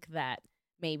think that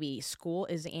maybe school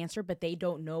is the answer but they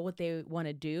don't know what they want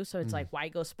to do, so it's Mm. like, why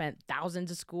go spend thousands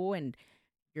of school and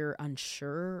you're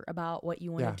unsure about what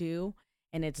you want to Yeah. do.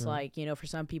 And it's Yeah. like, for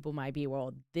some people might be,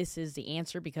 well, this is the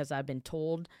answer because I've been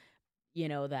told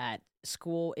that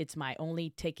school, it's my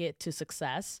only ticket to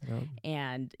success. Yeah.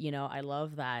 And I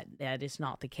love that is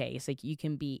not the case. Like, you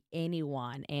can be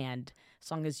anyone, and as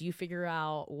long as you figure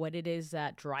out what it is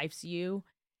that drives you,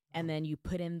 and then you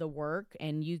put in the work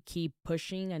and you keep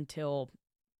pushing until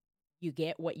you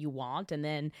get what you want, and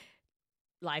then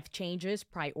life changes,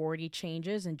 priority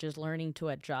changes, and just learning to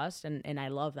adjust, and I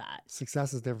love that.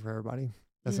 Success is different for everybody.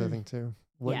 That's the other thing too.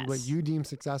 What Yes. you deem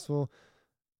successful,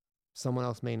 someone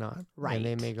else may not, and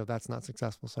they Right. may go, that's not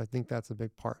successful. So I think that's a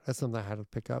big part. That's something I had to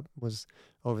pick up was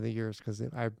over the years, because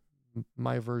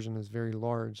my version is very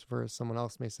large, whereas someone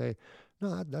else may say,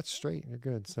 no, that's straight, you're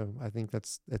good. So I think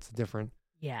it's a different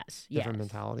Yes.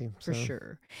 mentality. For So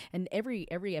sure. And every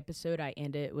episode I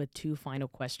end it with 2 final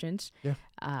questions. yeah.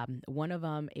 One of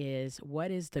them is,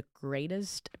 what is the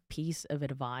greatest piece of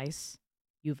advice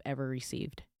you've ever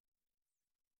received?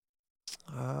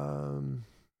 Man,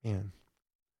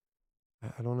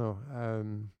 I don't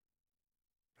know.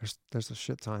 There's a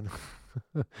shit ton.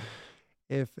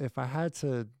 If I had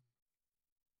to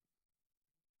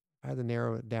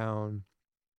narrow it down,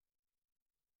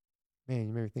 man,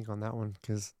 you made me think on that one,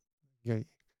 because it's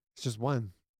just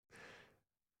one.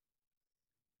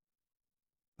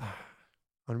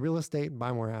 On real estate,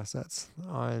 buy more assets.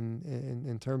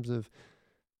 In terms of,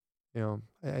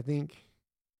 I think,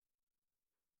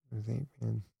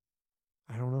 man,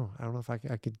 I don't know. I don't know if I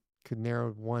could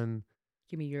narrow one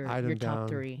Give me your item top down.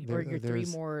 3 or your 3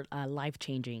 There's, more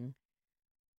life-changing.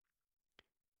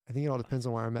 I think it all depends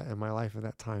on where I'm at in my life at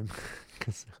that time.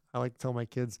 Because I like to tell my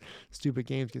kids, stupid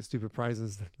games get stupid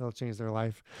prizes. They'll change their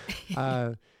life.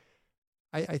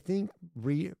 I think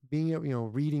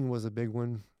reading was a big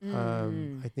one.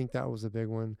 I think that was a big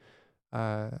one.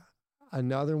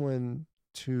 Another one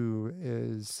too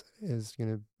is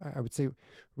I would say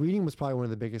reading was probably one of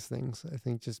the biggest things. I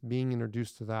think just being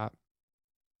introduced to that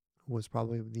was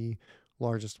probably the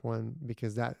largest one,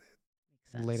 because that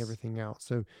Makes laid sense. everything out.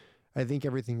 So I think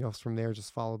everything else from there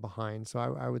just followed behind. So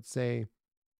I would say,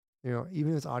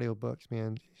 even as audiobooks,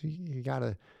 man, you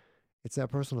gotta, it's that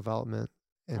personal development.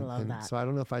 I love And that. so I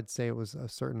don't know if I'd say it was a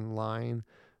certain line.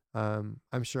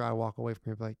 I'm sure I walk away from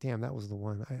here like, damn, that was the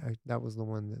one. That was the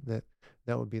one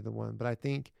that would be the one. But I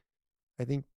think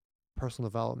personal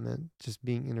development, just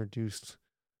being introduced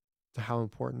to how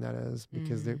important that is,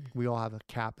 because we all have a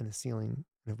cap and a ceiling.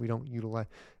 And if we don't utilize,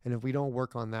 and if we don't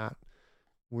work on that,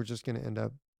 we're just going to end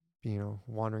up,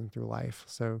 wandering through life.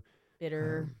 So,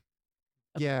 Bitter,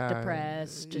 yeah,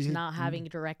 depressed, just not having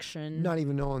direction, not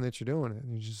even knowing that you're doing it.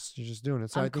 You're just doing it.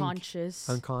 So unconscious.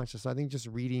 I think unconscious. So I think just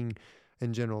reading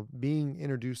in general, being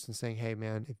introduced and saying, hey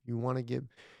man, if you want to get,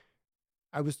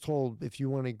 I was told, if you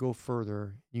want to go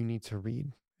further, you need to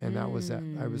read. And that was that.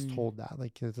 I was told that,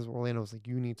 like, this Orlando was like,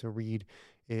 you need to read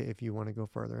if you want to go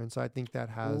further. And so I think that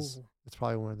Ooh. it's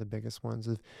probably one of the biggest ones.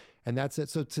 And that's it.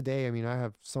 So today, I mean, I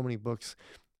have so many books.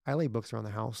 I lay books around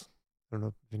the house. I don't know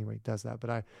if anybody does that,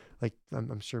 but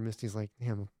I'm sure Misty's like,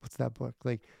 damn, what's that book?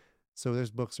 Like, so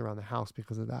there's books around the house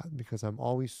because of that, because I'm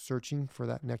always searching for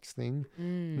that next thing,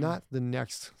 not the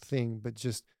next thing, but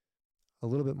just a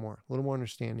little bit more, a little more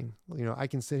understanding. You know, I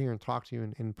can sit here and talk to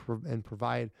you and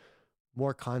provide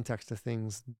more context to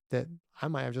things that I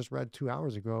might have just read 2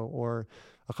 hours ago or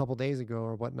a couple days ago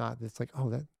or whatnot. It's like, oh,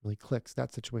 that really clicks.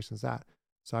 That situation is that.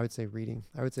 So I would say reading.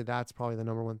 I would say that's probably the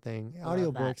number one thing.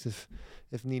 Audiobooks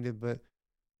if needed, but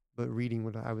reading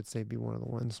would, I would say, be one of the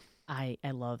ones. I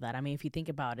love that. I mean, if you think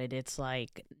about it, it's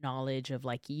like knowledge of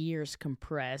like years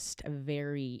compressed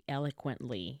very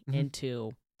eloquently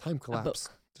into time collapse.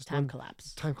 Just time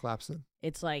collapse. Time collapse.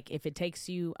 It's like if it takes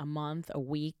you a month, a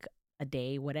week, a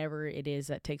day, whatever it is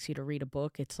that takes you to read a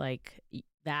book, it's like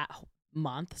that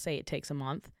month, say it takes a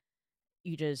month,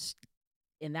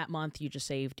 in that month, you just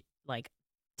saved like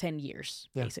 10 years,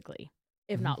 basically,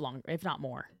 if not longer, if not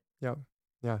more. Yep.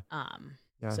 Yeah.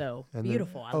 So and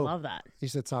beautiful. Then, I love that. You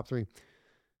said top 3.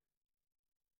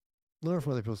 Learn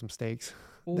from other people's mistakes.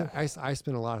 I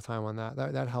spent a lot of time on that.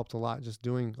 That helped a lot. Just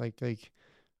doing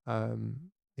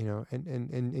you know,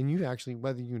 and you actually,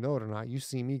 whether you know it or not, you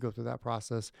see me go through that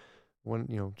process when,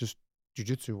 you know, just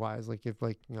jujitsu wise, like if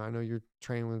like, you know, I know you're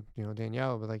training with, you know,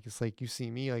 Danielle, but like, it's like, you see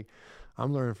me, like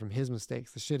I'm learning from his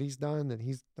mistakes, the shit he's done that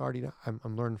he's already done.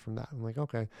 I'm learning from that. I'm like,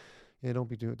 okay, yeah, don't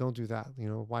do that. You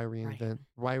know, why reinvent? Right.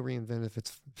 Why reinvent if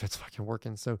it's fucking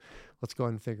working? So let's go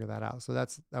ahead and figure that out. So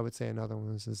that's, I would say another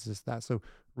one is just that. So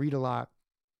read a lot,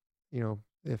 you know,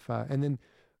 and then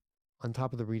on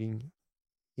top of the reading,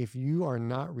 if you are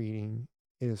not reading,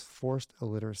 it is forced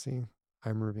illiteracy. I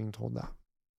remember being told that.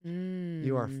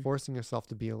 You are forcing yourself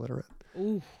to be illiterate.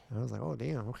 Ooh. And I was like, oh,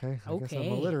 damn, okay. I guess I'm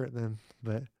illiterate then.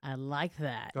 But I like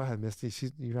that. Go ahead, Misty.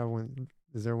 You have one.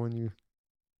 Is there one you...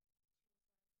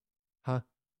 Huh?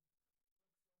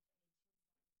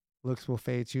 Looks will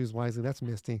fade, choose wisely. That's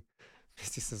Misty.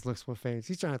 Misty says looks will fade.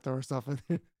 She's trying to throw herself in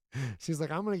there. She's like,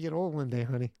 I'm going to get old one day,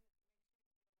 honey.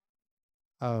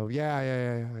 Oh,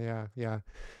 yeah.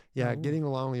 Yeah, getting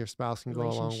along with your spouse can go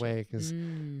a long way because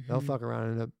they'll fuck around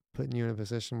and end up putting you in a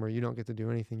position where you don't get to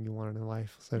do anything you wanted in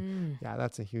life. So yeah,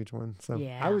 that's a huge one. So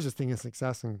I was just thinking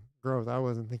success and growth. I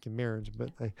wasn't thinking marriage,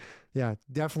 but yeah,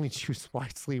 definitely choose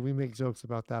wisely. We make jokes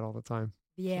about that all the time.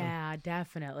 Yeah,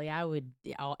 definitely. I would,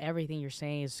 everything you're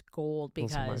saying is gold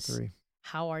because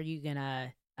how are you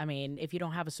gonna, I mean, if you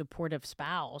don't have a supportive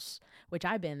spouse, which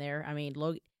I've been there, I mean,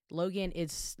 Logan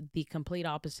is the complete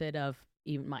opposite of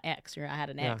even my ex. I had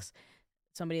an ex,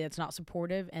 somebody that's not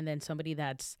supportive, and then somebody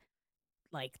that's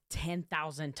like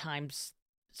 10,000 times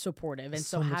supportive. And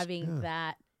so having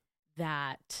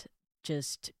that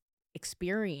just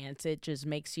experience, it just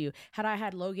makes you, had I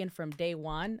had Logan from day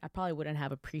one, I probably wouldn't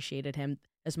have appreciated him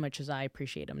as much as I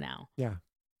appreciate him now. Yeah.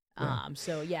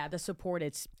 So yeah, the support,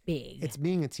 it's big. It's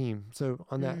being a team. So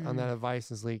on that advice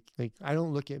is like I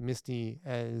don't look at Misty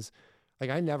as like,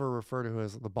 I never refer to her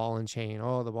as the ball and chain.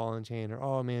 Oh, the ball and chain, or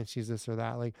oh man, she's this or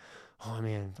that. Like, oh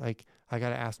man, like I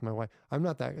gotta ask my wife. I'm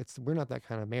not that. We're not that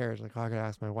kind of marriage. Like, oh, I gotta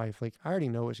ask my wife. Like, I already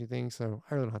know what she thinks, so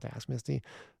I really don't have to ask Misty.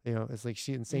 You know, it's like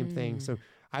the same thing. So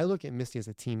I look at Misty as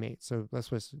a teammate. So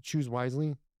that's what choose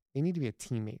wisely. They need to be a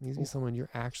teammate. It needs to be someone you're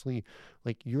actually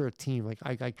like. You're a team.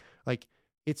 Like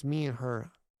it's me and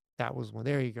her. That was one.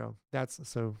 There you go. That's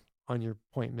so on your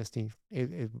point, Misty.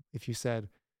 If you said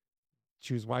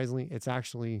choose wisely, it's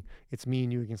me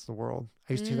and you against the world.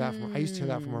 I used to hear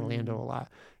that from Orlando a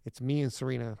lot. It's me and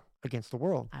Serena against the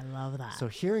world. I love that. So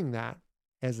hearing that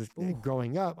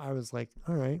growing up, I was like,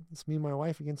 all right, it's me and my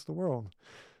wife against the world.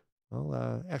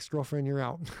 Well, ex-girlfriend, you're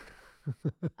out.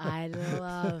 I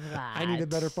love that. I need a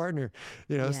better partner.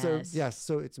 You know, so yes,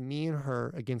 so it's me and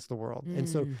her against the world. And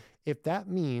so if that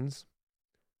means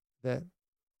that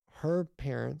her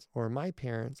parents or my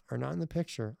parents are not in the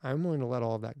picture, I'm willing to let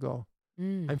all of that go.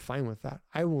 I'm fine with that.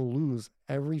 I will lose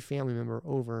every family member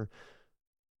over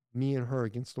me and her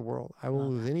against the world. I will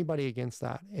lose anybody against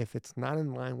that if it's not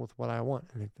in line with what I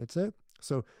want. And that's it.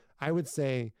 So I would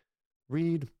say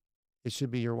read. It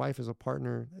should be your wife as a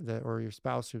partner or your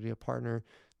spouse should be a partner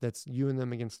that's you and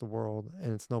them against the world,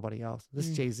 and it's nobody else. This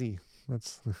is Jay-Z.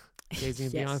 That's Jay-Z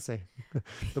and Beyonce,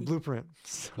 the blueprint.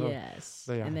 So, yes.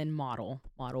 So, yeah. And then model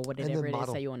whatever it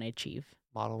is that you want to achieve.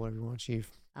 Model whatever you want to achieve.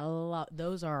 I love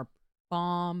those are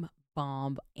bomb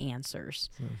answers.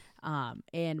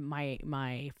 And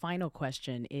my final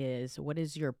question is, what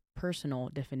is your personal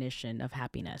definition of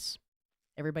happiness?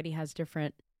 Everybody has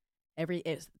different.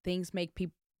 Things make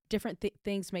people. Different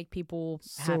things make people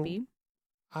happy.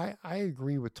 I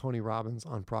agree with Tony Robbins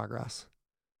on progress.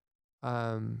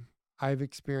 Um, I've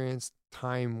experienced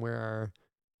time where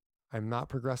I'm not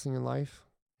progressing in life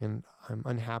and I'm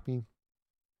unhappy,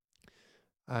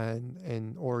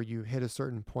 and or you hit a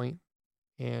certain point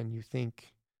and you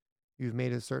think you've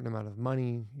made a certain amount of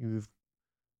money, you've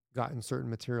gotten certain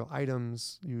material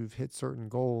items, you've hit certain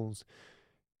goals,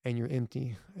 and you're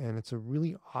empty. And it's a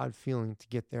really odd feeling to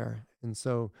get there. And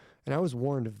I was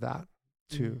warned of that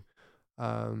Mm. too.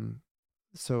 Um,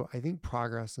 so I think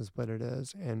progress is what it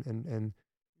is. And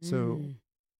so Mm.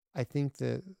 I think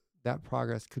that that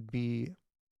progress could be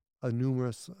a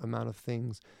numerous amount of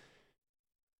things.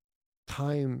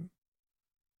 Time,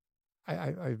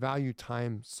 I value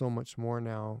time so much more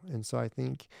now. And so I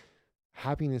think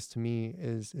happiness to me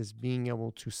is being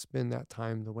able to spend that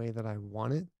time the way that I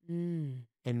want it Mm.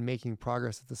 and making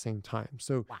progress at the same time.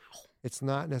 So Wow. it's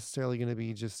not necessarily going to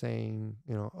be just saying,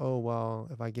 oh well,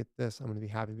 if I get this, I'm going to be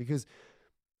happy, because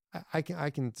I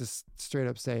can just straight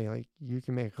up say, like, you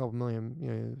can make a couple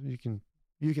million, you can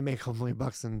make a couple million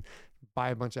bucks and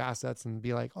buy a bunch of assets and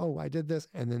be like, oh, I did this,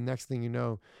 and then next thing you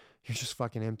know, you're just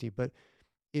fucking empty. But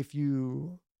if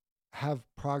you have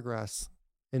progress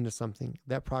into something,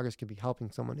 that progress could be helping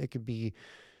someone. It could be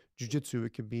jujitsu.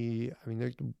 It could be, I mean,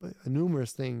 there's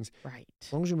numerous things. Right.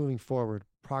 As long as you're moving forward,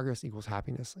 progress equals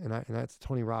happiness. And that's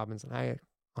Tony Robbins. And I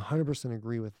 100%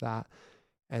 agree with that.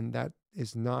 And that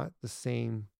is not the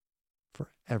same for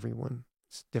everyone.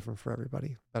 It's different for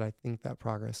everybody. But I think that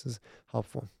progress is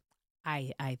helpful.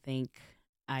 I think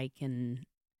I can.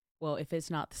 Well, if it's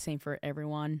not the same for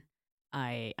everyone,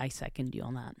 I second you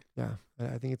on that. Yeah.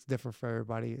 I think it's different for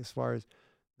everybody as far as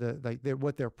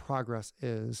what their progress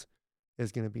is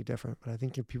going to be different. But I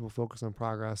think if people focus on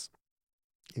progress,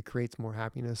 it creates more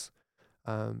happiness.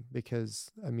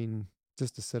 Because I mean,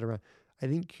 just to sit around, I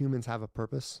think humans have a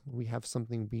purpose. We have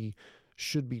something we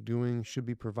should be doing, should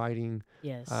be providing.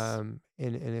 Yes. And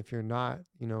if you're not,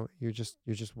 you're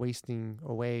just wasting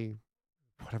away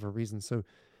whatever reason. So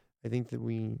I think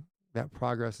that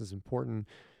progress is important,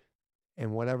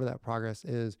 and whatever that progress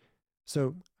is.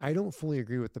 So I don't fully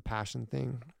agree with the passion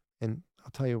thing, and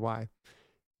I'll tell you why.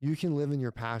 You can live in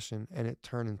your passion and it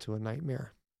turn into a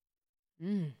nightmare.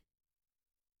 Mm.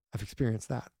 I've experienced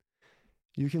that.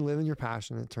 You can live in your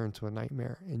passion and turn to a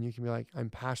nightmare, and you can be like, I'm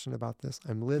passionate about this.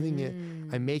 I'm living it.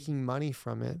 I'm making money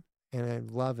from it and I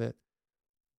love it.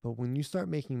 But when you start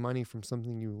making money from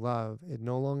something you love, it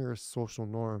no longer is social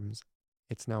norms.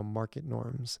 It's now market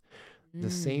norms. The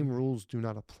same rules do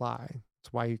not apply.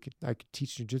 That's why I could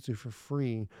teach jujitsu for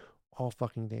free all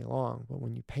fucking day long. But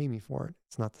when you pay me for it,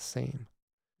 it's not the same.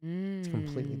 It's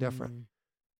completely different.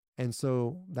 And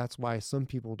so that's why some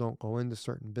people don't go into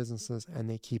certain businesses and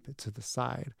they keep it to the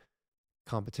side.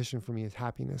 Competition for me is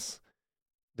happiness.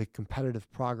 The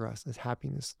competitive progress is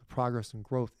happiness. The progress and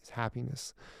growth is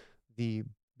happiness. The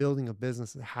building a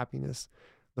business is happiness.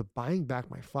 The buying back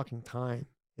my fucking time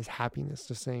is happiness.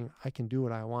 Just saying I can do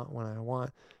what I want when I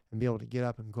want and be able to get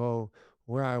up and go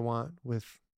where I want with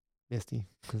Misty,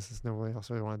 because there's nobody else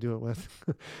I want to do it with.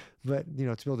 But, to be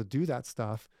able to do that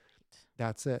stuff,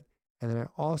 that's it. And then I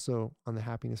also, on the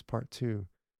happiness part too,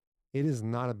 it is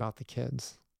not about the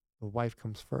kids. The wife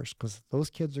comes first, because those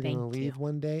kids are going to leave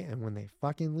one day. And when they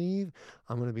fucking leave,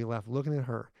 I'm going to be left looking at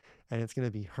her, and it's going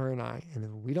to be her and I. And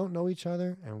if we don't know each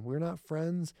other and we're not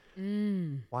friends,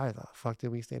 why the fuck did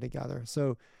we stay together?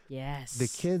 So yes, the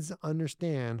kids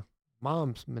understand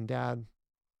moms and dad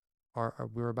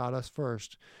we're about us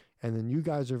first. And then you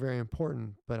guys are very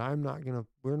important, but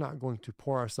we're not going to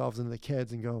pour ourselves into the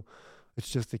kids and go, it's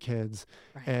just the kids.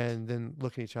 Right. And then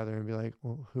look at each other and be like,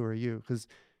 well, who are you? Because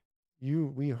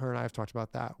her and I have talked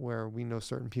about that, where we know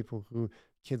certain people who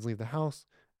kids leave the house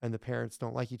and the parents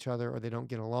don't like each other, or they don't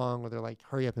get along, or they're like,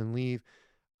 hurry up and leave.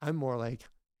 I'm more like,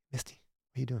 Misty,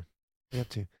 what are you doing? What are you up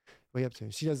to? What are you up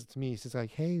to? She does it to me. She's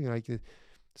like, hey,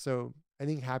 so I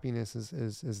think happiness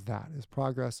is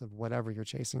progress of whatever you're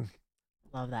chasing.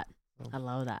 Love that. So, I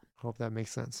love that. Hope that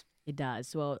makes sense. It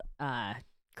does. Well,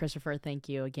 Christopher, thank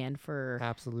you again for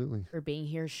being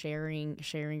here, sharing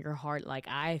your heart. Like,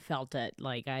 I felt it.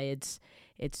 Like, it's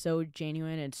so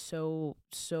genuine. It's so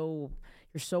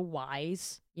you're so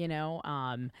wise.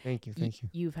 Thank you.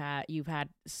 You've had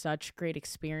such great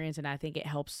experience, and I think it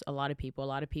helps a lot of people. A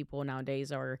lot of people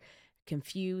nowadays are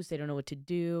confused. They don't know what to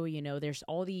do. There's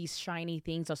all these shiny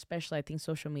things. Especially, I think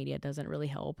social media doesn't really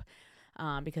help,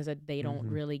 because they don't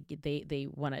really they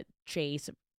want to chase.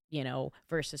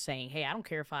 Versus saying, hey, I don't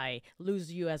care if I lose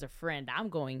you as a friend, I'm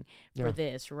going for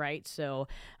this, right? So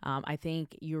I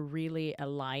think you're really a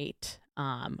light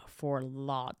for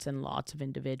lots and lots of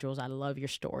individuals. I love your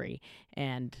story,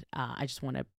 and I just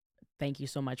want to thank you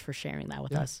so much for sharing that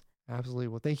with Yeah. us. Absolutely.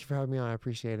 Well, thank you for having me on. I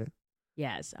appreciate it.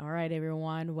 Yes. All right,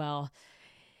 everyone. Well,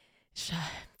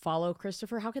 follow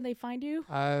Christopher. How can they find you?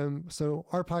 So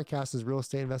our podcast is Real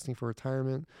Estate Investing for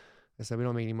Retirement. I said we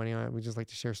don't make any money on it. We just like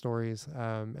to share stories.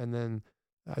 And then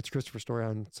it's Christopher Story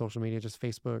on social media, just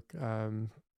Facebook,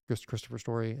 just Christopher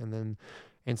Story, and then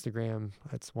Instagram.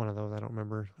 It's one of those. I don't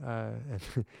remember. And I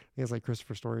think it's like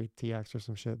Christopher Story TX or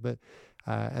some shit. But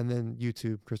and then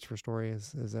YouTube, Christopher Story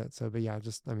is that. So, but yeah,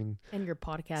 just I mean. And your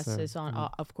podcast So, is on,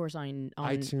 of course, on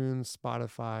iTunes,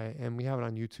 Spotify, and we have it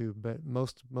on YouTube. But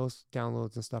most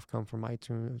downloads and stuff come from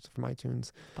iTunes,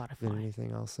 Spotify. than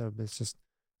anything else. So it's just,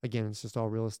 again, it's just all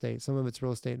real estate. Some of it's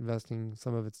real estate investing.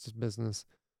 Some of it's just business.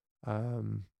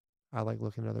 I like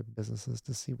looking at other businesses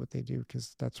to see what they do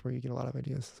because that's where you get a lot of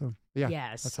ideas. So yeah,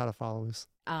 Yes. that's how to follow us.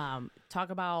 Talk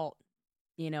about,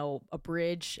 a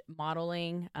bridge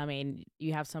modeling. I mean,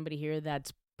 you have somebody here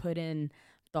that's put in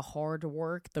the hard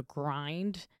work, the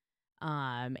grind,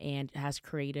 and has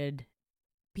created,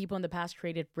 people in the past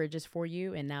created bridges for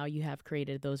you, and now you have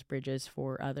created those bridges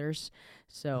for others.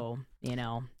 So,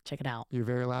 check it out. Your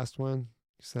very last one,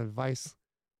 you said advice.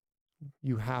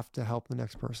 You have to help the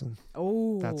next person.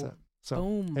 Oh, that's it. So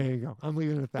boom. There you go. I'm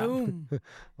leaving it at that. Boom.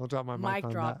 I'll drop my mic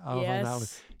on drop. that. On that one.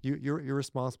 Yes. You're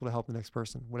responsible to help the next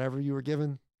person. Whatever you were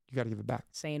given, you got to give it back.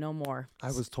 Say no more.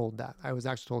 I was told that. I was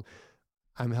actually told,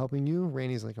 I'm helping you.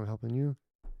 Randy's like, I'm helping you.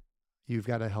 You've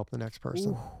got to help the next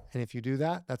person. Ooh. And if you do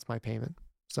that, that's my payment.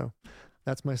 So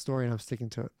that's my story and I'm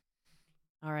sticking to it.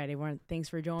 All right, everyone. Thanks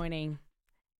for joining.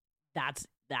 That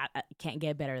can't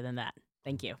get better than that.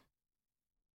 Thank you.